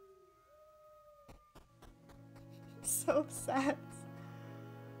 So sad.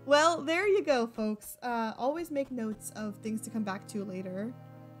 Well, there you go, folks. Always make notes of things to come back to later.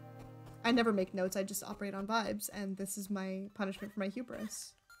 I never make notes, I just operate on vibes, and this is my punishment for my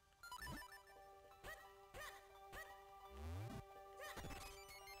hubris.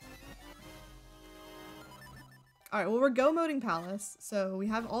 Alright, well, we're go-moding Palace, so we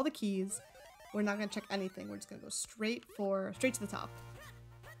have all the keys. We're not gonna check anything, we're just gonna go straight to the top.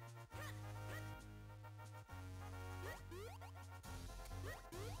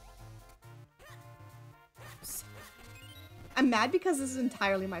 I'm mad because this is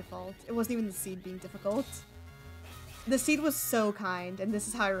entirely my fault. It wasn't even the seed being difficult. The seed was so kind, and this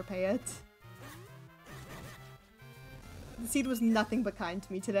is how I repay it. The seed was nothing but kind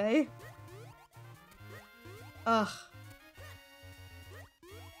to me today. Ugh.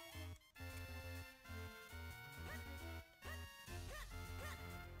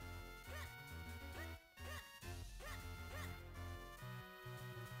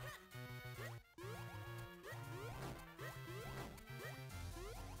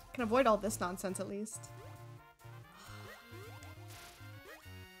 Can avoid all this nonsense at least.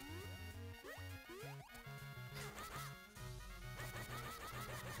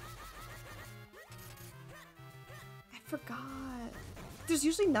 I forgot. There's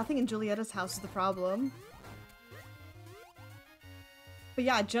usually nothing in Julieta's house is the problem. But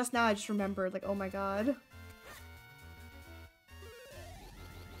yeah, just now I just remembered, like, oh my god.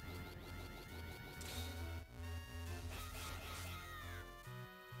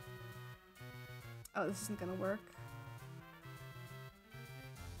 Oh, this isn't gonna work.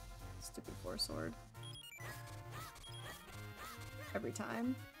 Stupid four sword. Every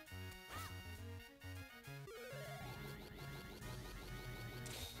time.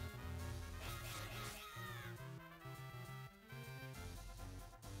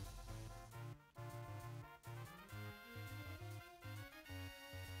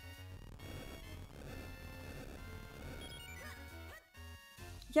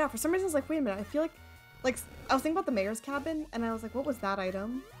 Yeah, for some reason I was like, wait a minute, I feel like I was thinking about the mayor's cabin, and I was like, what was that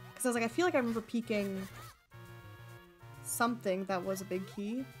item? Because I was like, I feel like I remember peeking something that was a big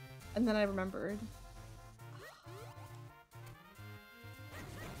key, and then I remembered.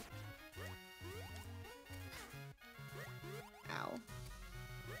 Ow.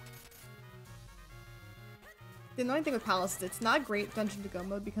 The annoying thing with Palace is it's not a great dungeon to go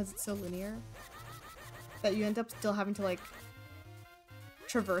mode because it's so linear that you end up still having to, like,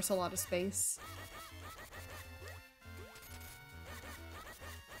 traverse a lot of space.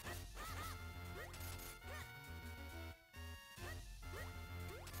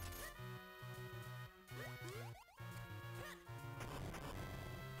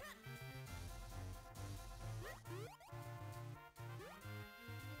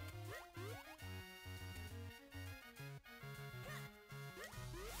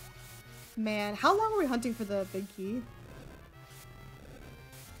 Man, how long were we hunting for the big key?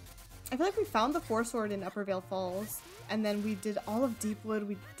 I feel like we found the four sword in Upper Vale Falls, and then we did all of Deepwood,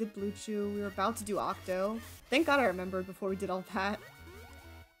 we did Blue Chew, we were about to do Octo. Thank god I remembered before we did all that.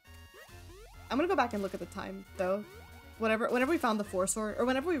 I'm gonna go back and look at the time, though. Whenever we found the four sword, or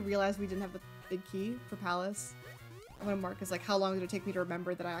whenever we realized we didn't have the big key for Palace, I'm gonna mark as like, how long did it take me to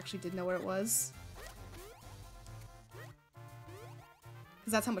remember that I actually did know where it was?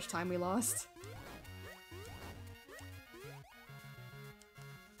 Because that's how much time we lost.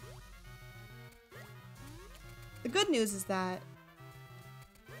 The good news is that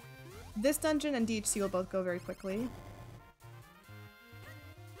this dungeon and DHC will both go very quickly.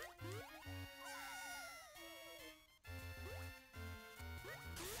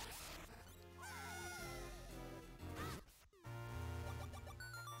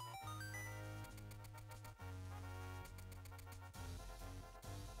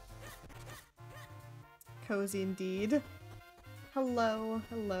 Cozy indeed. Hello,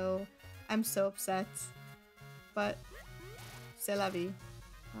 hello. I'm so upset. But, c'est la vie.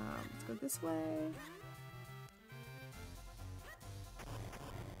 Let's go this way.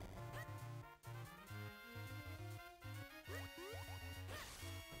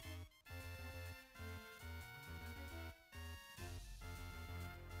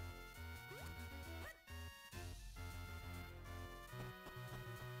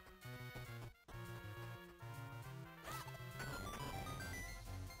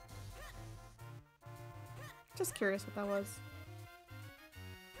 Just curious what that was.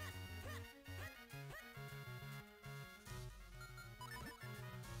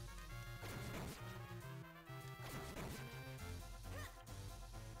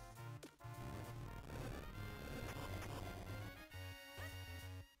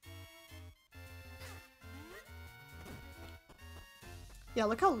 Yeah,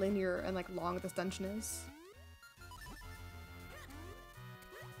 look how linear and like long this dungeon is.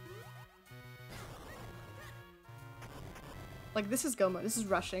 Like, this is go mode, this is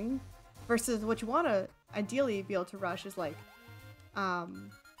rushing. Versus what you want to ideally be able to rush is like,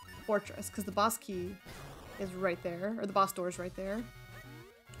 Fortress, because the boss key is right there, or the boss door is right there.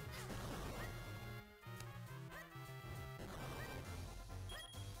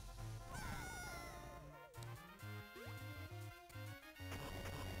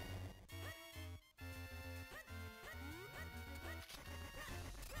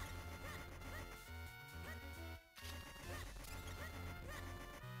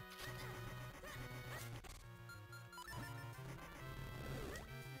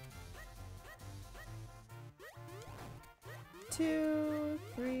 Two,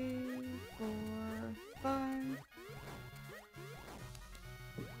 three, 4, 5,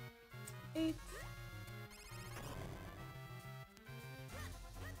 8.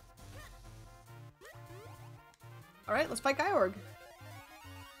 All right, let's fight Gyorg.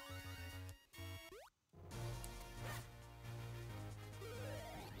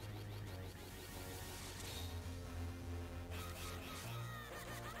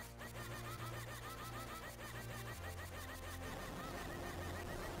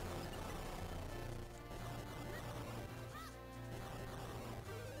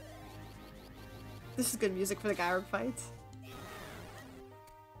 This is good music for the Gyorg fight.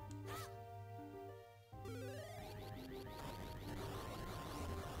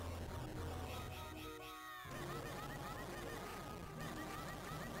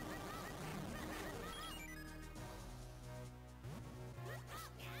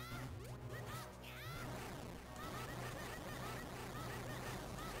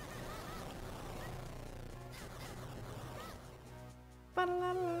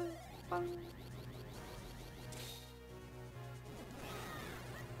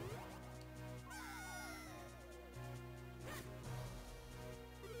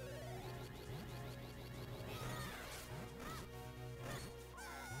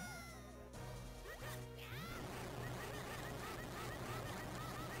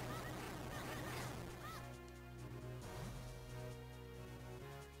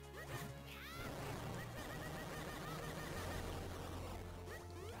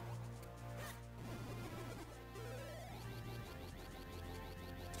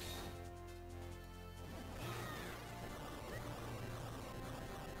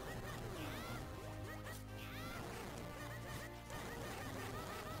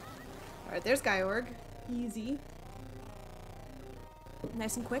 Alright, there's Gyorg. Easy.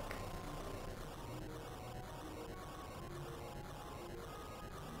 Nice and quick.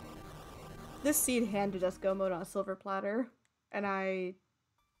 This seed handed us go mode on a silver platter, and I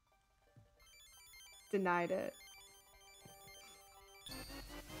denied it.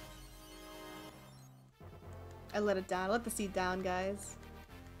 I let it down. I let the seed down, guys.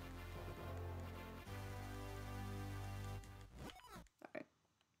 Alright.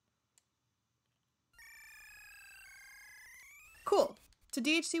 Cool. To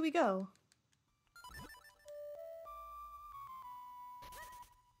DHC we go.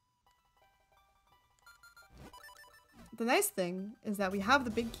 The nice thing is that we have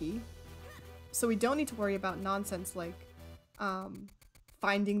the big key, so we don't need to worry about nonsense like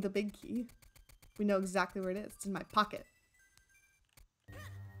finding the big key. We know exactly where it is. It's in my pocket.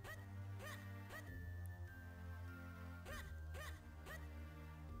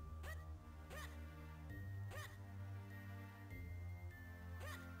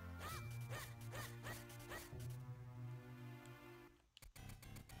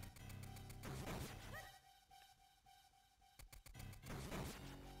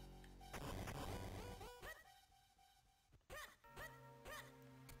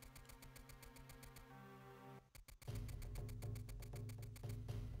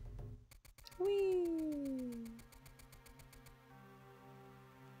 Whee!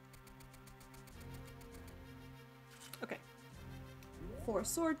 Okay. For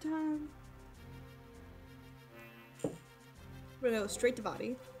sword time. We're gonna go straight to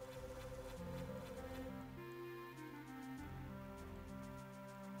body.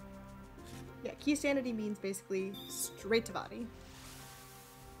 Yeah, Keysanity means basically straight to body.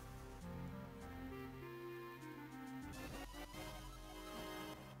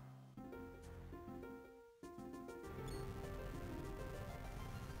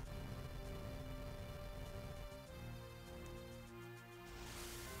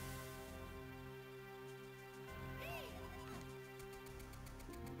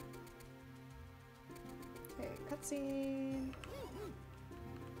 Okay, cutscene.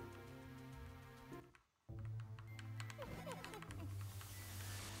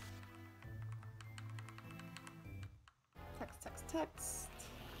 Text.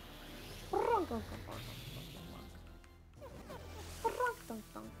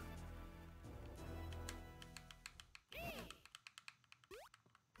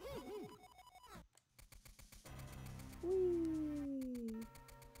 Whee.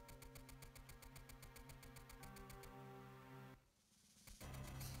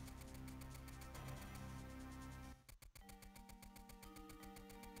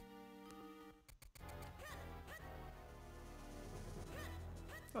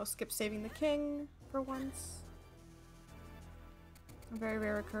 I'll skip saving the king for once. A very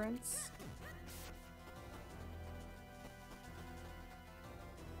rare occurrence.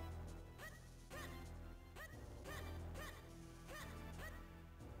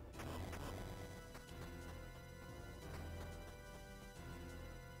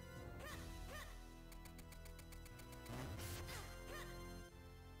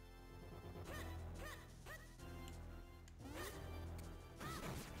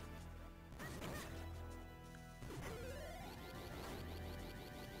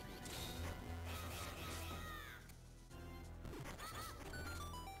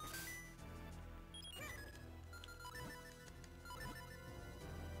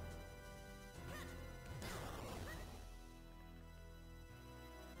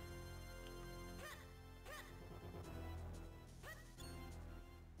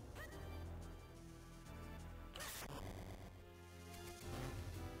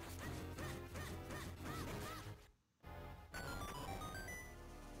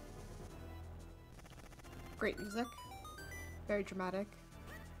 Great music. Very dramatic.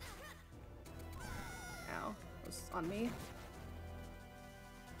 Ow, it was on me.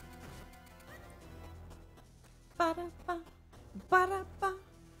 Ba-da-ba, ba-da-ba,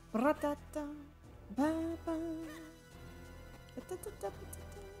 ba-da-da, ba-ba. Ba-da-da-da-ba-da-da.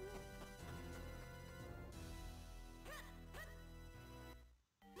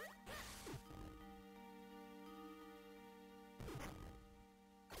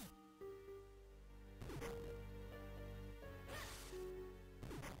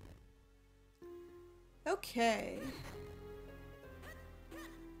 Okay.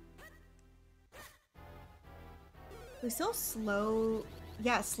 We still slow,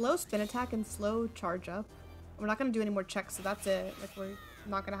 yeah, slow spin attack and slow charge up. We're not gonna do any more checks, so that's it. Like, we're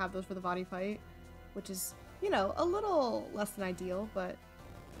not gonna have those for the body fight, which is, you know, a little less than ideal, but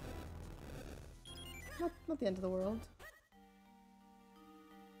not the end of the world.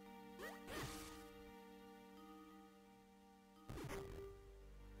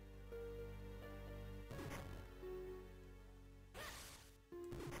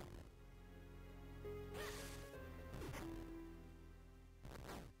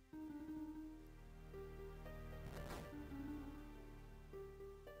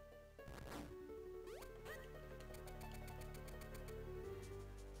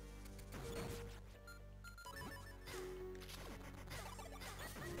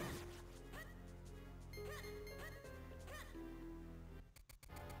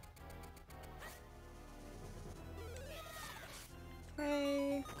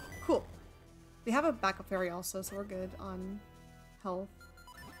 Okay, cool. We have a backup fairy also, so we're good on health.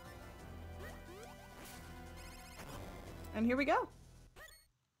 And here we go.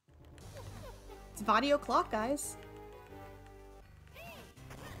 It's Vadi o'clock, guys.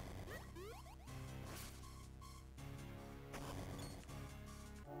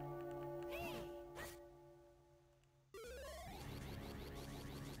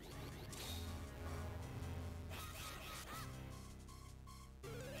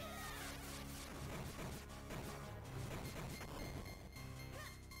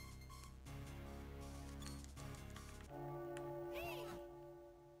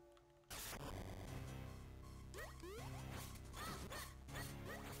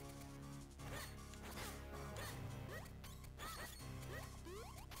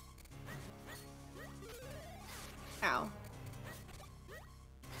 Ow.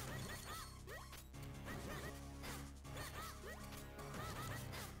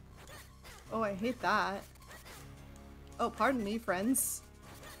 Oh, I hate that. Oh, pardon me, friends.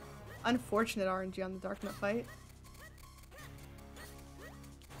 Unfortunate RNG on the Darknut fight.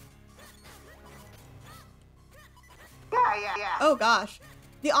 Yeah. Oh gosh.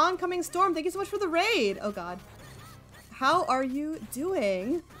 The oncoming storm, thank you so much for the raid! Oh god. How are you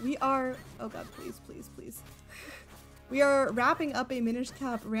doing? We are... Oh god, please, please, please. We are wrapping up a Minish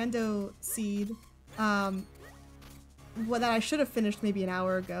Cap Rando seed. That I should have finished maybe an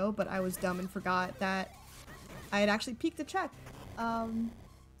hour ago, but I was dumb and forgot that I had actually peeked to check.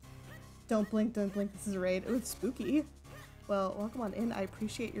 Don't blink, this is a raid. Ooh, it's spooky. Well, welcome on in. I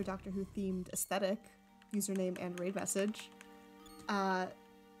appreciate your Doctor Who themed aesthetic, username, and raid message.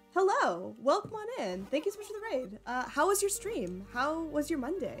 Hello, welcome on in. Thank you so much for the raid. How was your stream? How was your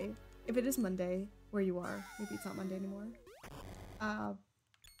Monday? If it is Monday where you are, maybe it's not Monday anymore.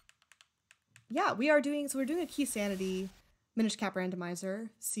 Yeah, we're doing a Keysanity Minish Cap randomizer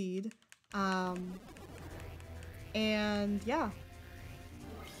seed. And yeah.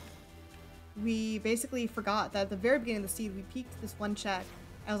 We basically forgot that at the very beginning of the seed we peeked this one check.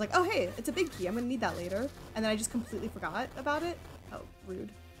 I was like, oh hey, it's a big key, I'm gonna need that later. And then I just completely forgot about it. Oh,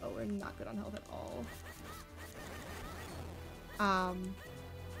 rude. Oh, we're not good on health at all.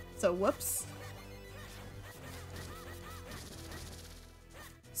 So whoops.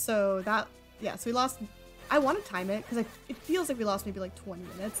 So that, yeah, so we lost, I want to time it because it feels like we lost maybe like 20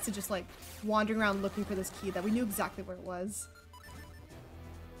 minutes to just like wandering around looking for this key that we knew exactly where it was.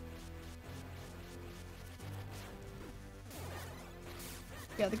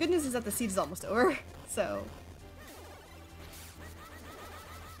 Yeah, the good news is that the seed is almost over, so.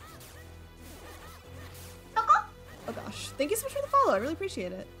 Oh gosh, thank you so much for the follow, I really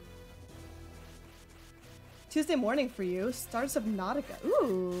appreciate it. Tuesday morning for you, Stars of Nautica.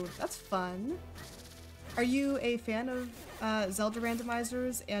 Ooh, that's fun. Are you a fan of Zelda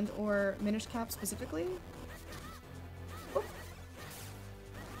randomizers and or Minish Cap specifically? Oh.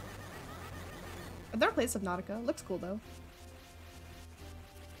 I've never played Subnautica, looks cool though.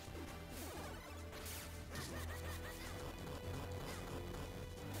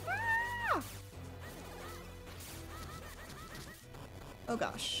 Oh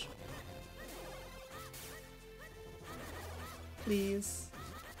gosh. Please.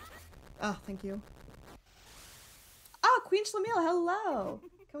 Oh, thank you. Oh, Queen Schlemiel, hello!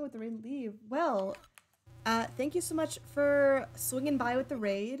 Come with the raid and leave. Well, thank you so much for swinging by with the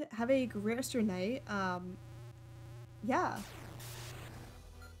raid. Have a great rest of your night. Yeah.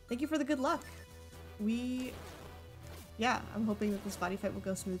 Thank you for the good luck. Yeah, I'm hoping that this body fight will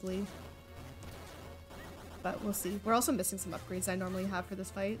go smoothly. But we'll see. We're also missing some upgrades I normally have for this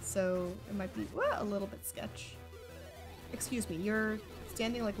fight, so it might be a little bit sketch. Excuse me, you're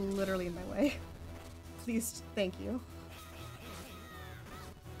standing like literally in my way. Please, thank you.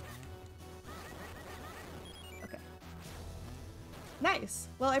 Okay. Nice.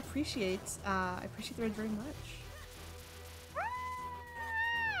 Well, I appreciate the raid very much.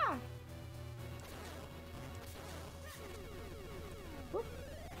 Ah!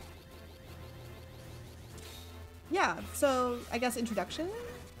 Yeah, so I guess introduction?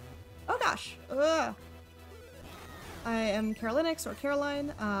 Oh gosh. Ugh. I am Carolinix or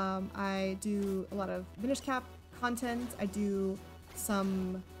Caroline. I do a lot of Minish Cap content. I do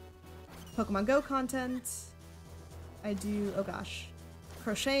some Pokemon Go content. I do, oh gosh,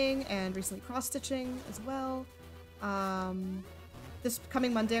 crocheting and recently cross-stitching as well. This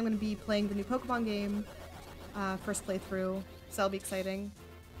coming Monday I'm going to be playing the new Pokemon game, first playthrough, so that'll be exciting.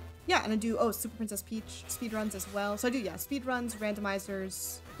 Yeah, and I do, oh, Super Princess Peach speedruns as well. So I do, yeah, speedruns,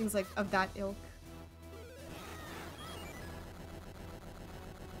 randomizers, things like of that ilk.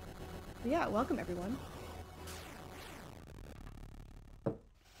 But yeah, welcome everyone. Okay.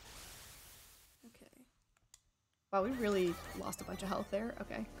 Wow, we really lost a bunch of health there.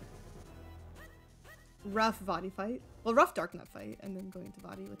 Okay. Rough Vadi fight. Well, rough Darknut fight, and then going to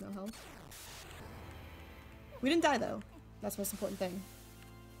Vadi with no health. We didn't die though. That's the most important thing.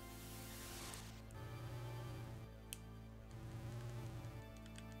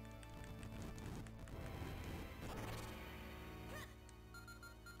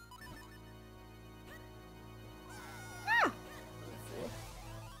 Ah!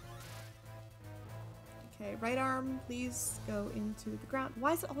 Okay, right arm, please go into the ground.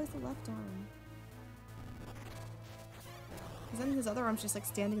 Why is it always the left arm? Because then his other arm's just like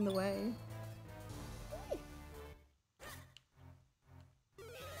standing in the way.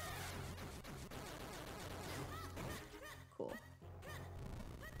 Cool.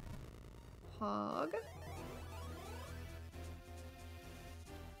 Hog.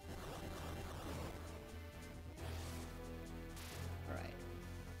 Alright.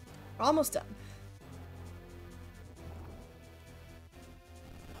 We're almost done.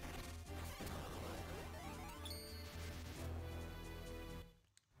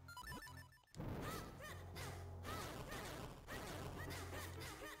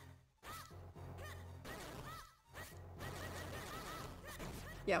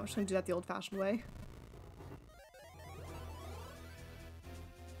 Yeah, we're just gonna do that the old-fashioned way.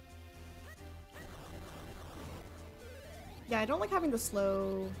 Yeah, I don't like having the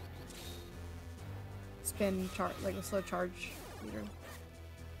slow spin chart, like a slow charge meter.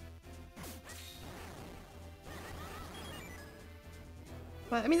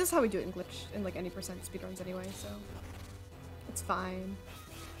 But I mean, this is how we do it in glitch in like any percent speedruns anyway, so it's fine.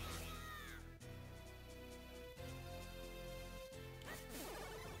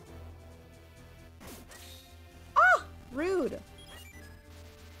 Rude.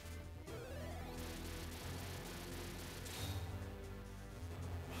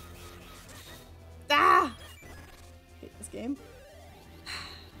 Ah! Hate this game.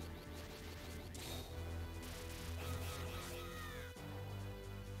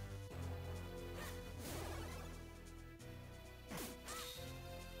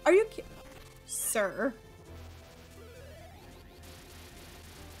 Are you kidding? Sir.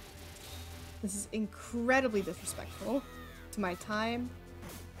 This is incredibly disrespectful to my time.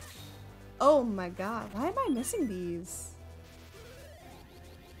 Oh my god, why am I missing these?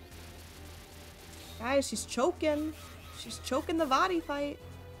 Guys, she's choking. She's choking the body fight.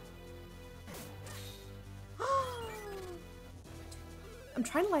 I'm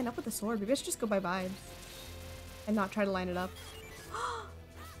trying to line up with the sword. Maybe I should just go by vibes and not try to line it up. I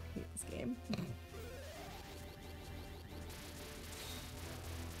hate this game.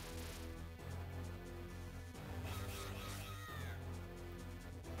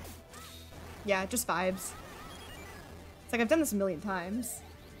 Yeah, just vibes. It's like I've done this a million times.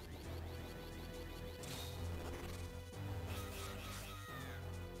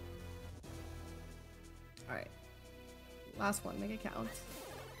 Alright. Last one, make it count.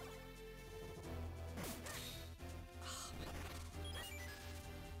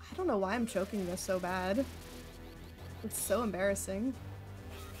 I don't know why I'm choking this so bad. It's so embarrassing.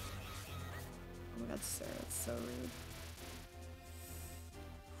 Oh my god, sir, that's so rude.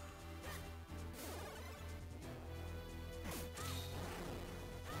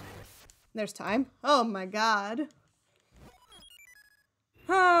 There's time. Oh my god.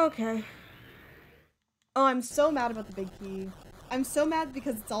 Okay. Oh, I'm so mad about the big key. I'm so mad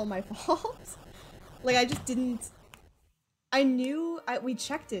because it's all my fault. Like, I just didn't... I knew... we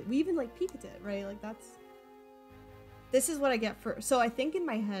checked it. We even, like, peeked it, right? Like, that's... This is what I get for... So I think in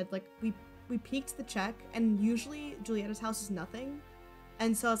my head, like, we peeked the check, and usually Julietta's house is nothing.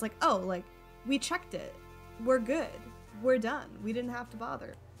 And so I was like, oh, like, we checked it. We're good. We're done. We didn't have to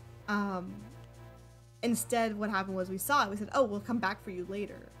bother. Instead, what happened was we saw it. We said, oh, we'll come back for you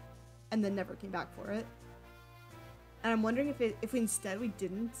later. And then never came back for it. And I'm wondering if we instead we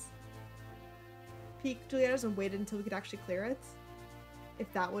didn't peek Julietta's and waited until we could actually clear it,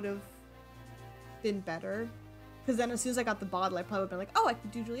 if that would have been better. Because then as soon as I got the bottle, I probably would have been like, oh, I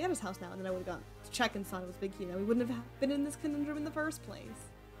could do Julietta's house now. And then I would have gone to check and saw it was big key. And we wouldn't have been in this conundrum in the first place.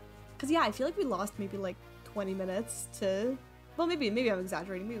 Because, yeah, I feel like we lost maybe like 20 minutes to... Well, maybe I'm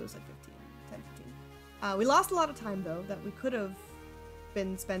exaggerating. Maybe it was like 10, 15. We lost a lot of time, though, that we could have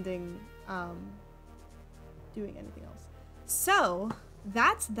been spending doing anything else. So,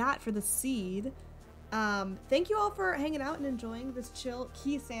 that's that for the seed. Thank you all for hanging out and enjoying this chill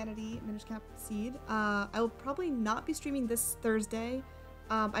Keysanity Minish Cap seed. I will probably not be streaming this Thursday.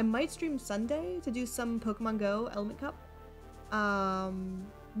 I might stream Sunday to do some Pokemon Go Element Cup.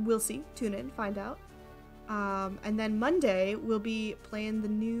 We'll see. Tune in, find out. And then Monday, we'll be playing the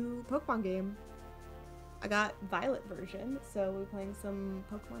new Pokemon game. I got Violet version, so we're playing some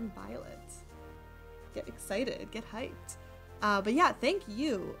Pokemon Violet. Get excited, get hyped. But yeah, thank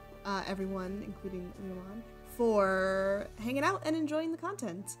you, everyone, including Leon, for hanging out and enjoying the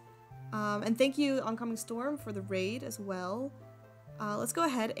content. And thank you, Oncoming Storm, for the raid as well. Let's go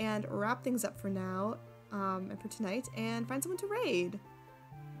ahead and wrap things up for now, and for tonight, and find someone to raid.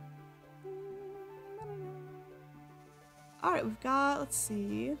 Alright, we've got, let's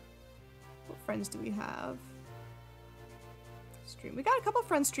see, what friends do we have? Stream. We got a couple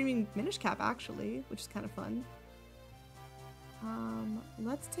friends streaming Minish Cap, actually, which is kind of fun.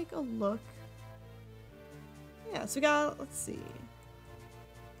 Let's take a look. Yeah, so we got, let's see.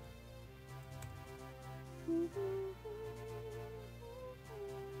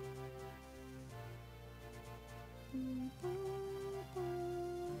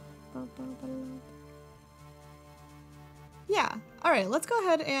 Yeah, alright, let's go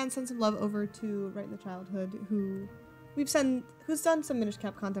ahead and send some love over to Right in the Childhood, who's done some Minish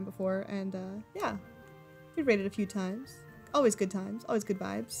Cap content before, and yeah, we rated a few times. Always good times, always good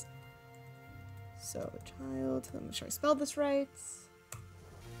vibes. So, child, let me make sure I spelled this right.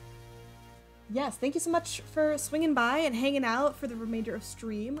 Yes, thank you so much for swinging by and hanging out for the remainder of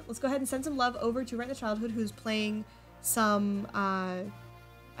stream. Let's go ahead and send some love over to Right in the Childhood, who's playing some, I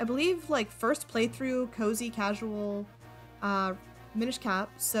believe, like, first playthrough, cozy, casual, Minish Cap.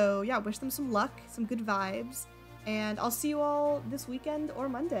 So, yeah, wish them some luck, some good vibes. And I'll see you all this weekend or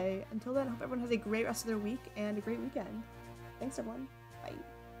Monday. Until then, I hope everyone has a great rest of their week and a great weekend. Thanks, everyone. Bye.